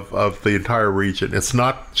of the entire region. It's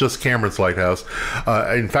not just Cameron's lighthouse.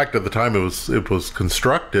 In fact, at the time it was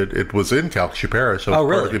constructed, it was in Calcasieu Parish. It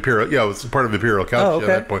was it was part of Imperial Calcasieu at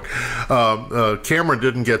that point. Cameron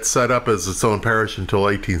didn't get set up as its own parish until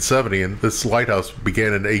 1870, and this lighthouse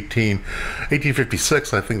began in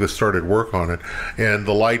 1856. I think they started work on it, and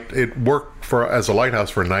it worked as a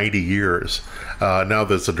lighthouse for 90 years. Now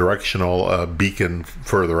there's a directional beacon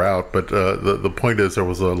further out, but the point is there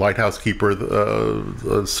was a lighthouse keeper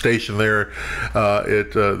station there.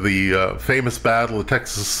 The famous battle, the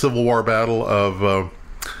Texas Civil War battle of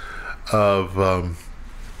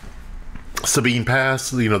Sabine Pass,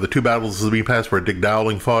 the two battles of Sabine Pass where Dick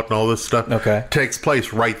Dowling fought and all this stuff, takes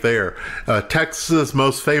place right there. Texas'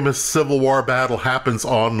 most famous Civil War battle happens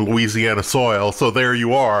on Louisiana soil, so there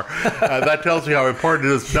you are. That tells you how important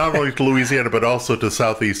it is, not only to Louisiana, but also to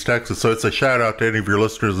Southeast Texas. So it's a shout out to any of your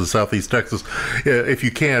listeners in Southeast Texas. If you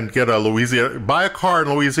can, buy a car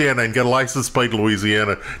in Louisiana and get a license plate in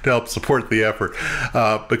Louisiana to help support the effort,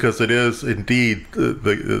 because it is indeed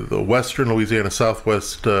the Western Louisiana,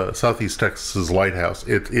 Southeast Texas lighthouse.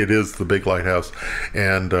 It is the big lighthouse,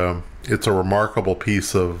 and it's a remarkable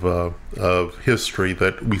piece of history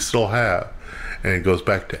that we still have, and it goes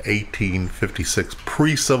back to 1856,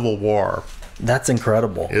 pre-Civil War. That's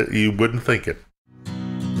incredible. You wouldn't think it.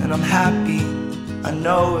 And I'm happy, I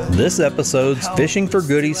know it. This episode's Fishing for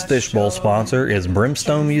Goodies Fishbowl sponsor is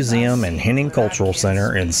Brimstone Museum and Henning Cultural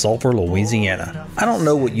Center in Sulphur, Louisiana. I don't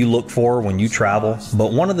know what you look for when you travel,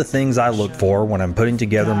 but one of the things I look for when I'm putting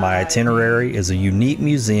together my itinerary is a unique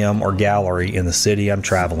museum or gallery in the city I'm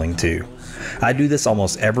traveling to. I do this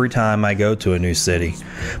almost every time I go to a new city,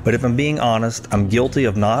 but if I'm being honest, I'm guilty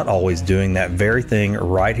of not always doing that very thing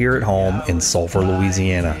right here at home in Sulphur,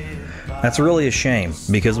 Louisiana. That's really a shame,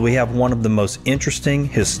 because we have one of the most interesting,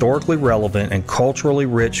 historically relevant, and culturally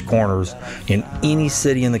rich corners in any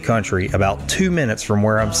city in the country, about 2 minutes from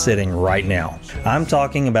where I'm sitting right now. I'm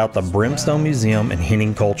talking about the Brimstone Museum and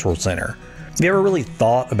Henning Cultural Center. Have you ever really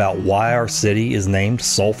thought about why our city is named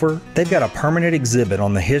Sulphur? They've got a permanent exhibit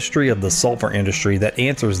on the history of the sulphur industry that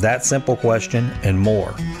answers that simple question and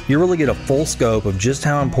more. You really get a full scope of just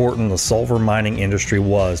how important the sulphur mining industry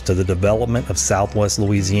was to the development of Southwest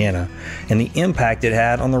Louisiana and the impact it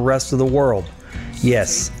had on the rest of the world.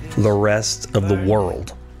 Yes, the rest of the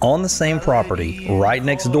world. On the same property, right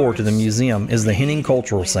next door to the museum, is the Henning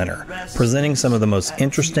Cultural Center, presenting some of the most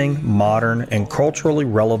interesting, modern, and culturally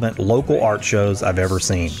relevant local art shows I've ever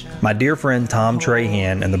seen. My dear friend Tom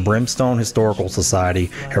Trahan and the Brimstone Historical Society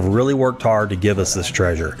have really worked hard to give us this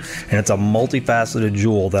treasure, and it's a multifaceted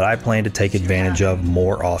jewel that I plan to take advantage of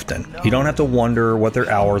more often. You don't have to wonder what their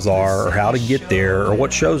hours are, or how to get there, or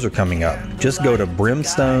what shows are coming up. Just go to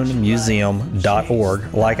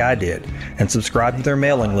brimstonemuseum.org like I did, and subscribe to their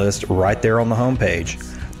mailing list right there on the homepage.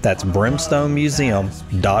 That's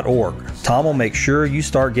brimstonemuseum.org. Tom will make sure you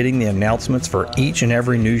start getting the announcements for each and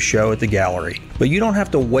every new show at the gallery. But you don't have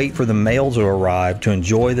to wait for the mail to arrive to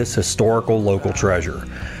enjoy this historical local treasure.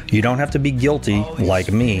 You don't have to be guilty,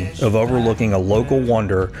 like me, of overlooking a local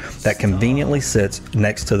wonder that conveniently sits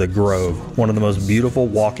next to the Grove, one of the most beautiful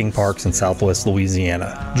walking parks in Southwest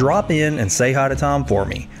Louisiana. Drop in and say hi to Tom for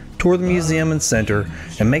me. Tour the museum and center,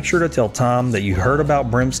 and make sure to tell Tom that you heard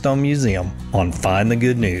about Brimstone Museum on Find the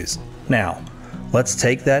Good News. Now, let's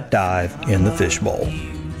take that dive in the fishbowl.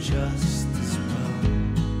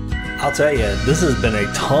 I'll tell you, this has been a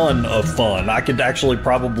ton of fun. I could actually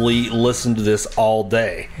probably listen to this all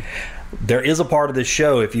day. There is a part of this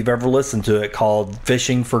show, if you've ever listened to it, called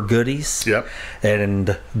Fishing for Goodies. Yep.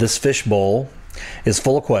 And this fishbowl is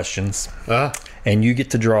full of questions. And you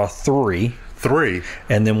get to draw three,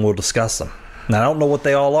 and then we'll discuss them. Now, I don't know what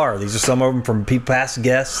they all are. These are some of them from past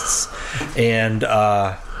guests, and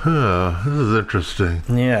this is interesting.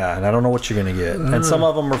 Yeah, and I don't know what you're going to get. And some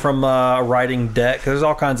of them are from writing deck. There's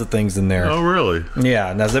all kinds of things in there. Oh, really?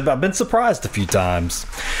 Yeah, and I've been surprised a few times.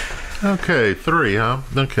 Okay, 3, huh?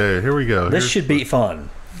 Okay, here we go. This should be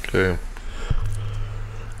fun. Okay.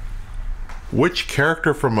 Which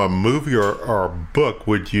character from a movie or book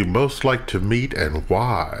would you most like to meet, and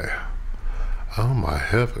why? Oh, my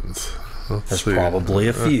heavens. There's probably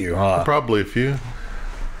a few, huh? Probably a few.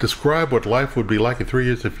 Describe what life would be like in 3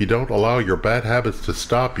 years if you don't allow your bad habits to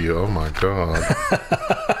stop you. Oh, my God.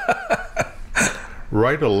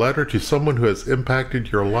 Write a letter to someone who has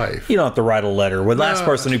impacted your life. You don't have to write a letter. The last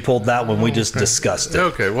person who pulled that one, we just discussed it.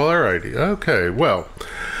 Okay, well, all righty. Okay, well,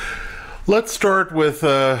 let's start with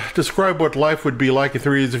describe what life would be like in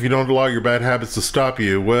 3 years if you don't allow your bad habits to stop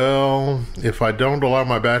you. Well, if I don't allow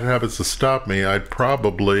my bad habits to stop me, I'd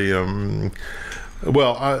probably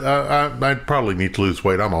I'd probably need to lose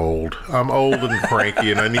weight. I'm old and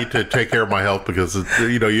cranky, and I need to take care of my health because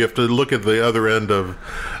you have to look at the other end of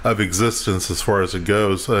existence as far as it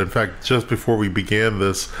goes. In fact, just before we began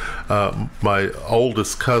this, my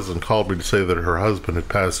oldest cousin called me to say that her husband had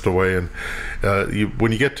passed away, and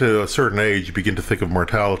when you get to a certain age, you begin to think of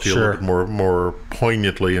mortality a little bit more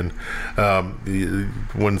poignantly, and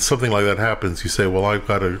when something like that happens, you say, well, I've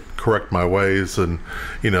got to correct my ways, and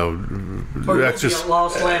that's just a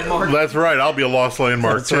lost landmark. That's right. I'll be a lost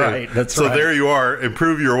landmark. That's too. right. That's so right. There you are.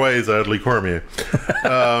 Improve your ways, Adley Cormier.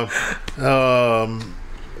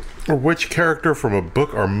 Which character from a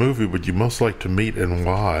book or movie would you most like to meet, and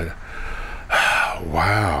why?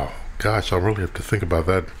 Wow. Gosh, I'll really have to think about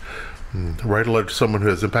that. Write a letter to someone who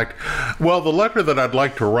has impact. Well, the letter that I'd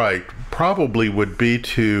like to write probably would be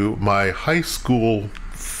to my high school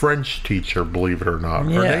French teacher, believe it or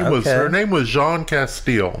not. Her name was Jean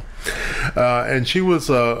Castile, and she was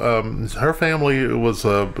her family was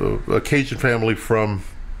a Acadian family from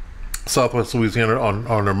Southwest Louisiana.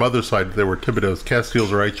 On her mother's side, they were Thibodeaux.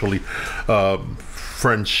 Castiles are actually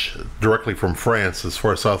French, directly from France, as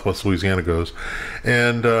far as Southwest Louisiana goes,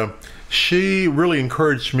 and she really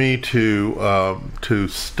encouraged me to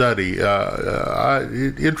study.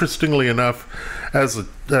 Interestingly enough,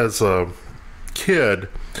 as a kid,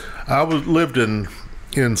 I lived in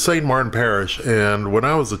St. Martin Parish, and when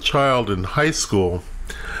I was a child in high school,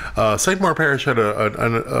 St. Martin Parish had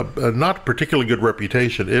a not particularly good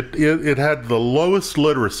reputation. It had the lowest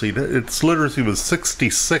literacy. Its literacy was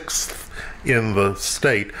 66th in the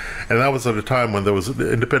state, and that was at a time when there was an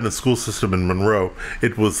independent school system in Monroe.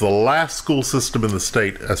 It was the last school system in the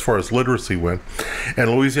state as far as literacy went, and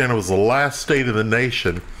Louisiana was the last state in the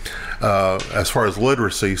nation as far as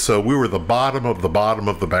literacy, so we were the bottom of the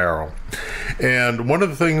barrel. And one of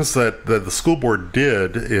the things that the school board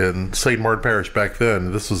did in St. Martin Parish back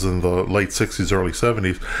then, this was in the late 60s, early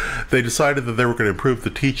 70s, they decided that they were going to improve the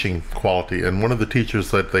teaching quality, and one of the teachers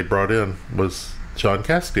that they brought in was John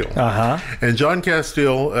Castile. And John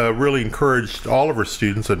Castile really encouraged all of her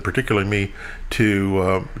students, and particularly me,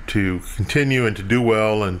 to continue and to do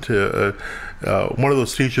well, and to one of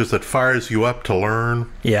those teachers that fires you up to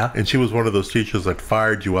learn. Yeah. And she was one of those teachers that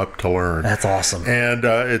fired you up to learn. That's awesome. And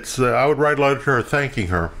I would write a letter to her thanking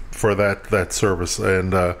her for that service.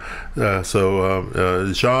 And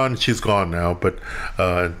so Jean, she's gone now, but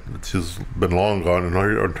she's been long gone, and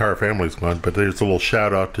her entire family's gone. But there's a little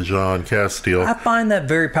shout out to Jean Castile. I find that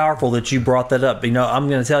very powerful that you brought that up. You know, I'm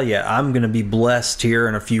going to tell you, I'm going to be blessed here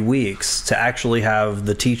in a few weeks to actually have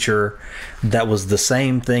the teacher that was the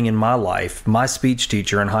same thing in my life. My speech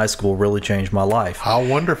teacher in high school really changed my life. How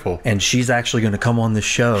wonderful. And she's actually going to come on the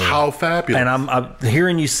show. How fabulous. And I'm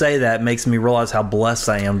hearing you say that makes me realize how blessed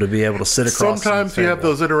I am to be able to sit across. Sometimes you have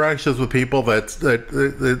those interactions with people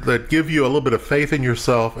that give you a little bit of faith in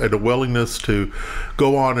yourself and a willingness to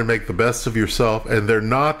go on and make the best of yourself, and they're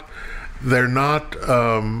not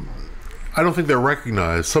I don't think they're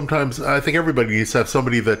recognized. Sometimes I think everybody needs to have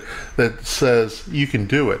somebody that says you can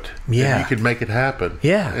do it. Yeah, and you can make it happen.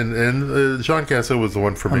 Yeah, and Jean Casso was the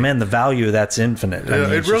one for me. Man, the value of that's infinite. Yeah,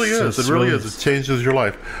 it really is. It really is. It changes your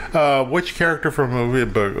life. Which character from a movie?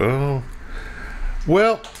 Oh,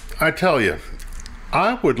 well, I tell you,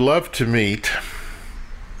 I would love to meet.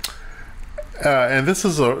 And this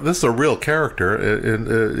is a real character.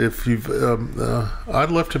 If you've,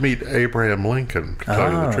 I'd love to meet Abraham Lincoln. To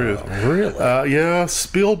tell you the truth, really? Yeah,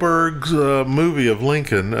 Spielberg's movie of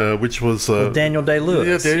Lincoln, which was with Daniel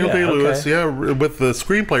Day-Lewis. Yeah, Daniel Day-Lewis. Okay. Yeah, with the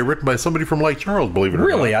screenplay written by somebody from Lake Charles. Believe it or not.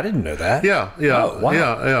 Really, I didn't know that. Yeah. Oh,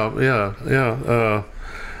 wow. Yeah.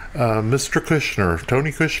 Mr. Kushner,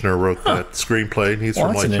 Tony Kushner wrote that screenplay, and he's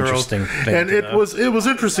from Lake Charles. Interesting thing and it was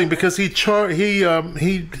interesting because he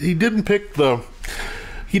didn't pick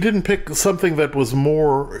something that was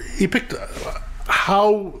more. He picked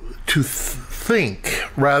how to think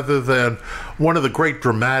rather than one of the great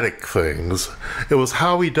dramatic things. It was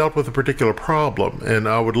how he dealt with a particular problem, and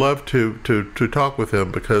I would love to talk with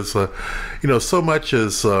him because so much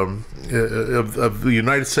is of the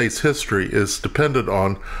United States history is dependent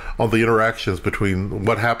on the interactions between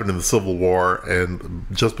what happened in the Civil War and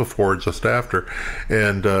just before and just after,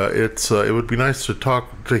 and it would be nice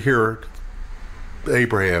to hear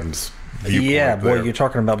Abraham's yeah, boy, there. you're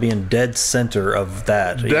talking about being dead center of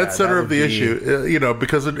that. Dead center of the issue,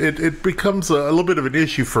 because it becomes a little bit of an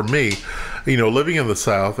issue for me, living in the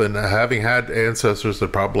South and having had ancestors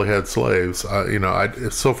that probably had slaves.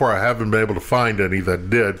 So far I haven't been able to find any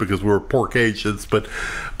that did because we were poor Cajuns,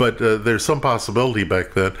 but there's some possibility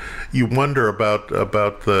back then. You wonder about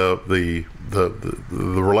the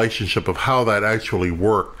relationship of how that actually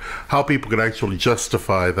worked, how people can actually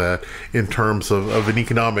justify that in terms of an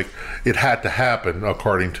economic. It had to happen,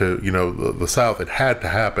 according to the South. It had to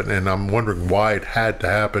happen, and I'm wondering why it had to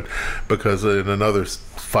happen, because in another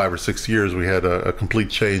 5 or 6 years we had a complete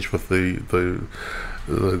change with the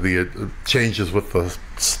changes with the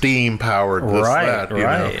steam powered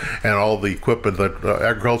and all the equipment that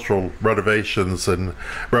agricultural renovations and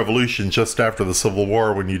revolution just after the Civil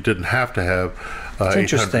War, when you didn't have to have it's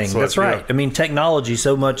interesting. That's right. Yeah. I mean, technology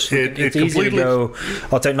so much it's easy to go,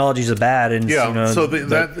 technology's a bad, and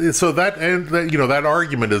that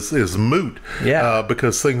argument is moot. Yeah,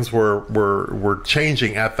 because things were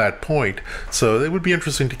changing at that point. So it would be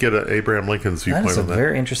interesting to get Abraham Lincoln's viewpoint on that. That's a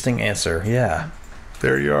very interesting answer. Yeah.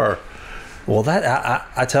 There you are. Well,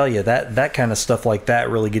 I tell you, that kind of stuff like that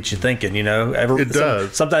really gets you thinking, It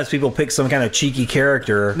does. Sometimes people pick some kind of cheeky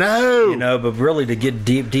character. No. But really to get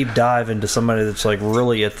deep dive into somebody that's like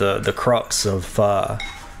really at the crux of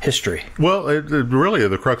history. Well, really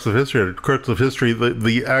the crux of history.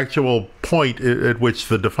 The actual point at which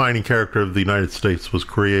the defining character of the United States was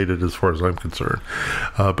created, as far as I'm concerned,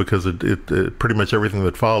 because it pretty much everything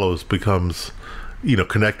that follows becomes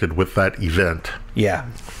connected with that event. Yeah.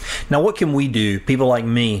 Now, what can we do, people like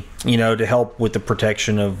me, to help with the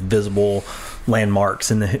protection of visible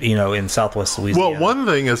landmarks in in Southwest Louisiana? Well, one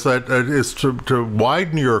thing is to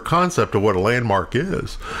widen your concept of what a landmark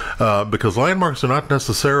is, because landmarks are not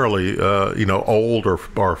necessarily old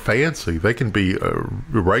or fancy. They can be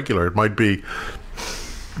irregular. It might be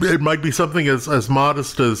something as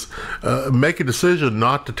modest as make a decision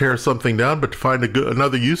not to tear something down, but to find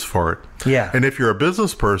another use for it. Yeah. And if you're a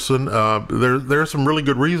business person, there are some really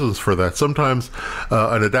good reasons for that. Sometimes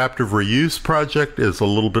an adaptive reuse project is a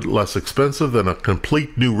little bit less expensive than a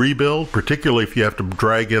complete new rebuild, particularly if you have to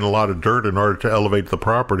drag in a lot of dirt in order to elevate the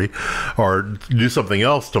property or do something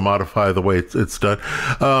else to modify the way it's done.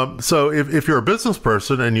 So if you're a business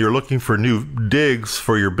person and you're looking for new digs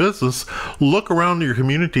for your business, look around your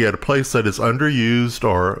community community at a place that is underused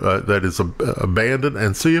or that is abandoned,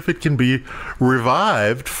 and see if it can be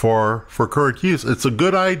revived for current use. It's a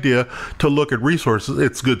good idea to look at resources.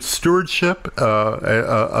 It's good stewardship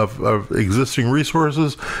of existing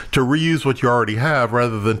resources to reuse what you already have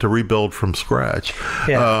rather than to rebuild from scratch.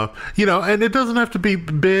 Yeah. And it doesn't have to be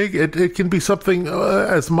big. It can be something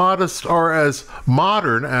as modest or as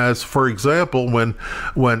modern as, for example, when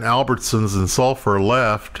Albertsons and Sulphur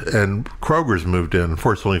left and Kroger's moved in.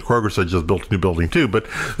 Unfortunately, Kroger's had just built a new building too. But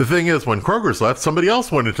the thing is, when Kroger's left, somebody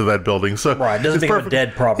else went into that building. So right, it doesn't become a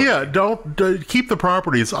dead property. Yeah, don't keep the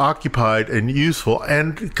properties occupied and useful,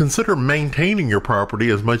 and consider maintaining your property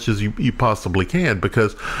as much as you possibly can,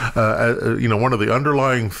 because one of the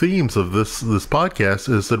underlying themes of this podcast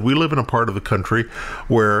is that we live in a part of the country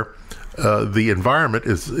where the environment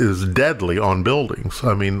is deadly on buildings.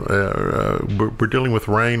 I mean, we're dealing with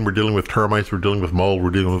rain, we're dealing with termites, we're dealing with mold,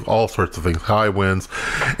 we're dealing with all sorts of things, high winds,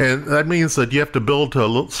 and that means that you have to build to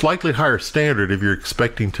a slightly higher standard if you're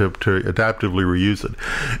expecting to adaptively reuse it.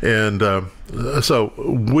 And so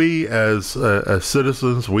we as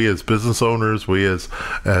citizens, we as business owners, we as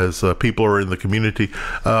people who are in the community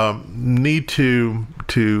need to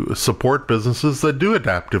support businesses that do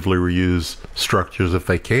adaptively reuse structures if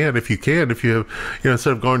they can. If you have,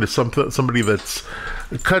 instead of going to somebody that's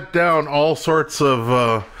cut down all sorts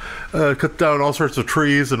of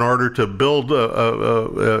trees in order to build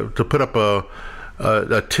to put up a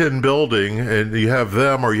tin building, and you have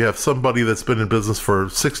them, or you have somebody that's been in business for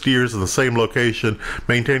 60 years in the same location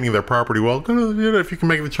maintaining their property well, if you can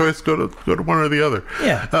make the choice, go to one or the other.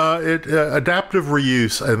 Yeah. Adaptive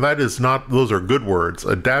reuse, and those are good words.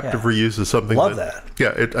 Adaptive reuse is something Love that.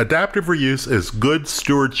 Yeah, adaptive reuse is good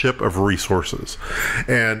stewardship of resources.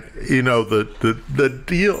 And the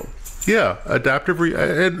deal. Yeah,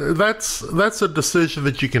 and that's a decision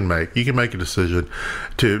that you can make. You can make a decision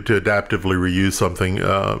to adaptively reuse something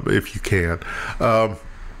if you can.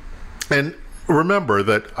 And remember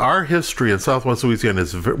that our history in Southwest Louisiana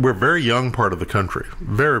we're a very young part of the country,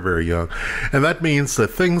 very, very young. And that means that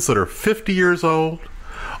things that are 50 years old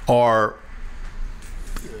are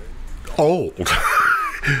old.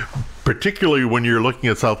 Particularly when you're looking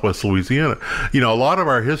at Southwest Louisiana. A lot of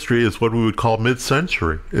our history is what we would call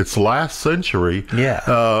mid-century. It's last century. Yeah.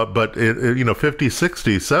 But 50s,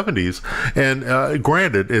 60s, 70s. And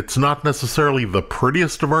granted, it's not necessarily the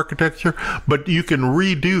prettiest of architecture, but you can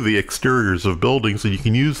redo the exteriors of buildings, and you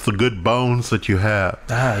can use the good bones that you have.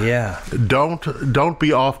 Yeah. Don't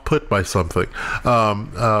be off-put by something.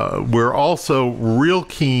 We're also real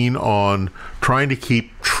keen on trying to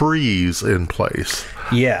keep trees in place.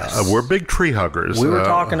 Yes. We're big tree huggers. We were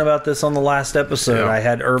talking about this on the last episode. Yeah. I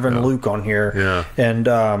had Irvin Luke on here. Yeah. And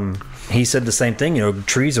he said the same thing.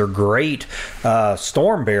 Trees are great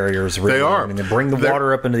storm barriers. Really. They are. I mean, they bring the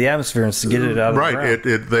water up into the atmosphere and get it out of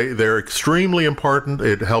the ground. They're extremely important.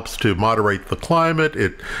 It helps to moderate the climate.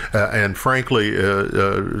 And frankly,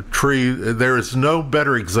 there is no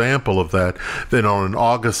better example of that than on an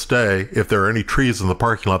August day. If there are any trees in the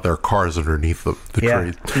parking lot, there are cars underneath the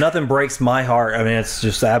trees. Nothing breaks my heart. I mean, it's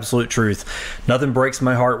just the absolute truth. Nothing breaks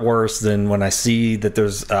my heart worse than when I see that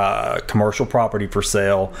there's commercial property for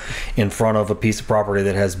sale in front of a piece of property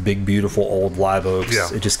that has big, beautiful old live oaks. Yeah.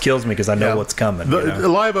 It just kills me because I know what's coming. The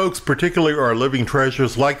live oaks particularly are living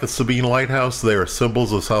treasures, like the Sabine Lighthouse. They are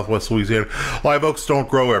symbols of Southwest Louisiana. Live oaks don't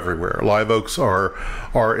grow everywhere. Live oaks are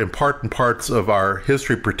important parts of our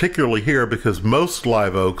history, particularly here, because most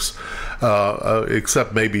live oaks,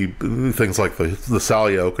 except maybe things like the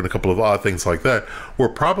Sally oak and a couple of odd things like that, were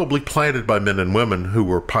probably planted by men and women who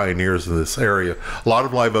were pioneers in this area. A lot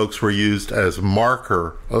of live oaks were used as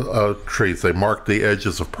marker trees. They marked the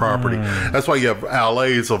edges of property. That's why you have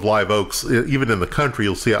alleys of live oaks. Even in the country,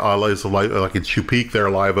 you'll see alleys of like in Chupeak, there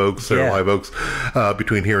are live oaks. There are live oaks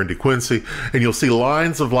between here and DeQuincy. And you'll see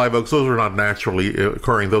lines of live oaks. Those are not naturally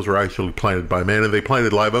occurring. Those are actually planted by man. And they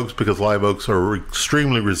planted live oaks because live oaks are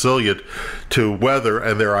extremely resilient to weather,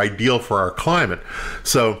 and they're ideal for our climate.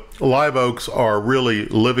 So live oaks are really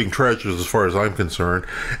living treasures as far as I'm concerned,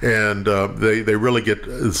 and they really get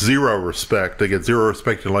zero respect. They get zero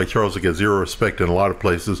respect in Lake Charles. They get zero respect in a lot of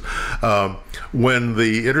places. When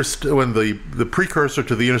the precursor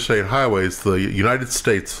to the interstate highways, the United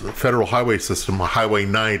States federal highway system, Highway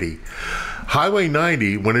 90,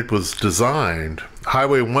 when it was designed,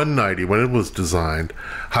 Highway 190, when it was designed,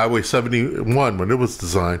 Highway 71, when it was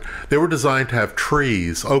designed, they were designed to have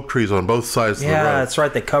trees, oak trees on both sides of the road. Yeah, that's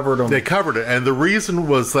right. They covered them. They covered it. And the reason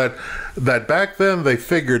was that back then they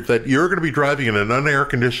figured that you're going to be driving in an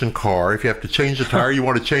unair-conditioned car. If you have to change the tire, you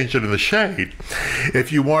want to change it in the shade.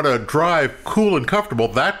 If you want to drive cool and comfortable,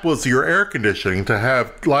 that was your air conditioning, to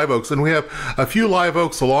have live oaks. And we have a few live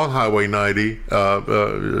oaks along Highway 90.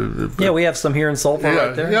 Yeah, we have some here in Sulphur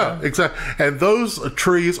right there. Yeah, exactly. And those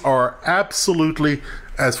trees are absolutely,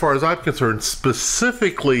 as far as I'm concerned,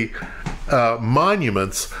 specifically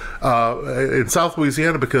monuments in South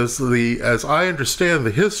Louisiana, because as I understand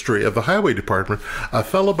the history of the Highway Department, a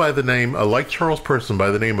fellow by the name, a Lake Charles person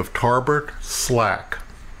by the name of Tarbert Slack,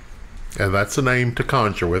 and that's a name to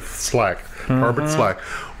conjure with, Slack. Tarbert Slack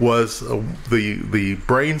was the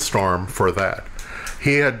brainstorm for that.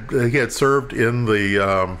 He had served in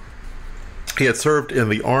the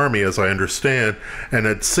army, as I understand, and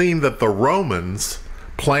had seen that the Romans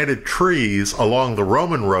planted trees along the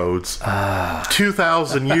Roman roads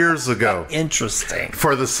 2,000 years ago. Interesting.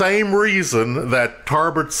 For the same reason that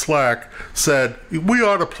Tarbert Slack said, we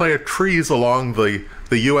ought to plant trees along the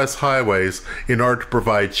U.S. highways in order to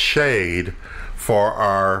provide shade for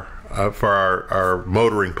our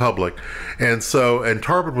motoring public. And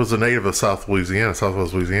Tarbert was a native of Southwest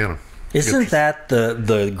Louisiana. Isn't that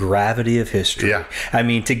the gravity of history? Yeah. I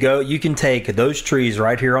mean, you can take those trees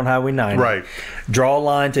right here on Highway 90, right, draw a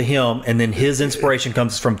line to him, and then his inspiration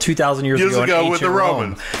comes from 2,000 years ago with the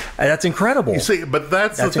Romans. That's incredible. You see, but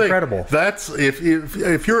that's the thing. Incredible. That's if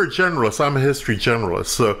you're a generalist. I'm a history generalist,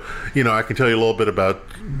 so I can tell you a little bit about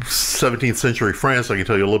 17th century France. I can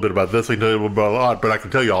tell you a little bit about this. I can tell you a little bit about a lot, but I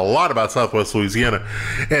can tell you a lot about Southwest Louisiana.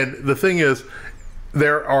 And the thing is,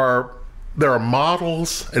 there are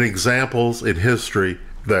models and examples in history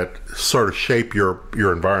that sort of shape your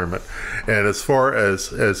environment. And as far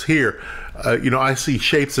as here, I see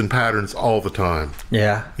shapes and patterns all the time.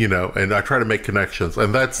 Yeah. And I try to make connections.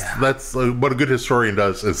 And that's what a good historian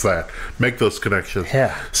does, is that make those connections.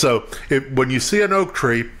 Yeah. So when you see an oak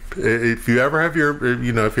tree, if you ever have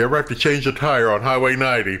if you ever have to change a tire on Highway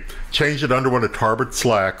 90, change it under one of Tarbert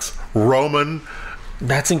Slack's Roman,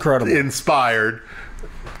 that's incredible, inspired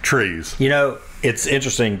trees. It's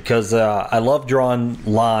interesting because I love drawing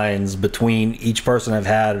lines between each person I've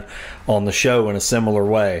had on the show in a similar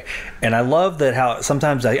way. And I love that how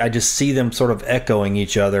sometimes I just see them sort of echoing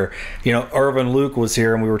each other. Irvin Luke was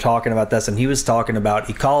here and we were talking about this, and he was talking about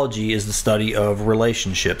ecology is the study of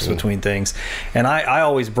relationships between things. And I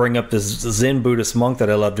always bring up this Zen Buddhist monk that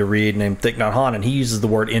I love to read named Thich Nhat Hanh, and he uses the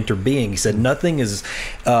word interbeing. He said nothing is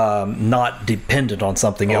not dependent on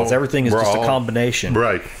something else. Everything is just a combination.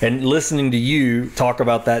 Right. And listening to you talk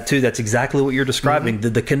about that too, that's exactly what you're describing,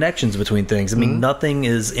 the connections between things. I mean, nothing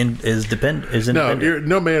is independent.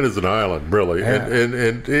 No man is an island, really. Yeah.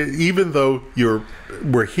 And even though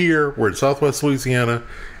we're here, we're in Southwest Louisiana,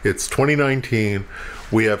 it's 2019,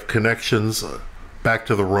 we have connections back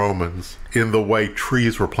to the Romans in the way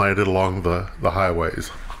trees were planted along the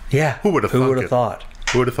highways. Yeah. Who would have thought?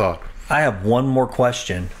 Who would have thought? I have one more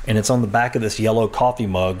question, and it's on the back of this yellow coffee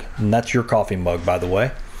mug, and that's your coffee mug, by the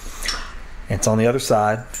way. It's on the other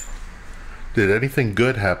side. Did anything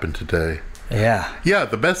good happen today? Yeah. Yeah,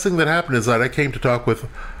 the best thing that happened is that I came to talk with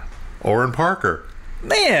Oran Parker.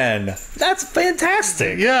 Man, that's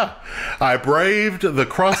fantastic. Yeah. I braved the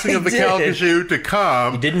crossing of the Calcasieu to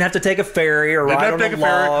come. You didn't have to take a ferry or ride on a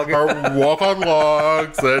log. Or walk on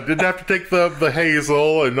logs. Didn't have to take the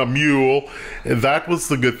hazel and a mule. And that was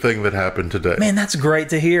the good thing that happened today. Man, that's great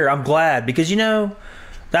to hear. I'm glad because,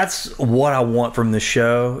 that's what I want from this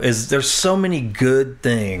show is there's so many good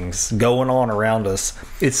things going on around us.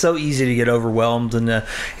 It's so easy to get overwhelmed in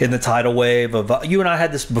the tidal wave of you and I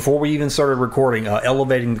had this before we even started recording,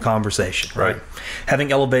 elevating the conversation, right?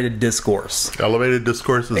 Having elevated discourse. Elevated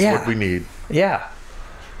discourse is what we need. Yeah.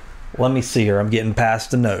 Let me see here. I'm getting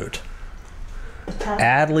past a note.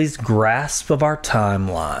 Adley's grasp of our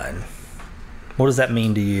timeline. What does that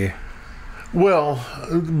mean to you? Well,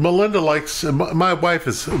 Melinda my wife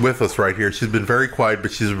is with us right here. She's been very quiet,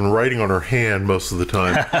 but she's been writing on her hand most of the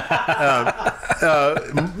time.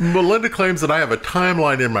 Melinda claims that I have a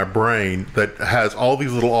timeline in my brain that has all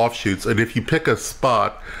these little offshoots, and if you pick a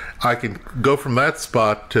spot, I can go from that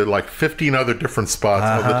spot to like 15 other different spots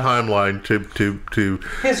on the timeline to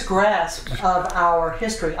his grasp of our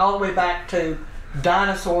history all the way back to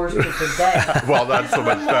dinosaurs to today. Well, not so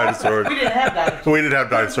much dinosaurs. We didn't have dinosaurs. We didn't have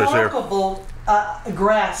dinosaurs here. Remarkable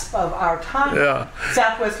grasp of our time. Yeah.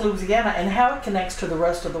 Southwest Louisiana and how it connects to the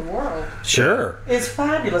rest of the world. Sure. It's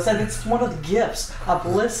fabulous, and it's one of the gifts of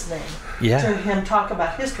listening to him talk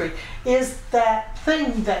about history, is that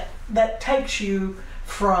thing that takes you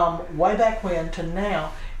from way back when to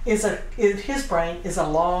now. His brain is a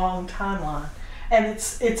long timeline. And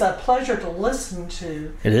it's a pleasure to listen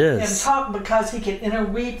to It is. him talk, because he can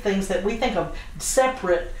interweave things that we think of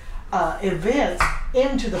separate events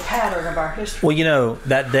into the pattern of our history. Well, you know,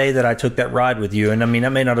 that day that I took that ride with you, and I mean,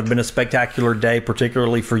 that may not have been a spectacular day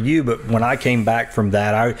particularly for you, but when I came back from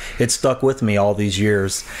that, it stuck with me all these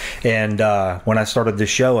years. And when I started this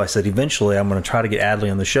show, I said, eventually I'm going to try to get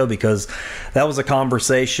Adley on the show, because that was a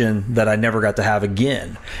conversation that I never got to have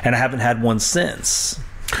again. And I haven't had one since.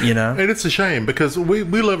 You know, and it's a shame, because we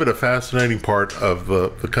live in a fascinating part of the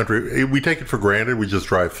country. We take it for granted. We just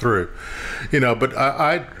drive through, you know. But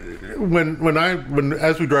when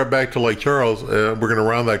as we drive back to Lake Charles, we're going to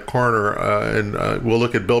round that corner and we'll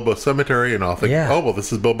look at Bilbo Cemetery, and I'll think, oh well,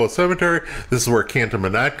 this is Bilbo Cemetery. This is where Canton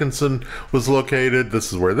and Atkinson was located.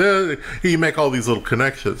 This is where you make all these little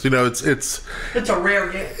connections. You know, it's a rare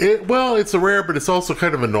gift. It's a rare, but it's also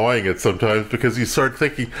kind of annoying at sometimes, because you start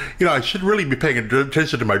thinking, you know, I should really be paying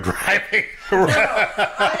attention to my driving.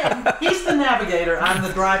 He's the navigator, I'm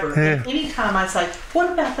the driver. And anytime I say,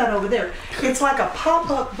 what about that over there? It's like a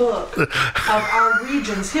pop-up book of our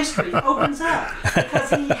region's history opens up,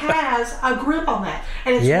 because he has a grip on that.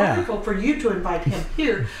 And it's wonderful for you to invite him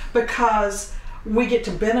here, because we get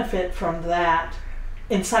to benefit from that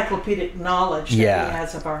encyclopedic knowledge that he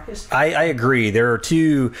has of our history. I agree. There are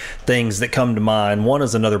two things that come to mind. One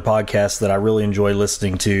is another podcast that I really enjoy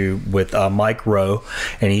listening to with Mike Rowe,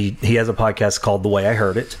 and he has a podcast called The Way I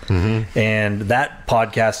Heard It. Mm-hmm. And that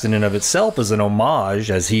podcast in and of itself is an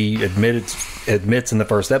homage, as he admits in the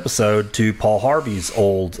first episode, to Paul Harvey's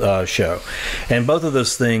old show. And both of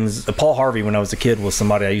those things, Paul Harvey, when I was a kid, was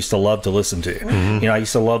somebody I used to love to listen to. Mm-hmm. You know, I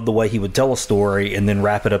used to love the way he would tell a story and then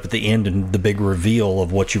wrap it up at the end and the big reveal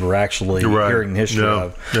of what you were actually hearing the history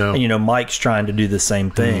of. Yeah. And, you know, Mike's trying to do the same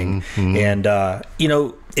thing. Mm-hmm. And, you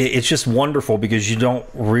know, it's just wonderful, because you don't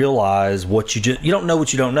realize you don't know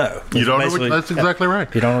what you don't know. You don't know that's exactly right.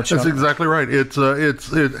 You don't know what you That's don't exactly right.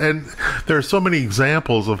 And there are so many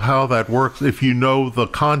examples of how that works if you know the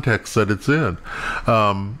context that it's in.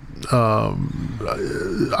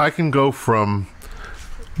 I can go from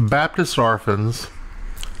Baptist orphans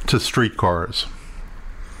to streetcars.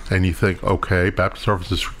 And you think, okay, Baptist orphans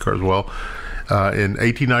to streetcars. Well, in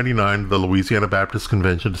 1899, the Louisiana Baptist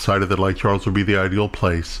Convention decided that Lake Charles would be the ideal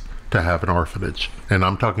place to have an orphanage. And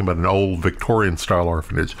I'm talking about an old Victorian-style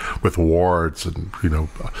orphanage with wards and, you know,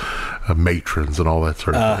 matrons and all that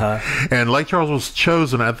sort of thing. And Lake Charles was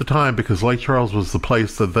chosen at the time because Lake Charles was the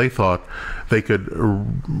place that they thought they could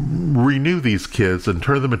renew these kids and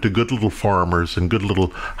turn them into good little farmers and good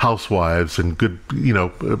little housewives and good, you know,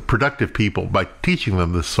 productive people by teaching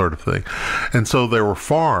them this sort of thing. And so there were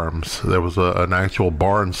farms. There was an actual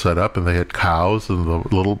barn set up, and they had cows, and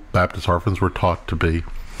the little Baptist orphans were taught to be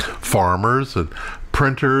farmers and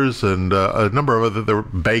printers and a number of other, there were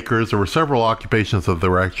bakers. There were several occupations that they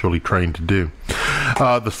were actually trained to do.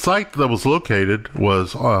 The site that was located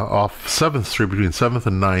was off 7th Street, between 7th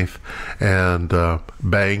and 9th, and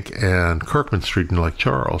Bank and Kirkman Street in Lake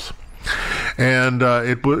Charles. And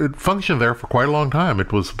it functioned there for quite a long time.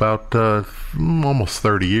 It was about almost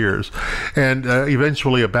 30 years. And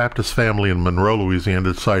eventually a Baptist family in Monroe,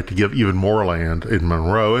 Louisiana, decided to give even more land in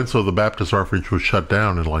Monroe, and so the Baptist orphanage was shut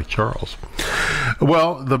down in Lake Charles.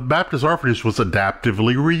 Well, the Baptist orphanage was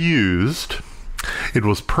adaptively reused. It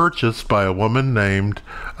was purchased by a woman named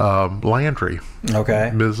Landry.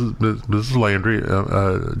 Okay. Mrs. Landry,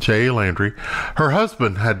 J.A. Landry. Her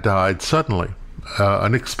husband had died suddenly.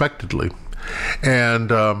 Unexpectedly. And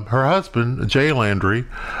her husband, Jay Landry,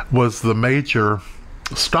 was the major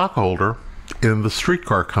stockholder in the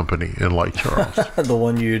streetcar company in Lake Charles. The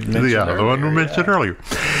one you'd mentioned earlier. The one we mentioned earlier.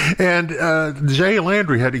 And Jay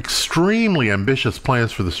Landry had extremely ambitious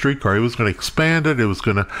plans for the streetcar. He was going to expand it. He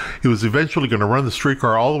was eventually going to run the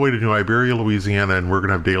streetcar all the way to New Iberia, Louisiana, and we're going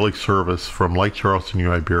to have daily service from Lake Charles to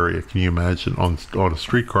New Iberia. Can you imagine, on a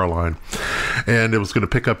streetcar line? And it was going to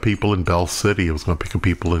pick up people in Bell City. It was going to pick up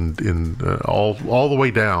people in all the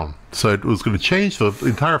way down. So it was going to change the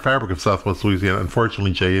entire fabric of Southwest Louisiana.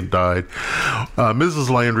 Unfortunately, Jay had died. Mrs.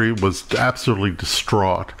 Landry was absolutely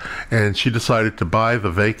distraught, and she decided to buy the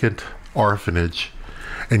vacant orphanage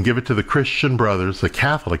and give it to the Christian Brothers, the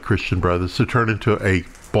Catholic Christian Brothers, to turn into a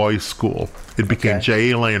boys' school. It became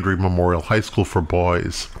J.A. Landry Memorial High School for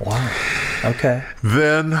Boys. Wow. Okay.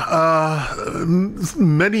 Then,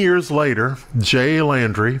 many years later, J.A.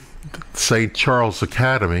 Landry St. Charles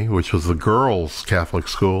Academy, which was the girls' Catholic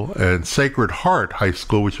school, and Sacred Heart High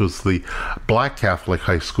School, which was the black Catholic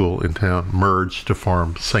high school in town, merged to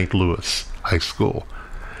form St. Louis High School.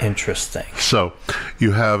 Interesting. So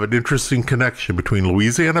you have an interesting connection between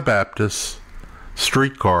Louisiana Baptists,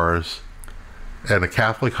 streetcars, and a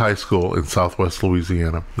Catholic high school in Southwest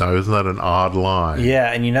Louisiana. Now, isn't that an odd line?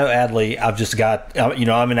 Yeah, and Adley, I've just got,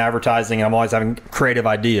 I'm in advertising and I'm always having creative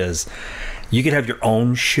ideas. You could have your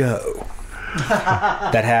own show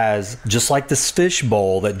that has, just like this fish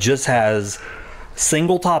bowl, that just has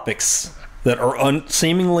single topics that are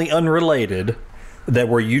seemingly unrelated, that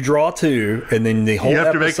where you draw to, and then the whole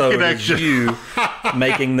episode is you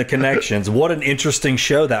making the connections. What an interesting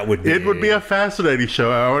show that would be. It would be a fascinating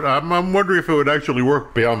show. I'm wondering if it would actually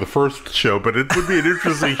work beyond the first show, but it would be an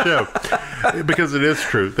interesting show because it is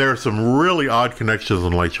true. There are some really odd connections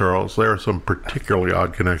in Lake Charles. There are some particularly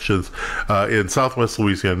odd connections in Southwest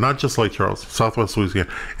Louisiana, not just Lake Charles, Southwest Louisiana.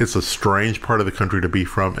 It's a strange part of the country to be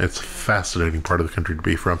from. It's a fascinating part of the country to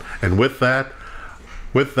be from. And with that,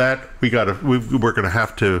 we're going to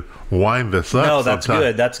have to wind this up. No, that's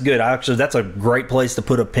good. That's good. Actually, that's a great place to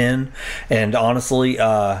put a pin. And honestly,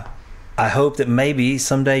 I hope that maybe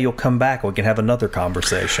someday you'll come back and we can have another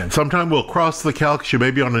conversation. Sometime we'll cross the Calcasieu,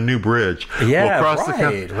 maybe on a new bridge. Yeah, we'll cross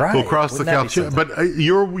right. We'll cross the Calcasieu. But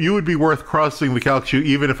you would be worth crossing the Calcasieu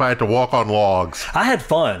even if I had to walk on logs. I had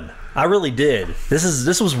fun. I really did.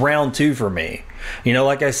 This was round 2 for me.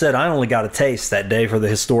 Like I said, I only got a taste that day for the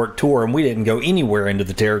historic tour, and we didn't go anywhere into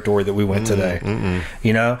the territory that we went today.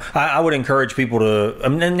 I would encourage people to.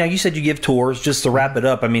 Now you said you give tours. Just to wrap it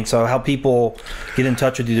up, so how people get in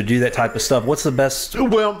touch with you to do that type of stuff? What's the best?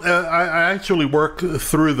 Well, I actually work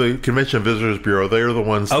through the Convention and Visitors Bureau. They're the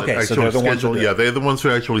ones that actually schedule. Yeah, they're the ones who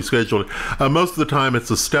actually schedule it. Most of the time, it's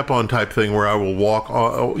a step-on type thing where I will walk,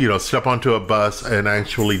 step onto a bus and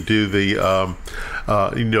actually do the.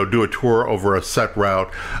 Do a tour over a set route.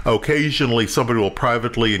 Occasionally, somebody will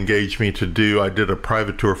privately engage me to do. I did a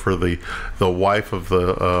private tour for the wife of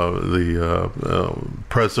the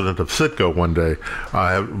president of Citgo one day.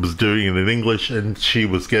 I was doing it in English, and she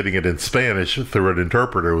was getting it in Spanish through an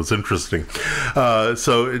interpreter. It was interesting.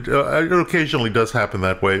 So it occasionally does happen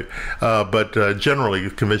that way. But generally,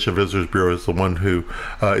 the Convention Visitors Bureau is the one who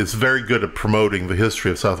is very good at promoting the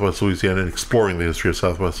history of Southwest Louisiana and exploring the history of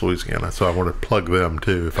Southwest Louisiana. So I want to plug them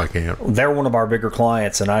too, if I can. They're one of our bigger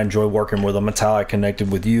clients, and I enjoy working with them. That's how I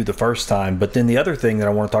connected with you the first time. But then the other thing that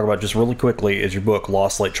I want to talk about just really quickly is your book,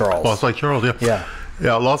 Lost Lake Charles. Lost Lake Charles, yeah.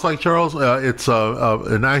 Yeah, Lost Lake Charles, it's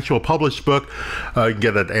an actual published book. You can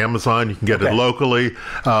get it at Amazon. You can get it locally.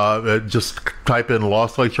 Just type in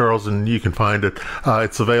Lost Lake Charles and you can find it.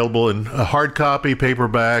 It's available in a hard copy,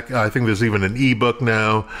 paperback. I think there's even an ebook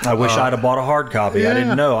now. I wish I'd have bought a hard copy. I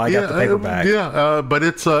didn't know. I got the paperback. But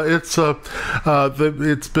it's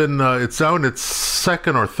now in its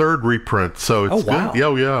second or third reprint. So it's good.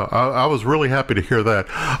 Yeah. I was really happy to hear that.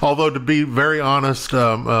 Although, to be very honest,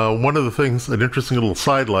 one of the things, an interesting little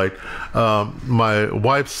sidelight, my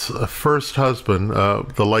wife's first husband,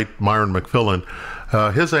 the late Myron McFillan,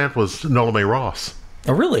 his aunt was Nola Mae Ross.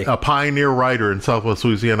 Oh, really? A pioneer writer in Southwest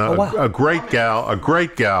Louisiana, a great gal,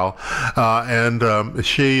 and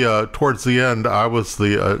she towards the end, I was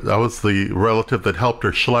the relative that helped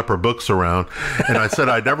her schlep her books around, and I said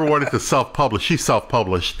I never wanted to self-publish. She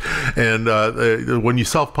self-published, and when you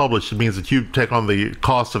self-publish, it means that you take on the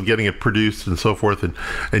cost of getting it produced and so forth,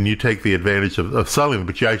 and you take the advantage of selling them,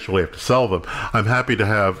 but you actually have to sell them. I'm happy to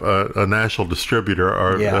have a national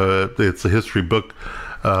distributor. It's a history book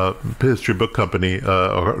company,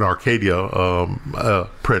 an Arcadia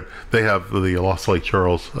print. They have the Lost Lake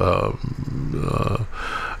Charles.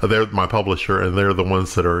 They're my publisher, and they're the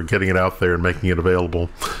ones that are getting it out there and making it available.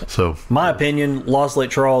 So, my opinion, Lost Lake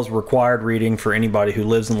Charles, required reading for anybody who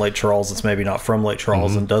lives in Lake Charles that's maybe not from Lake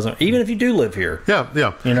Charles and doesn't, even if you do live here. Yeah.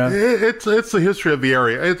 It's the history of the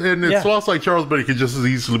area, and it's Lost Lake Charles, but it could just as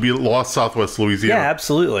easily be Lost Southwest Louisiana. Yeah,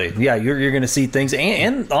 absolutely. Yeah, you're going to see things,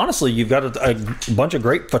 and honestly, you've got a bunch of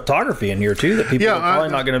great photography in here too that people are probably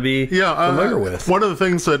not going to be familiar with. One of the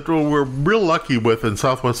things that we're real lucky with in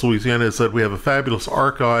Southwest Louisiana is that we have a fabulous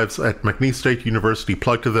archives at McNeese State University.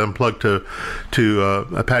 Plug to them. Plug to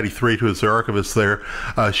Patty Threet, who is the archivist there.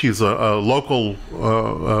 She's a local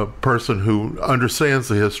person who understands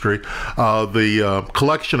the history. The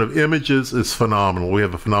collection of images is phenomenal. We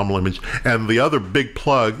have a phenomenal image. And the other big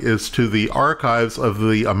plug is to the archives of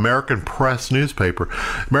the American Press newspaper.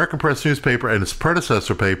 American Press newspaper and its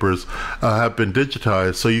predecessor papers have been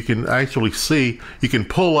digitized, so you can actually see, you can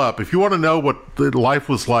pull up, if you want to know what the life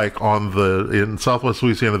was like in Southwest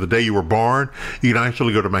Louisiana Louisiana the day you were born. You can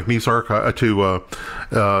actually go to McNeese archive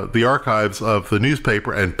the archives of the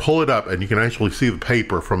newspaper and pull it up, and you can actually see the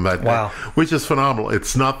paper from that day, which is phenomenal.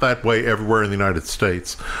 It's not that way everywhere in the United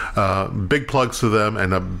States. Big plugs to them,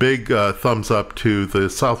 and a big thumbs up to the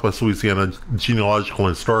Southwest Louisiana Genealogical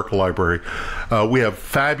and Historical Library. We have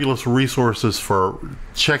fabulous resources for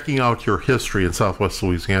checking out your history in Southwest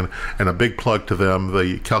Louisiana, and a big plug to them.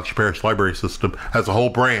 The Calcasieu Parish Library System has a whole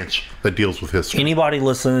branch that deals with history. Anybody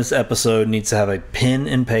listening to this episode needs to have a pen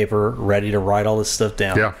and paper ready to write all this stuff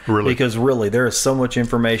down. Yeah, really. Because really, there is so much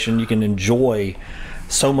information. You can enjoy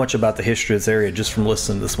so much about the history of this area just from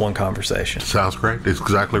listening to this one conversation. Sounds great. It's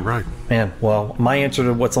exactly right. Man, well, my answer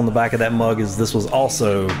to what's on the back of that mug is this was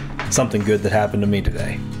also something good that happened to me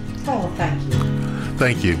today. Oh, thank you.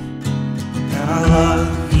 Thank you. And I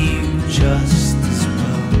love you just as well.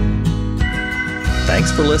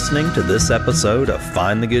 Thanks for listening to this episode of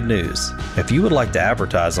Find the Good News. If you would like to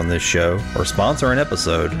advertise on this show or sponsor an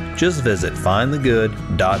episode, just visit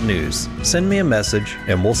findthegood.news. Send me a message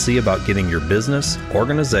and we'll see about getting your business,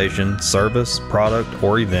 organization, service, product,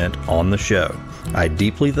 or event on the show. I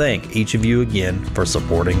deeply thank each of you again for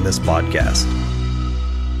supporting this podcast.